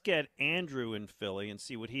 let's get Andrew in Philly and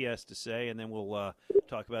see what he has to say, and then we'll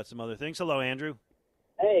talk about some other things. Hello, Andrew.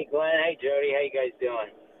 Hey, Glenn. Hey, Jody. How you guys doing?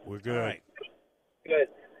 We're good. All right. Good.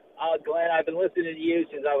 Glenn, I've been listening to you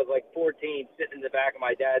since I was like 14, sitting in the back of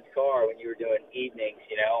my dad's car when you were doing evenings,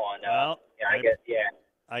 on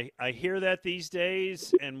I hear that these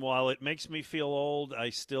days, and while it makes me feel old,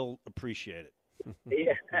 I still appreciate it.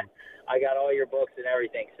 Yeah, I got all your books and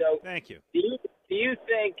everything. So thank you. Do you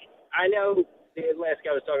think? I know the last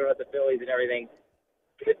guy was talking about the Phillies and everything.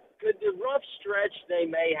 Could the rough stretch they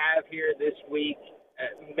may have here this week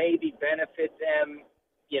maybe benefit them?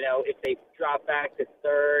 If they drop back to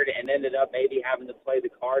third and ended up maybe having to play the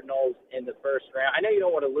Cardinals in the first round. I know you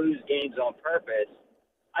don't want to lose games on purpose.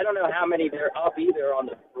 I don't know how many they're up either on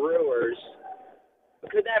the Brewers.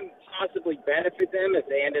 Could that possibly benefit them if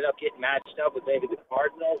they ended up getting matched up with maybe the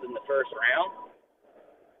Cardinals in the first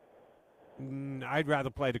round? I'd rather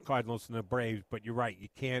play the Cardinals than the Braves, but you're right. You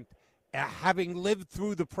can't. Having lived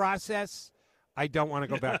through the process, I don't want to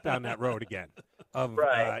go back down that road again of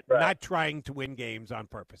not trying to win games on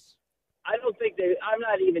purpose. I don't think I'm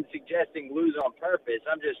not even suggesting lose on purpose.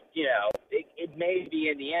 I'm just, it may be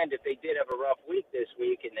in the end if they did have a rough week this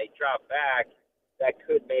week and they drop back, that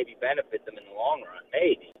could maybe benefit them in the long run.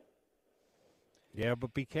 Maybe. Yeah,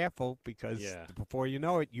 but be careful because before you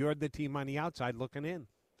know it, you're the team on the outside looking in.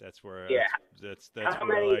 That's where. Yeah. That's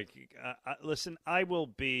where. Listen, I will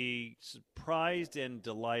be surprised and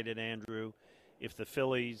delighted, Andrew, if the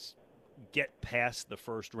Phillies get past the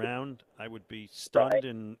first round. I would be stunned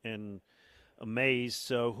and amazed.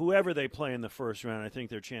 So whoever they play in the first round, I think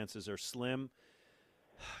their chances are slim.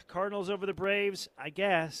 Cardinals over the Braves, I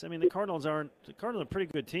guess. I mean, the Cardinals are a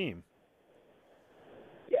pretty good team.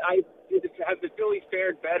 Yeah, have the Phillies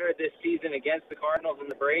fared better this season against the Cardinals and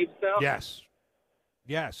the Braves, though?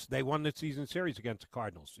 Yes, they won the season series against the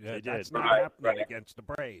Cardinals. They That's did. not happening against the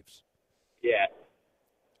Braves. Yeah.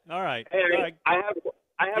 All right. Hey, I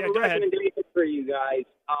have a recommendation for you guys.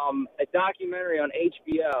 A documentary on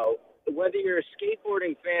HBO. Whether you're a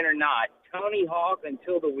skateboarding fan or not, Tony Hawk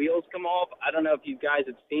Until the Wheels Come Off. I don't know if you guys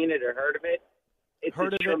have seen it or heard of it.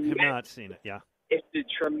 Heard of it, have not seen it. Yeah. It's a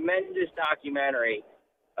tremendous documentary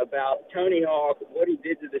about Tony Hawk, what he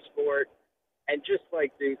did to the sport, and just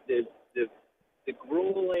like the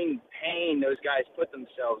grueling pain those guys put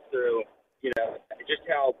themselves through. Just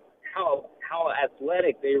how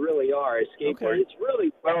athletic they really are as skateboarders. Okay. It's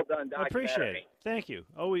really well done documentary. I appreciate it. Thank you.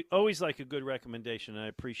 Always like a good recommendation, and I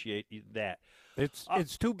appreciate that.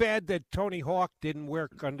 It's too bad that Tony Hawk didn't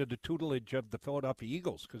work under the tutelage of the Philadelphia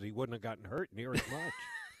Eagles because he wouldn't have gotten hurt near as much.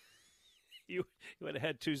 You would have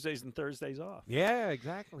had Tuesdays and Thursdays off. Yeah,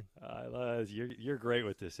 exactly. You're great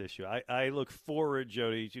with this issue. I look forward,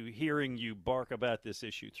 Jody, to hearing you bark about this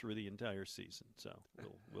issue through the entire season. So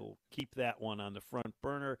we'll keep that one on the front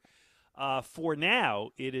burner. For now,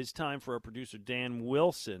 it is time for our producer, Dan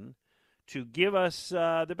Wilson, to give us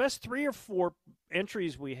the best 3 or 4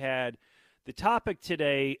 entries we had. The topic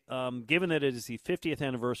today, given that it is the 50th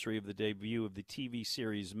anniversary of the debut of the TV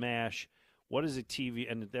series MASH, what is a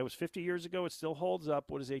TV, and that was 50 years ago, it still holds up.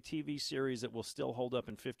 What is a TV series that will still hold up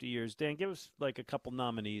in 50 years? Dan, give us like a couple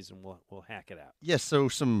nominees and we'll hack it out. Yes, so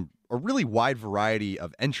a really wide variety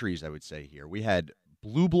of entries, I would say here. We had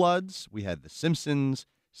Blue Bloods, we had The Simpsons,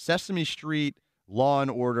 Sesame Street, Law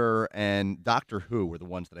and Order, and Doctor Who were the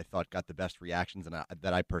ones that I thought got the best reactions and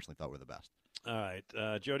that I personally thought were the best. All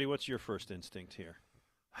right. Jody, what's your first instinct here?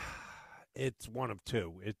 It's one of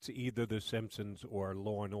two. It's either The Simpsons or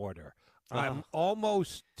Law and Order. I'm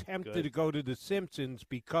almost tempted to go to The Simpsons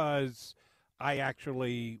because I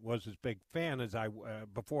actually was as big fan as I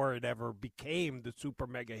before it ever became the super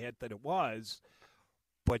mega hit that it was.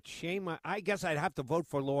 But shame, I guess I'd have to vote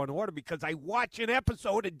for Law and Order because I watch an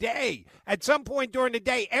episode a day. At some point during the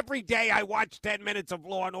day, every day I watch 10 minutes of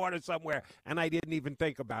Law and Order somewhere, and I didn't even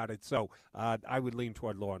think about it. So I would lean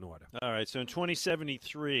toward Law and Order. All right, so in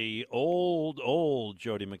 2073, old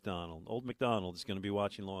Jody McDonald, old McDonald is going to be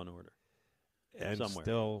watching Law and Order. And somewhere.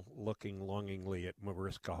 still looking longingly at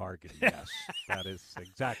Mariska Hargitay. Yes, that is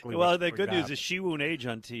exactly Well, what's the good news forgotten. is she won't age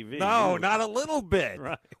on TV. No, not a little bit.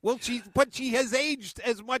 Right. Well, she has aged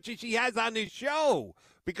as much as she has on this show.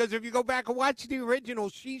 Because if you go back and watch the original,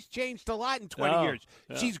 she's changed a lot in 20 years.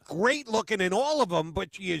 Yeah. She's great looking in all of them,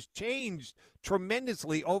 but she has changed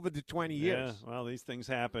tremendously over the 20 years. Yeah, well, these things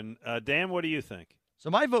happen. Dan, what do you think? So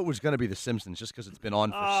my vote was going to be The Simpsons just because it's been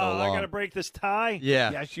on for so long. I got to break this tie?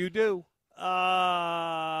 Yeah. Yes, you do.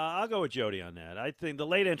 I'll go with Jody on that. I think the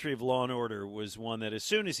late entry of Law and Order was one that as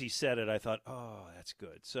soon as he said it, I thought, oh, that's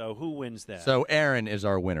good. So who wins that? So Aaron is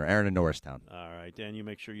our winner. Aaron in Norristown. All right, Dan, you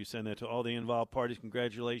make sure you send that to all the involved parties.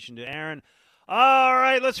 Congratulations to Aaron. All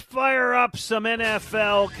right, let's fire up some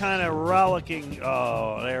NFL kind of rollicking.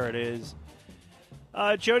 Oh, there it is.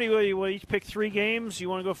 Jody, we'll each pick 3 games. You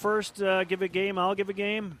want to go first? Give a game. I'll give a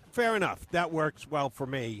game. Fair enough. That works well for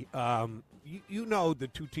me. You know the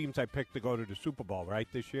 2 teams I picked to go to the Super Bowl, right,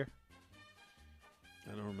 this year?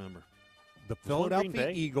 I don't remember. The Was one Green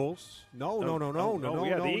Philadelphia Bay? Eagles. No.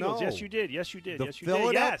 Yeah, the Eagles. Yes, you did. The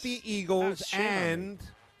Philadelphia Eagles and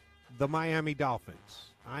the Miami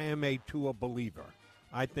Dolphins. I am a Tua believer.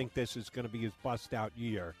 I think this is going to be his bust-out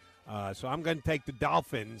year. So I'm going to take the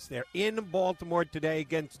Dolphins. They're in Baltimore today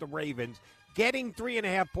against the Ravens. Getting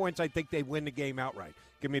 3.5 points, I think they win the game outright.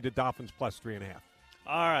 Give me the Dolphins plus 3.5.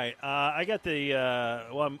 All right, I got the.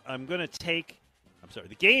 I'm going to take. I'm sorry.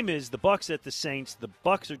 The game is the Bucs at the Saints. The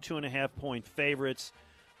Bucs are 2.5-point favorites.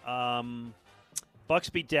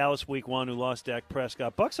 Bucs beat Dallas Week 1, who lost Dak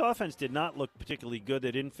Prescott. Bucs offense did not look particularly good.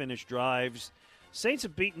 They didn't finish drives. Saints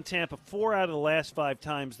have beaten Tampa 4 out of the last 5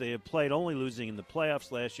 times they have played, only losing in the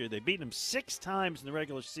playoffs last year. They've beaten them 6 times in the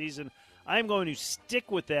regular season. I'm going to stick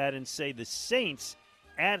with that and say the Saints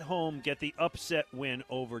at home get the upset win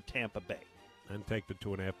over Tampa Bay. And take the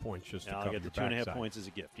 2.5 points just to I'll cover get the your 2.5 backside. points as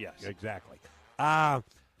a gift, yes. Exactly. I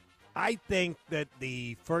think that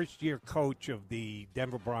the first-year coach of the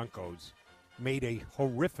Denver Broncos made a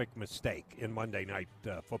horrific mistake in Monday Night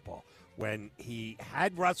Football when he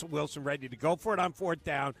had Russell Wilson ready to go for it on 4th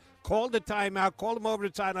down, called a timeout, called him over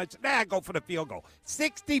the sideline, said, go for the field goal.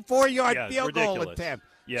 64-yard field goal ridiculous. attempt.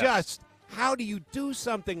 Yes. Just how do you do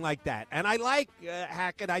something like that? And I like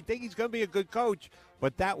Hackett. I think he's going to be a good coach,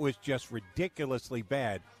 but that was just ridiculously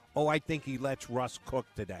bad. Oh, I think he lets Russ cook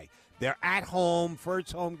today. They're at home,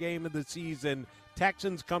 first home game of the season.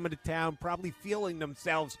 Texans coming to town, probably feeling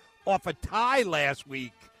themselves off a tie last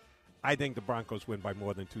week. I think the Broncos win by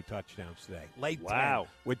more than 2 touchdowns today. Late 10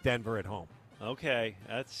 with Denver at home. Okay,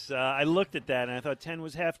 that's. I looked at that and I thought 10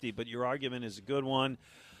 was hefty, but your argument is a good one.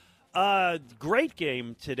 Great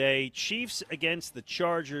game today. Chiefs against the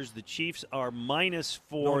Chargers. The Chiefs are -4.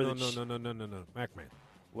 No, McMahon.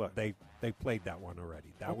 What? They played that one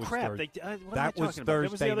already. That was crap! Thursday. What am I that was talking about? Thursday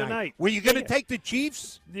That was the other night. Were you going to take the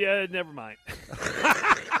Chiefs? Yeah, never mind.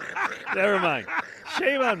 Never mind.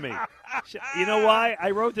 Shame on me. You know why?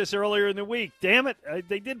 I wrote this earlier in the week. Damn it.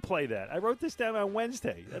 They did play that. I wrote this down on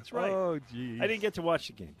Wednesday. That's right. Oh, geez. I didn't get to watch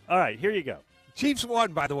the game. All right, here you go. Chiefs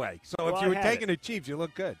won, by the way. So Well, if you I were had taking it. the Chiefs, you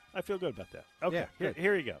look good. I feel good about that. Okay, Yeah,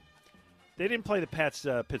 here you go. They didn't play the Pats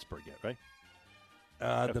Pittsburgh yet, right?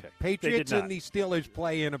 The Okay. Patriots They did and the Steelers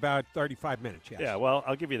play in about 35 minutes, yes. Yeah, well,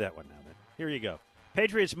 I'll give you that one now then. Here you go.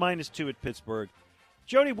 Patriots -2 at Pittsburgh.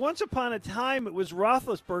 Jody, once upon a time it was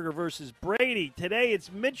Roethlisberger versus Brady. Today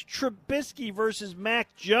it's Mitch Trubisky versus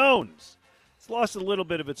Mac Jones. It's lost a little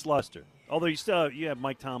bit of its luster. Although you have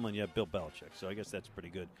Mike Tomlin, you have Bill Belichick, so I guess that's pretty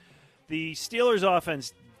good. The Steelers'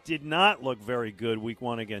 offense did not look very good week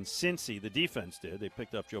 1 against Cincy. The defense did. They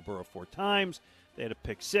picked up Joe Burrow 4 times. They had a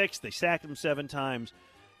pick 6. They sacked him 7 times.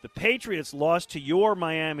 The Patriots lost to your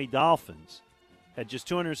Miami Dolphins, had just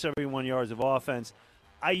 271 yards of offense.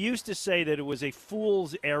 I used to say that it was a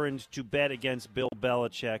fool's errand to bet against Bill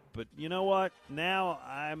Belichick, but you know what? Now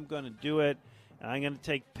I'm going to do it. I'm going to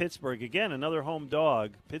take Pittsburgh. Again, another home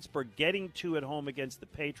dog. Pittsburgh getting 2 at home against the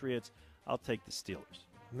Patriots. I'll take the Steelers.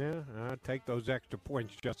 Yeah, I'll take those extra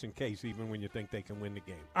points just in case, even when you think they can win the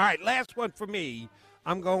game. All right, last one for me.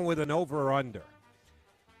 I'm going with an over or under.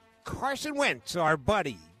 Carson Wentz, our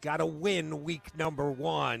buddy, got a win week number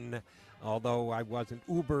 1 although I wasn't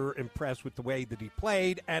uber impressed with the way that he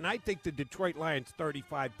played. And I think the Detroit Lions'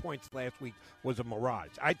 35 points last week was a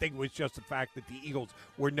mirage. I think it was just the fact that the Eagles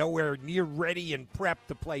were nowhere near ready and prepped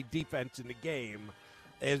to play defense in the game.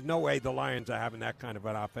 There's no way the Lions are having that kind of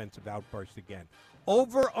an offensive outburst again.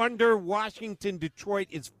 Over under Washington Detroit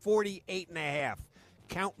is 48.5.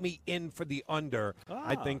 Count me in for the under.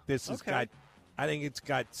 I think this has got. I think it's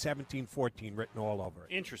got 17-14 written all over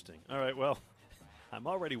it. Interesting. All right. Well, I'm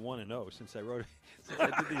already 1-0 since I did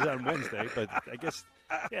these on Wednesday. But I guess,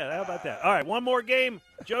 yeah. How about that? All right. One more game,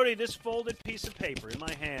 Jody. This folded piece of paper in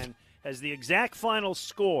my hand has the exact final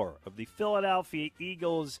score of the Philadelphia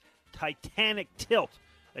Eagles' Titanic tilt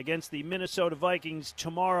against the Minnesota Vikings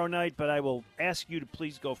tomorrow night, but I will ask you to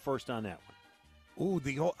please go first on that one. Ooh,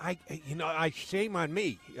 shame on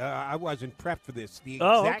me. I wasn't prepped for this. The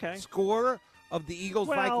exact score of the Eagles.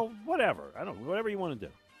 Well, whatever. Whatever you want to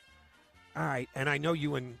do. All right, and I know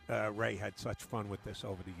you and Ray had such fun with this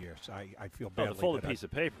over the years. I feel badly. The folded piece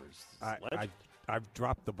of paper. I've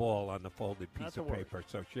dropped the ball on the folded piece of paper,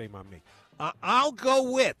 so shame on me. I'll go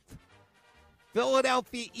with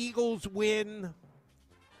Philadelphia Eagles win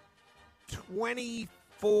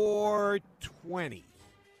 24-20,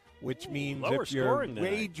 which means if you're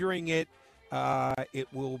wagering it, it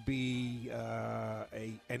will be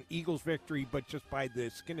an Eagles victory, but just by the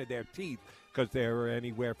skin of their teeth, because they're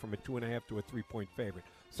anywhere from a 2.5 to a 3-point favorite.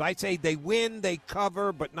 So I say they win, they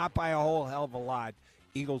cover, but not by a whole hell of a lot.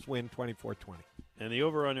 Eagles win 24-20. And the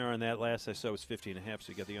over-under on that last I saw was 50.5,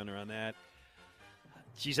 so you got the under on that.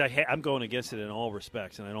 Geez, I'm going against it in all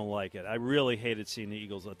respects, and I don't like it. I really hated seeing the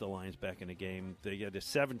Eagles let the Lions back in the game. They had a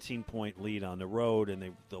 17-point lead on the road,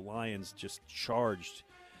 and the Lions just charged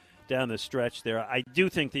down the stretch there. I do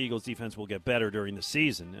think the Eagles' defense will get better during the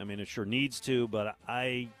season. I mean, it sure needs to, but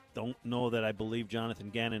I don't know that I believe Jonathan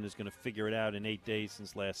Gannon is going to figure it out in 8 days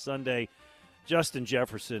since last Sunday. Justin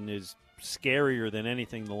Jefferson is scarier than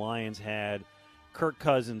anything the Lions had. Kirk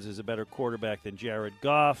Cousins is a better quarterback than Jared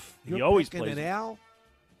Goff. He always plays. An L?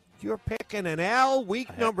 You're picking an L,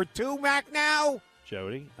 week number 2, Mac, now?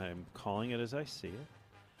 Jody, I'm calling it as I see it.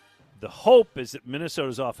 The hope is that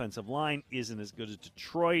Minnesota's offensive line isn't as good as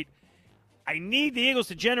Detroit. I need the Eagles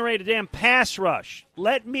to generate a damn pass rush.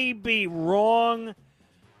 Let me be wrong.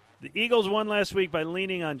 The Eagles won last week by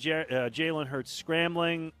leaning on Jalen Hurts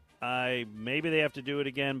scrambling. Maybe they have to do it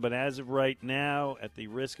again, but as of right now, at the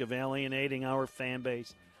risk of alienating our fan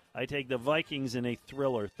base, I take the Vikings in a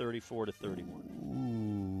thriller, 34-31.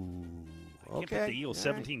 I can't pick the Eagles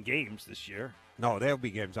 17 games this year. No, there'll be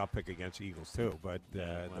games I'll pick against the Eagles too, but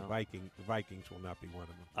the Vikings will not be one of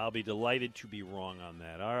them. I'll be delighted to be wrong on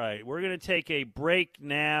that. All right, we're going to take a break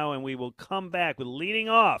now, and we will come back with leading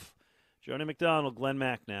off Jody McDonald, Glenn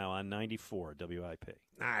Mack now on 94 WIP.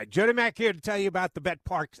 All right, Jody Mack here to tell you about the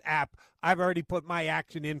BetParx app. I've already put my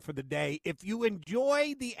action in for the day. If you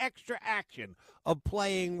enjoy the extra action of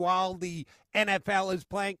playing while the NFL is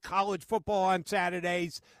playing college football on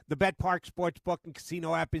Saturdays, the BetParx Sportsbook and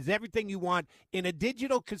Casino app is everything you want in a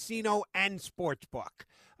digital casino and sportsbook.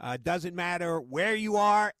 Doesn't matter where you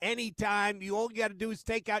are, anytime. All you got to do is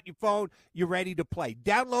take out your phone. You're ready to play.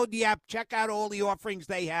 Download the app. Check out all the offerings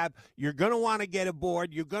they have. You're going to want to get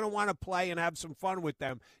aboard. You're going to want to play and have some fun with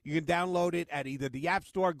them. You can download it at either the App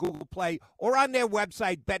Store, Google Play, or on their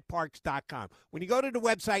website, betparx.com. When you go to the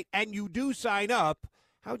website and you do sign up,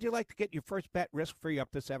 how would you like to get your first bet risk-free up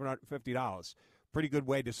to $750? Pretty good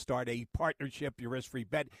way to start a partnership. Your risk-free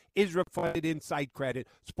bet is refunded in site credit.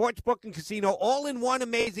 Sportsbook and casino all in one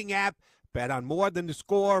amazing app. Bet on more than the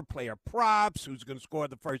score, player props, who's going to score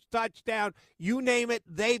the first touchdown. You name it,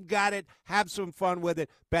 they've got it. Have some fun with it.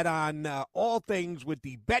 Bet on all things with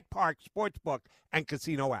the BetParx Sportsbook and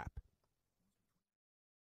Casino app.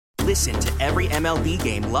 Listen to every MLB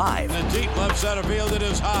game live. In the deep left center field, it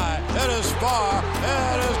is high, it is far,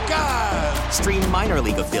 it is gone. Stream minor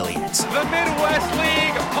league affiliates. The Midwest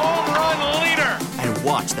League home run leader. And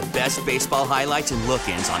watch the best baseball highlights and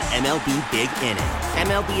look-ins on MLB Big Inning.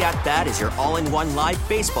 MLB At Bat is your all-in-one live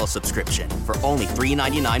baseball subscription for only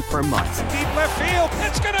 $3.99 per month. Deep left field,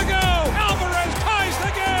 it's gonna go. Alvarez ties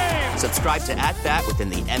the game. Subscribe to At Bat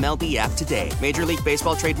within the MLB app today. Major League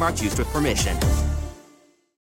Baseball trademarks used with permission.